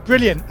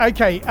 Brilliant.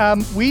 Okay,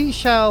 we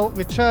shall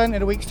return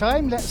in a week's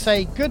time. Let's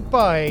say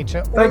goodbye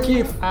to Thank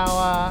you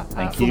our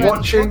for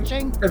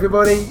watching,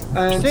 everybody,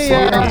 and see you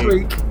next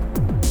week.